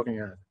that we're looking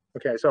at?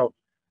 Okay, so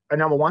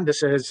number one,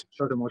 this is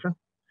circular motion,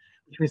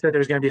 which means that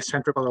there's going to be a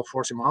centripetal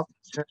force involved.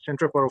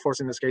 Centripetal force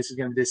in this case is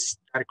going to be this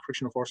static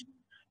frictional force.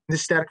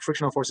 This static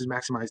frictional force is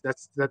maximized.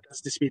 That's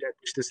the speed at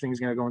which this thing is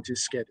going to go into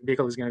skid. The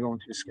vehicle is going to go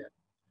into skid.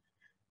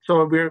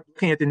 So we're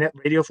looking at the net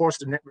radial force.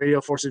 The net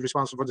radial force is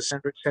responsible for the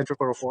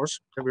centripetal force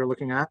that we're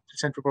looking at. The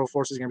centripetal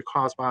force is going to be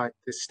caused by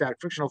the static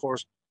frictional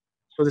force.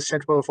 So the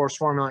centripetal force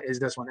formula is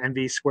this one,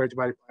 mv squared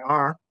divided by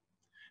r.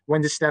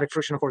 When the static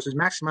frictional force is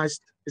maximized,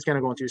 it's going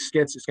to go into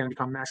skids. It's going to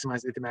become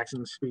maximized at the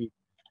maximum speed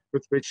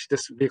with which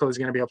this vehicle is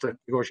going to be able to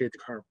negotiate the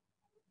curve.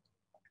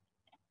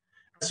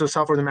 So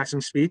solve for the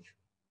maximum speed.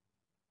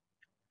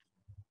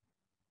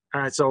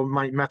 All right, so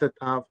my method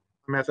of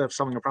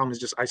solving a problem is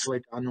just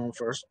isolate the unknown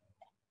first.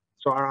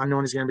 So our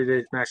unknown is going to be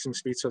the maximum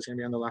speed, so it's going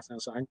to be on the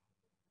left-hand side.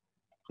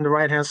 On the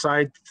right-hand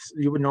side,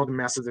 you would know the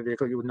mass of the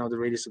vehicle, you would know the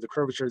radius of the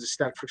curvature. The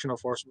static frictional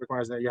force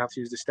requires that you have to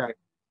use the static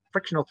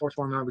frictional force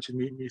formula, which is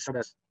mu sub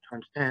s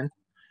times n.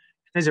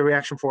 There's a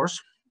reaction force.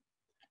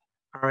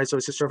 All right, so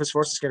it's a surface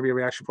force. It's going to be a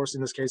reaction force.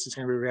 In this case, it's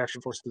going to be a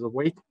reaction force to the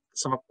weight.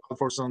 Sum of all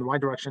forces on the y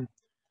direction.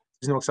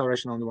 There's no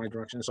acceleration on the y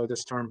direction, so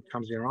this term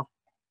becomes 0.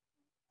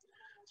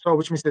 So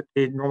which means that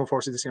the normal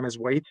force is the same as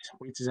weight.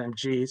 Weight is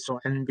mg, so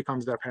n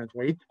becomes the apparent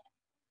weight.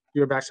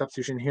 Do a back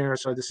substitution here,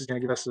 so this is going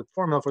to give us the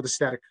formula for the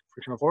static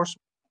frictional force.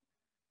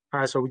 All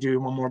right, so we do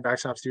one more back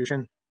substitution.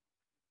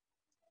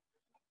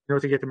 In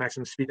order to get the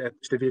maximum speed at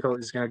which the vehicle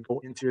is going to go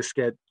into a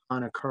skid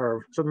on a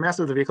curve. So the mass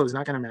of the vehicle is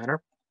not going to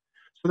matter.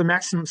 So the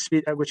maximum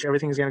speed at which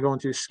everything is going to go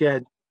into a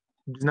skid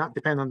does not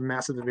depend on the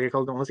mass of the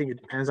vehicle. The only thing it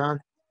depends on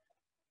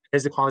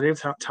is the quality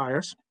of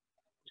tires,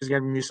 which is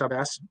going to be mu sub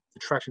s, the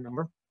traction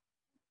number.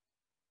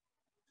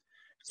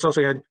 It's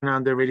also going to depend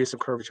on the radius of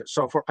curvature.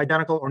 So for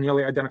identical or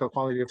nearly identical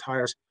quality of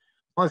tires,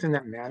 the only thing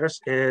that matters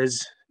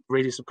is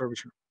radius of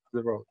curvature of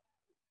the road.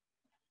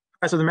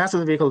 All right, so the mass of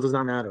the vehicle does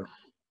not matter.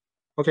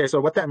 Okay, so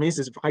what that means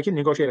is if I can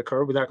negotiate a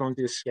curve without going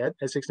through a skid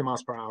at 60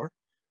 miles per hour,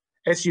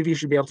 SUV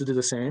should be able to do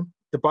the same.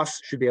 The bus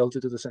should be able to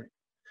do the same.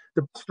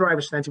 The bus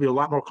drivers tend to be a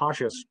lot more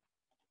cautious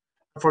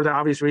for the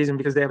obvious reason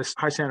because they have a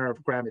high center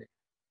of gravity.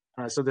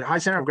 All right, so the high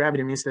center of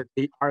gravity means that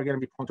they are going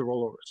to be prone to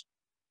rollovers.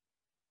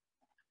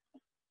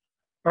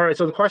 All right,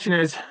 so the question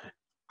is,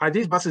 are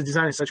these buses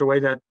designed in such a way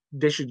that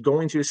they should go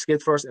into a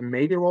skid first and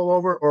maybe roll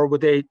over, or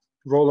would they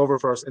roll over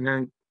first and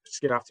then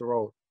skid off the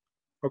road?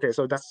 Okay,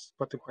 so that's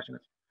what the question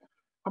is.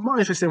 I'm more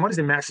interested in what is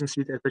the maximum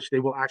speed at which they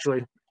will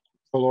actually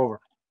roll over?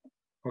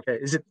 Okay,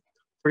 is it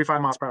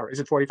 35 miles per hour? Is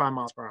it 45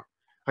 miles per hour?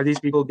 Are these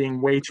people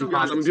being way too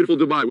cautious? I'm in beautiful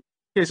Dubai.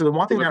 Okay, so the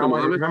one thing that I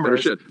want to remember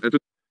is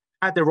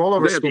at the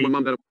rollover speed,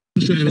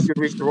 as you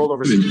reach the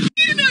rollover speed.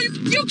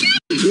 You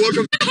can't.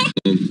 Welcome.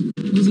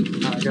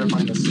 I gotta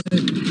find this.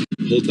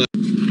 Hold that.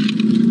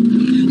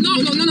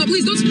 No,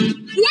 please don't.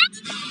 What?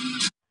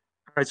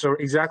 All right, so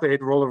exactly at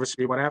rollover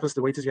speed, what happens?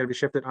 The weight is going to be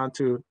shifted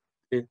onto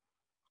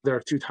there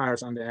are two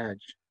tires on the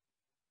edge,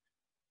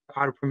 the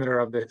outer perimeter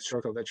of the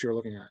circle that you're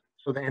looking at.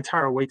 So the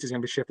entire weight is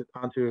going to be shifted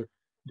onto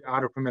the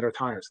outer perimeter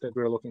tires that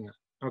we're looking at.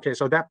 Okay,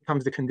 so that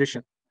becomes the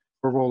condition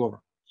for rollover.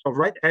 So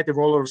right at the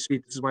rollover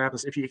speed, this is what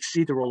happens. If you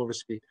exceed the rollover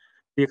speed,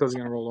 the vehicle is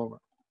going to roll over.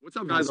 What's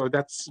up, guys? So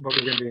that's what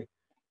we're going to be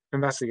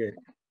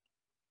investigating.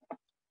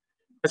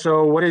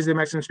 So what is the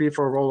maximum speed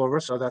for a rollover?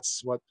 So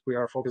that's what we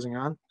are focusing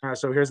on.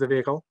 So here's the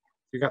vehicle.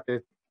 You got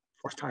the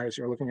 4 tires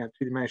you're looking at,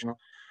 two-dimensional.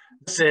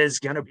 This is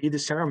going to be the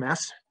center of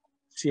mass.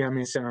 CM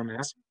means center of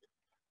mass.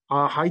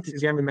 Height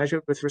is going to be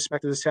measured with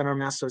respect to the center of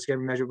mass. So it's going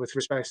to be measured with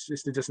respect to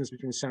the distance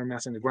between the center of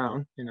mass and the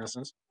ground, in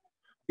essence.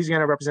 He's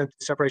going to represent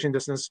the separation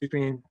distance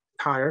between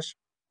tires.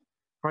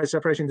 All right,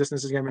 separation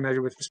distance is going to be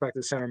measured with respect to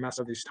the center of mass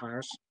of these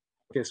tires.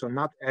 Okay, so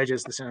not the edge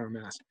is the center of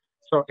mass.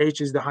 So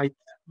H is the height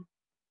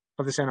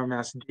of the center of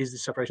mass. D is the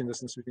separation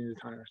distance between the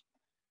tires.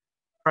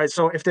 All right,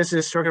 so if this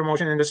is circular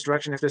motion in this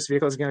direction, if this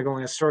vehicle is going to go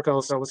in a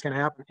circle, so what's going to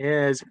happen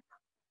is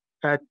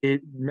at the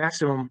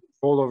maximum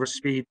rollover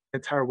speed, the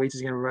entire weight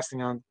is going to be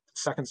resting on the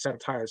second set of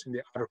tires in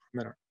the outer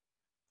perimeter.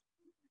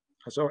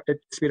 So at the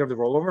speed of the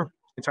rollover,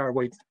 the entire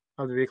weight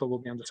of the vehicle will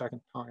be on the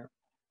second tire,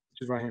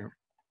 which is right here,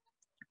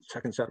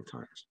 second set of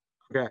tires.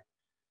 Okay,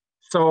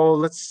 so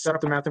let's set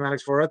up the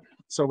mathematics for it.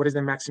 So what is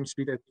the maximum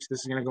speed at which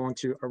this is going to go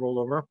into a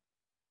rollover?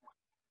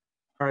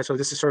 All right, so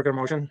this is circular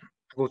motion.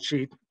 I will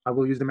cheat. I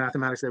will use the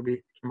mathematics that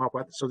we came up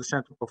with. So the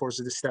centrifugal force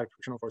is the static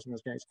frictional force in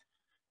this case.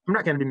 I'm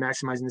not going to be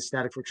maximizing the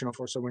static frictional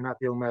force, so we're not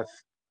dealing with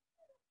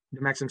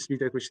the maximum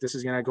speed at which this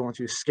is going to go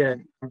into a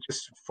skid. I'm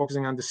just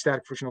focusing on the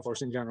static frictional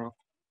force in general.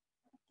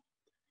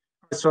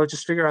 So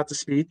just figure out the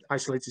speed,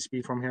 isolate the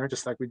speed from here,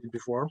 just like we did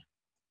before.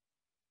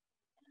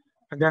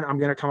 And then I'm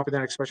going to come up with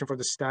an expression for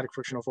the static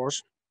frictional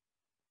force.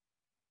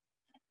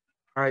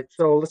 All right,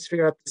 so let's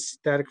figure out the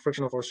static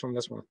frictional force from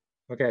this one.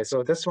 Okay,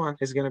 so this one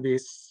is going to be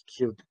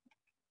cubed.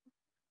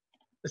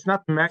 It's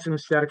not the maximum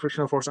static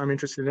frictional force I'm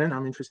interested in.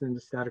 I'm interested in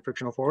the static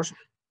frictional force.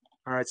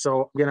 All right,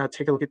 so I'm going to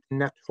take a look at the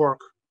net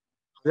torque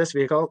of this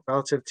vehicle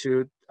relative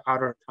to the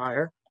outer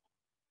tire.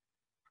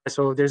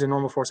 So there's a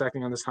normal force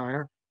acting on this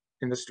tire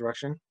in this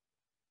direction.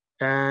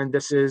 And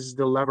this is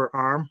the lever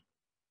arm.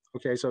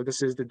 Okay, so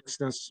this is the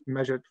distance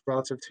measured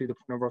relative to the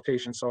point of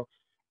rotation. So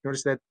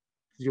notice that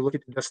you look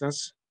at the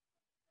distance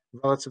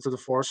relative to the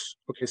force.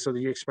 Okay, so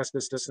you express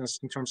this distance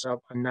in terms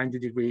of a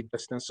 90-degree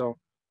distance. So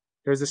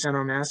here's the center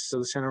of mass. So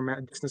the center of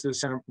mass, distance to the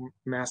center of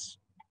mass,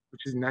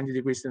 which is 90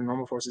 degrees to the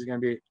normal force, is going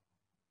to be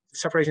the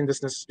separation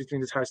distance between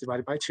the tires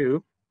divided by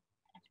 2.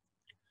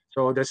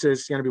 So this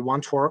is going to be one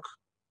torque,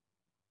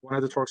 one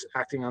of the torques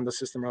acting on the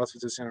system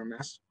relative to the center of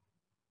mass.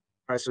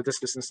 All right, so this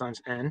distance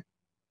times n.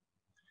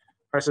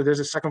 All right, so there's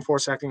a second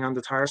force acting on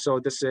the tire. So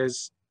this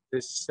is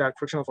this static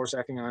frictional force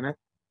acting on it.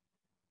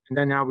 And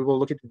then now we will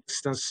look at the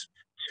distance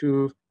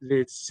to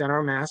the center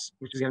of mass,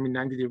 which is going to be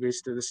 90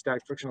 degrees to the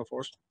static frictional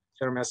force.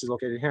 Center of mass is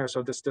located here.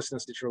 So this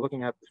distance that you're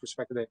looking at with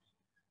respect to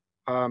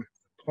the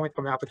point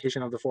of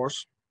application of the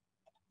force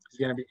is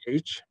going to be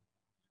h.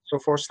 So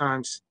force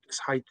times this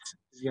height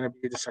is going to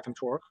be the second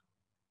torque.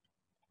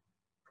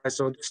 Right,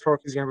 so this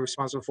torque is going to be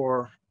responsible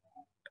for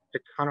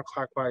a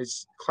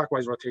clockwise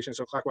rotation.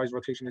 So clockwise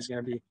rotation is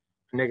going to be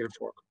a negative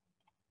torque.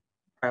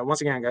 All right,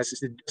 once again, guys,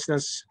 it's the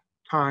distance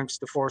times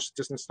the force.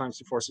 Distance times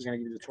the force is going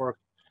to give you the torque.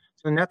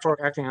 So the net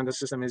torque acting on the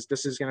system is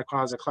this is going to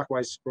cause a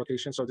clockwise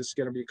rotation. So this is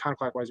going to be a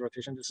counterclockwise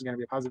rotation. This is going to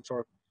be a positive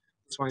torque.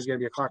 This one is going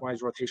to be a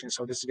clockwise rotation.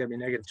 So this is going to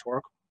be a negative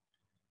torque.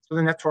 So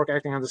the net torque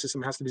acting on the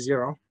system has to be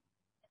 0.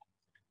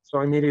 So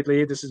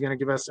immediately, this is going to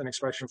give us an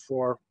expression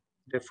for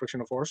the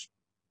frictional force.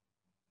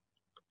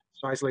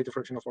 So isolate the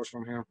frictional force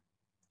from here.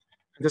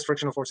 And this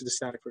frictional force is the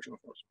static frictional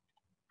force.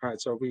 All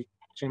right, so we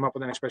came up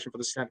with an expression for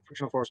the static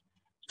frictional force.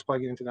 Just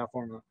plug it into that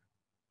formula.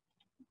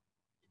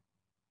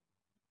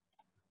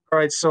 All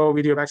right, so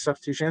we do a back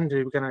substitution.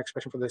 We get an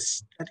expression for the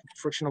static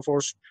frictional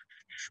force.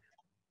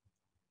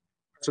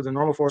 So the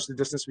normal force, the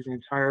distance between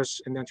the tires,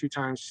 and then 2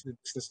 times the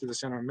distance to the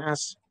center of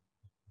mass.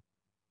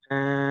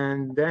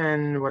 And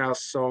then what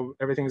else? So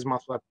everything is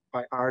multiplied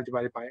by R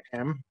divided by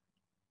M.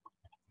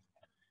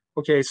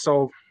 Okay,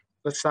 so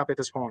let's stop at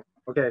this point.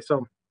 Okay,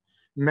 so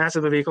mass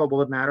of the vehicle,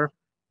 will it matter?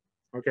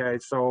 Okay,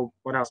 so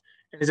what else?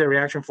 Is a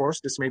reaction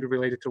force? This may be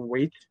related to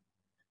weight.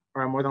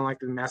 Or more than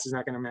likely, the mass is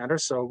not going to matter.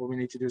 So what we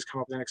need to do is come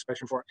up with an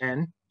expression for N.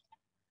 And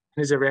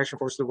is a reaction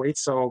force to weight.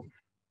 So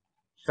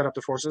set up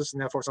the forces.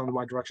 Net force on the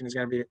y direction is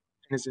going to be N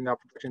is in the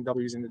upward direction,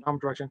 W is in the downward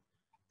direction.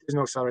 There's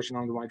no acceleration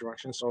on the y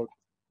direction. So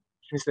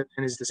which means that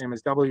N is the same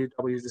as W.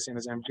 W is the same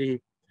as mg.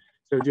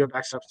 So we do a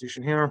back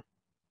substitution here.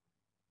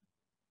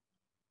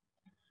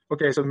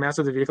 Okay, so the mass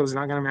of the vehicle is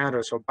not going to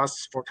matter. So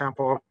bus, for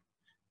example,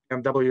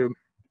 BMW,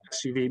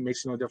 SUV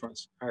makes no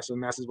difference. All right, so the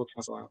masses will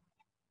cancel out.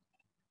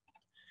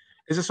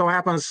 As it so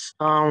happens,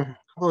 a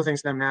couple of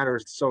things that matter.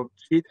 So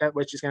speed at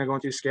which it's going to go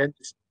into a skid,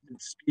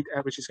 speed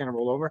at which it's going to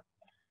roll over,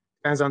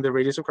 depends on the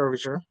radius of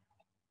curvature.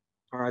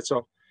 All right,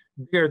 so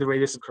the bigger the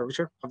radius of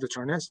curvature of the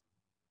turn is,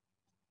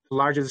 the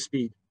larger the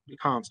speed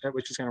becomes at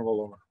which it's going to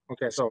roll over.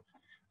 Okay, so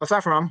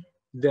aside from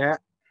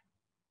that,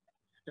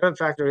 the other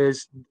factor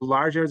is the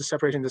larger the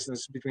separation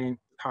distance between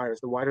tires,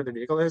 the wider the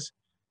vehicle is,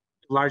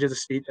 the larger the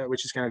speed at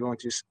which it's going to go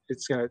into,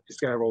 it's going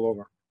to roll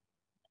over.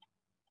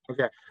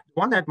 Okay, the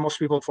one that most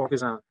people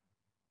focus on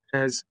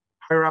is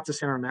higher up the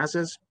center of mass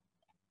is,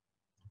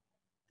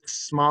 the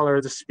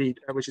smaller the speed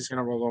at which it's going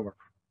to roll over.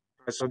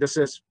 Right, so this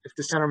is, if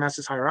the center of mass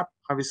is higher up,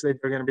 obviously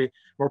they're going to be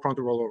more prone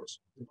to rollovers.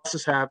 The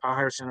buses have a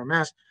higher center of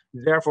mass,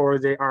 therefore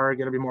they are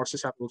going to be more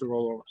susceptible to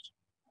rollovers.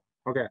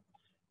 Okay,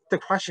 the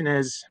question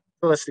is,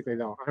 realistically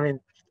though, I mean,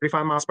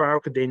 35 miles per hour,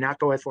 could they not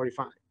go at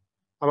 45?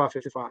 How about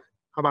 55?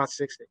 How about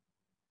 60?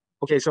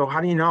 Okay, so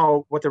how do you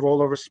know what the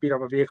rollover speed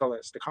of a vehicle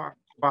is? The car,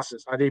 the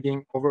buses, are they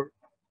being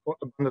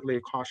abundantly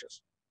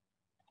cautious?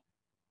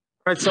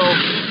 All right, so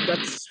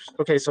that's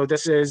okay. So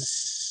this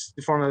is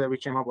the formula that we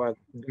came up with.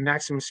 The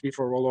maximum speed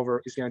for a rollover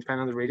is going to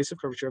depend on the radius of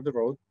curvature of the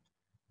road,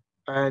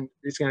 and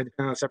it's going to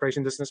depend on the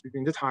separation distance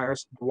between the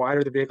tires. The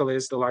wider the vehicle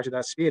is, the larger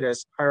that speed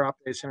is. Higher up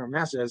the center of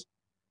mass is,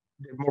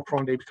 the more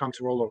prone they become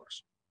to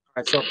rollovers. All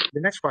right, so the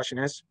next question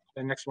is,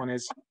 the next one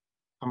is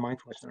a mind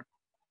twister.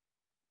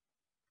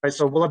 All right,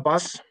 so will a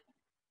bus,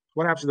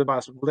 what happens to the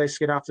bus? Will they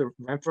skid off the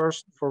ramp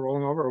first before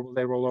rolling over, or will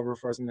they roll over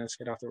first and then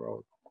skid off the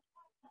road?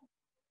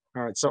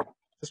 All right, so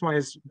this one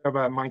is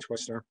a mind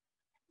twister.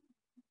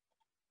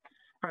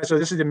 All right, so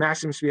this is the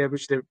maximum speed at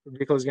which the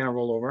vehicle is going to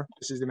roll over.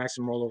 This is the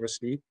maximum rollover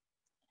speed.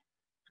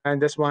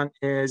 And this one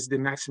is the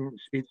maximum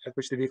speed at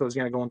which the vehicle is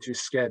going to go into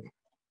skid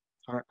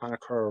on a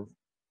curve.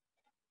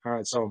 All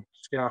right, so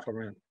skid off a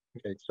ramp.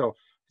 Okay, so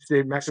this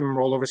is the maximum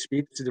rollover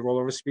speed. This is the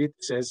rollover speed.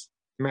 This is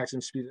the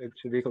maximum speed at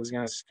which the vehicle is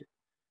going to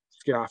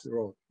skid off the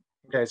road.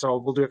 Okay, so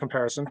we'll do a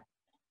comparison.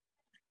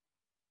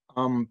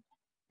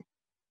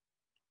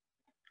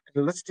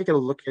 Let's take a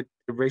look at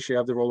the ratio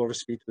of the rollover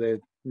speed to the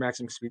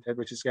maximum speed at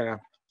which it's going to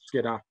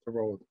skid off the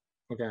road.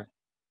 Okay.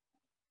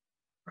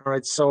 All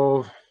right,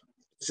 so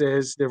this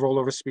is the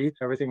rollover speed.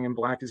 Everything in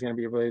black is going to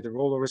be related to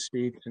rollover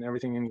speed, and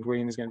everything in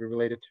green is going to be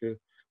related to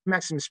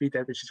maximum speed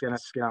at which it's going to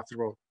skid off the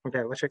road.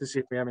 Okay, let's check to see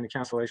if we have any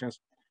cancellations.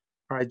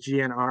 All right,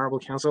 G and R will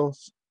cancel.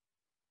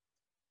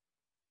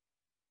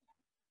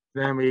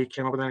 Then we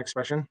came up with an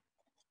expression.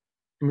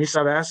 mu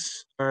sub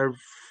s,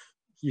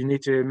 you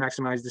need to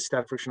maximize the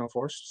static frictional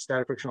force.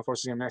 Static frictional force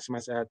is going to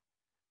maximize that.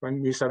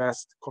 When mu sub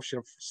s, coefficient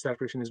of static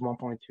friction is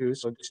 1.2,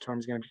 so this term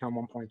is going to become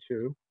 1.2.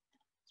 So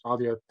I'll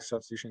do a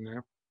substitution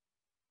there.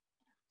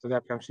 So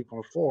that becomes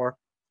 2.4.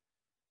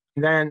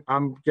 And then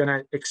I'm going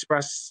to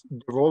express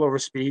the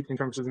rollover speed in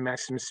terms of the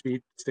maximum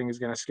speed this thing is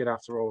going to skid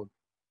off the road.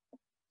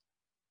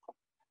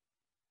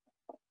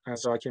 And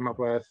so I came up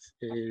with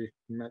a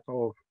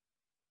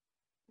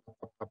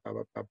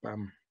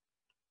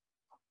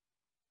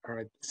all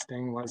right, this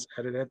thing was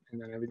edited,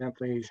 and then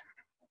evidently,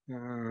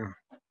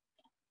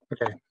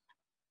 okay,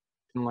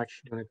 didn't like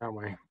doing it that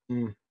way.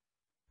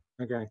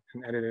 Okay,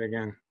 and edit it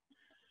again.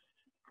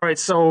 All right,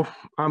 so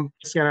I'm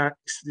just gonna,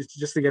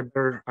 just to get a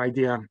better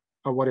idea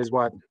of what is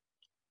what.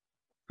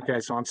 Okay,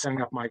 so I'm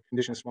setting up my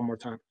conditions one more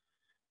time.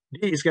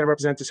 D is going to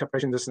represent the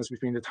separation distance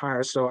between the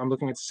tires. So I'm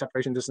looking at the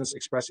separation distance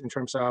expressed in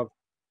terms of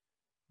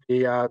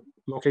the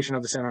location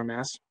of the center of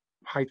mass,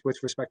 height with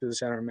respect to the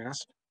center of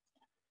mass.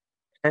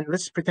 And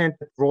let's pretend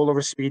that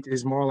rollover speed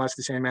is more or less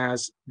the same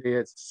as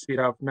the speed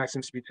of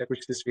maximum speed at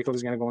which this vehicle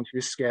is going to go into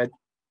a skid.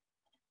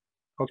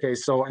 Okay,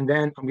 so, and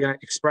then I'm going to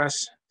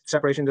express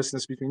separation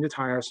distance between the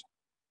tires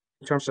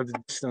in terms of the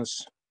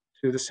distance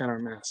to the center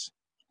of mass.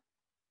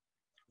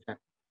 Okay.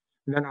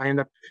 And then I end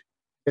up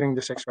getting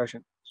this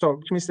expression. So,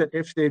 which means that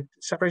if the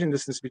separation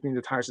distance between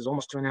the tires is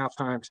almost 2.5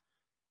 times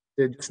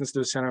the distance to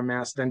the center of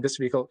mass, then this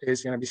vehicle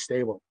is going to be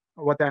stable.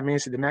 What that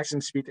means is the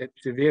maximum speed at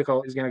the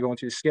vehicle is going to go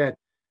into the skid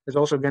is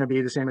also going to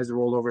be the same as the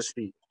rollover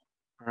speed.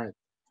 All right.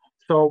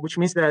 So, which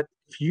means that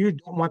if you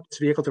don't want this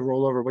vehicle to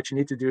roll over, what you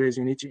need to do is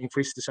you need to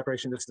increase the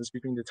separation distance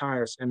between the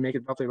tires and make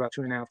it roughly about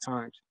 2.5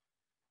 times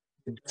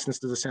the distance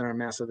to the center of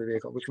mass of the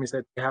vehicle, which means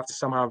that you have to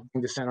somehow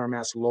bring the center of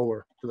mass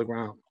lower to the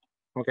ground.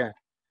 Okay.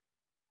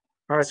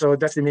 All right. So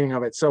that's the meaning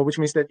of it. So, which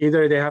means that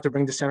either they have to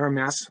bring the center of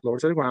mass lower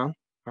to the ground.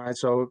 All right.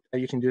 So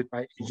you can do it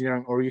by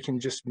engineering, or you can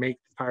just make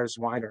the tires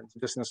wider, the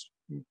distance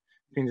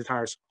between the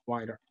tires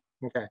wider.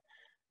 Okay.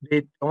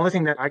 The only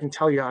thing that I can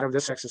tell you out of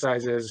this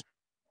exercise is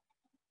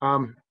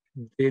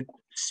the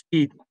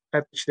speed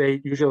at which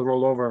they usually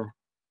roll over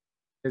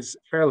is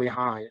fairly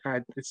high.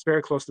 It's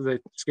very close to the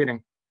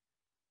skidding.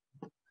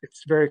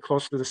 It's very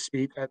close to the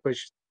speed at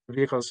which the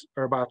vehicles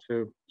are about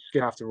to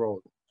skid off the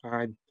road.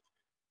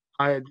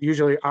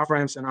 Usually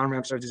off-ramps and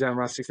on-ramps are designed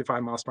around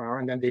 65 miles per hour,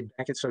 and then they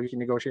bank it so you can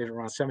negotiate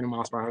around 70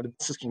 miles per hour. The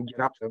buses can get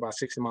up to about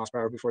 60 miles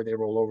per hour before they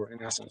roll over,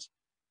 in essence.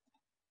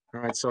 All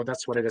right, so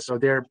that's what it is. So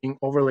they're being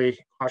overly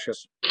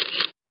cautious.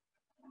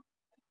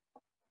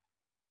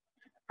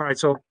 All right,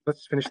 so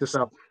let's finish this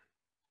up.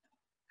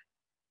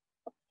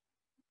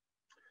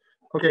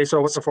 Okay,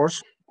 so what's the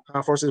force?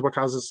 Force is what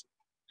causes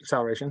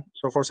acceleration.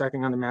 So force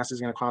acting on the mass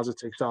is going to cause it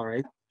to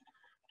accelerate.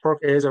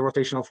 Torque is a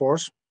rotational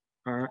force.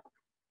 All right.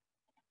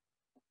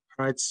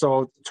 All right,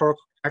 so torque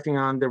acting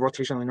on the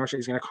rotational inertia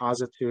is going to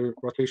cause it to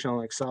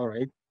rotationally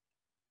accelerate.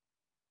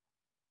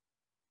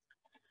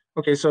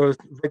 Okay, so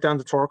write down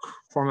the torque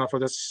formula for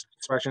this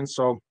expression.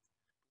 So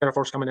got a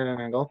force coming in at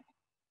an angle.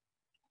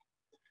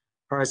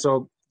 All right,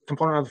 so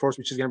component of the force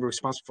which is going to be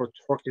responsible for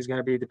torque is going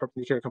to be the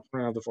perpendicular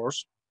component of the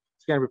force.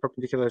 It's going to be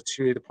perpendicular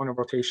to the point of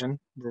rotation,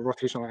 the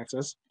rotational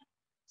axis.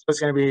 So it's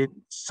going to be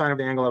sine of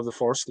the angle of the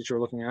force that you're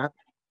looking at.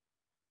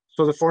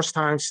 So the force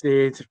times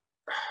the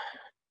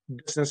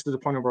distance to the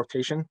point of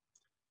rotation.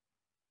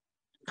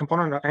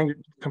 Component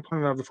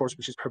of the force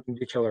which is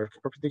perpendicular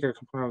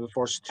component of the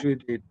force to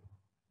the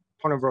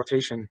point of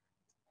rotation.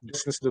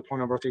 Distance to the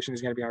point of rotation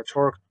is going to be our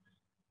torque.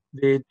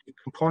 The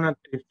component,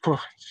 the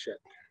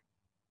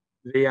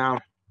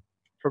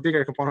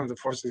perpendicular component of the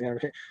force is going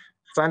to be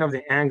sine of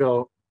the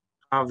angle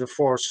of the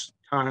force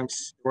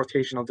times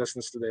rotational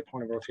distance to the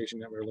point of rotation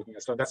that we're looking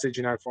at. So that's the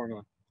generic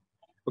formula.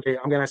 Okay,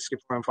 I'm going to skip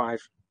round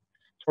 5.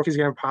 Torque is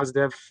going to be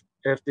positive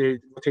if the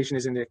rotation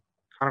is in the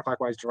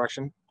counterclockwise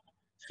direction.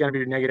 It's going to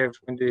be negative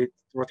when the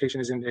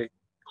rotation is in the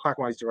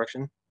clockwise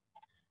direction.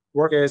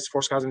 Work is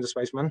force causing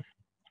displacement.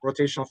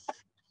 Rotational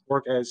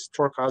work is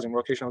torque causing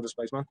rotational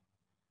displacement.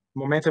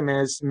 Momentum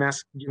is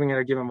mass giving it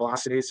a given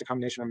velocity. It's a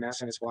combination of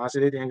mass and its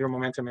velocity. The angular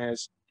momentum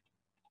is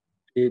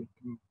the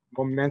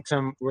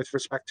momentum with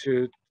respect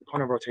to the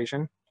point of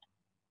rotation.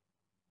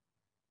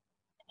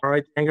 All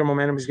right, angular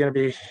momentum is going to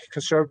be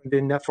conserved.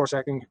 The net force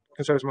acting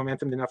conserves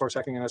momentum. The net force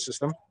acting on a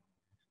system.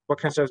 What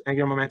conserves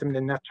angular momentum?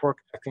 The net torque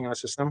acting on a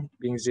system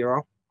being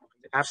 0.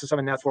 The absence of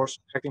a net force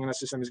acting on a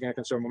system is going to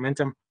conserve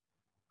momentum,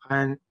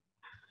 and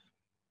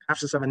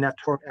absence of a net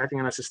torque acting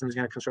on a system is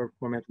going to conserve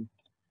momentum.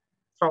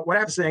 So what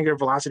happens to the angular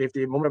velocity if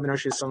the moment of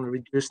inertia is suddenly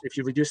reduced? If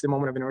you reduce the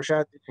moment of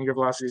inertia, the angular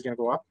velocity is going to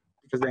go up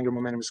because the angular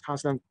momentum is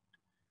constant.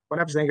 What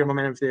happens to the angular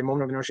momentum if the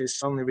moment of inertia is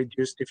suddenly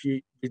reduced? If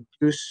you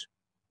reduce,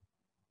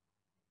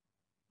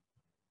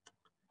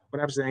 what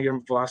happens to the angular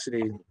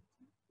velocity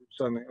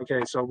suddenly?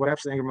 Okay, so what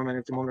happens to the angular momentum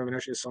if the moment of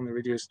inertia is suddenly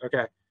reduced? Okay,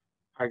 all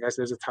right, guys,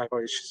 there's a typo.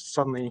 It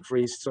suddenly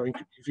increased. So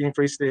if you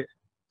increase the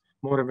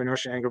moment of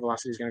inertia, angular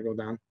velocity is going to go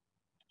down.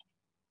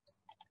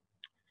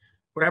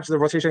 What happens to the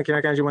rotational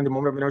kinetic energy when the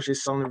moment of inertia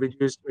is suddenly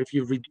reduced? If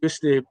you reduce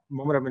the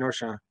moment of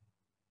inertia,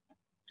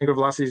 angular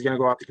velocity is going to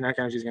go up, the kinetic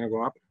energy is going to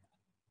go up.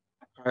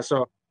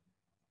 So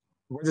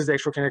where does the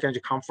extra kinetic energy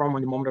come from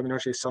when the moment of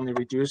inertia is suddenly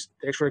reduced?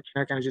 The extra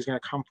kinetic energy is going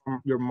to come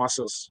from your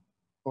muscles,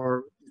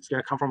 or it's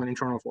going to come from an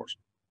internal force.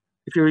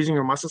 If you're using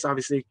your muscles,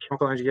 obviously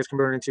chemical energy gets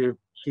converted into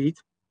heat,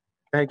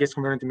 then it gets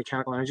converted into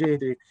mechanical energy.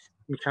 The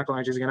mechanical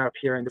energy is going to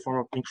appear in the form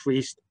of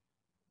increased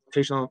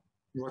rotational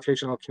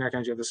kinetic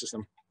energy of the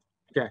system.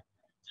 Okay.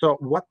 So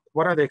what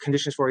are the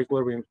conditions for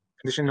equilibrium?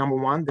 Condition number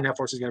 1, the net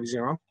force is going to be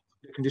 0.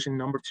 Condition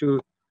number 2,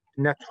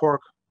 the net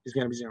torque is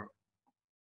going to be 0.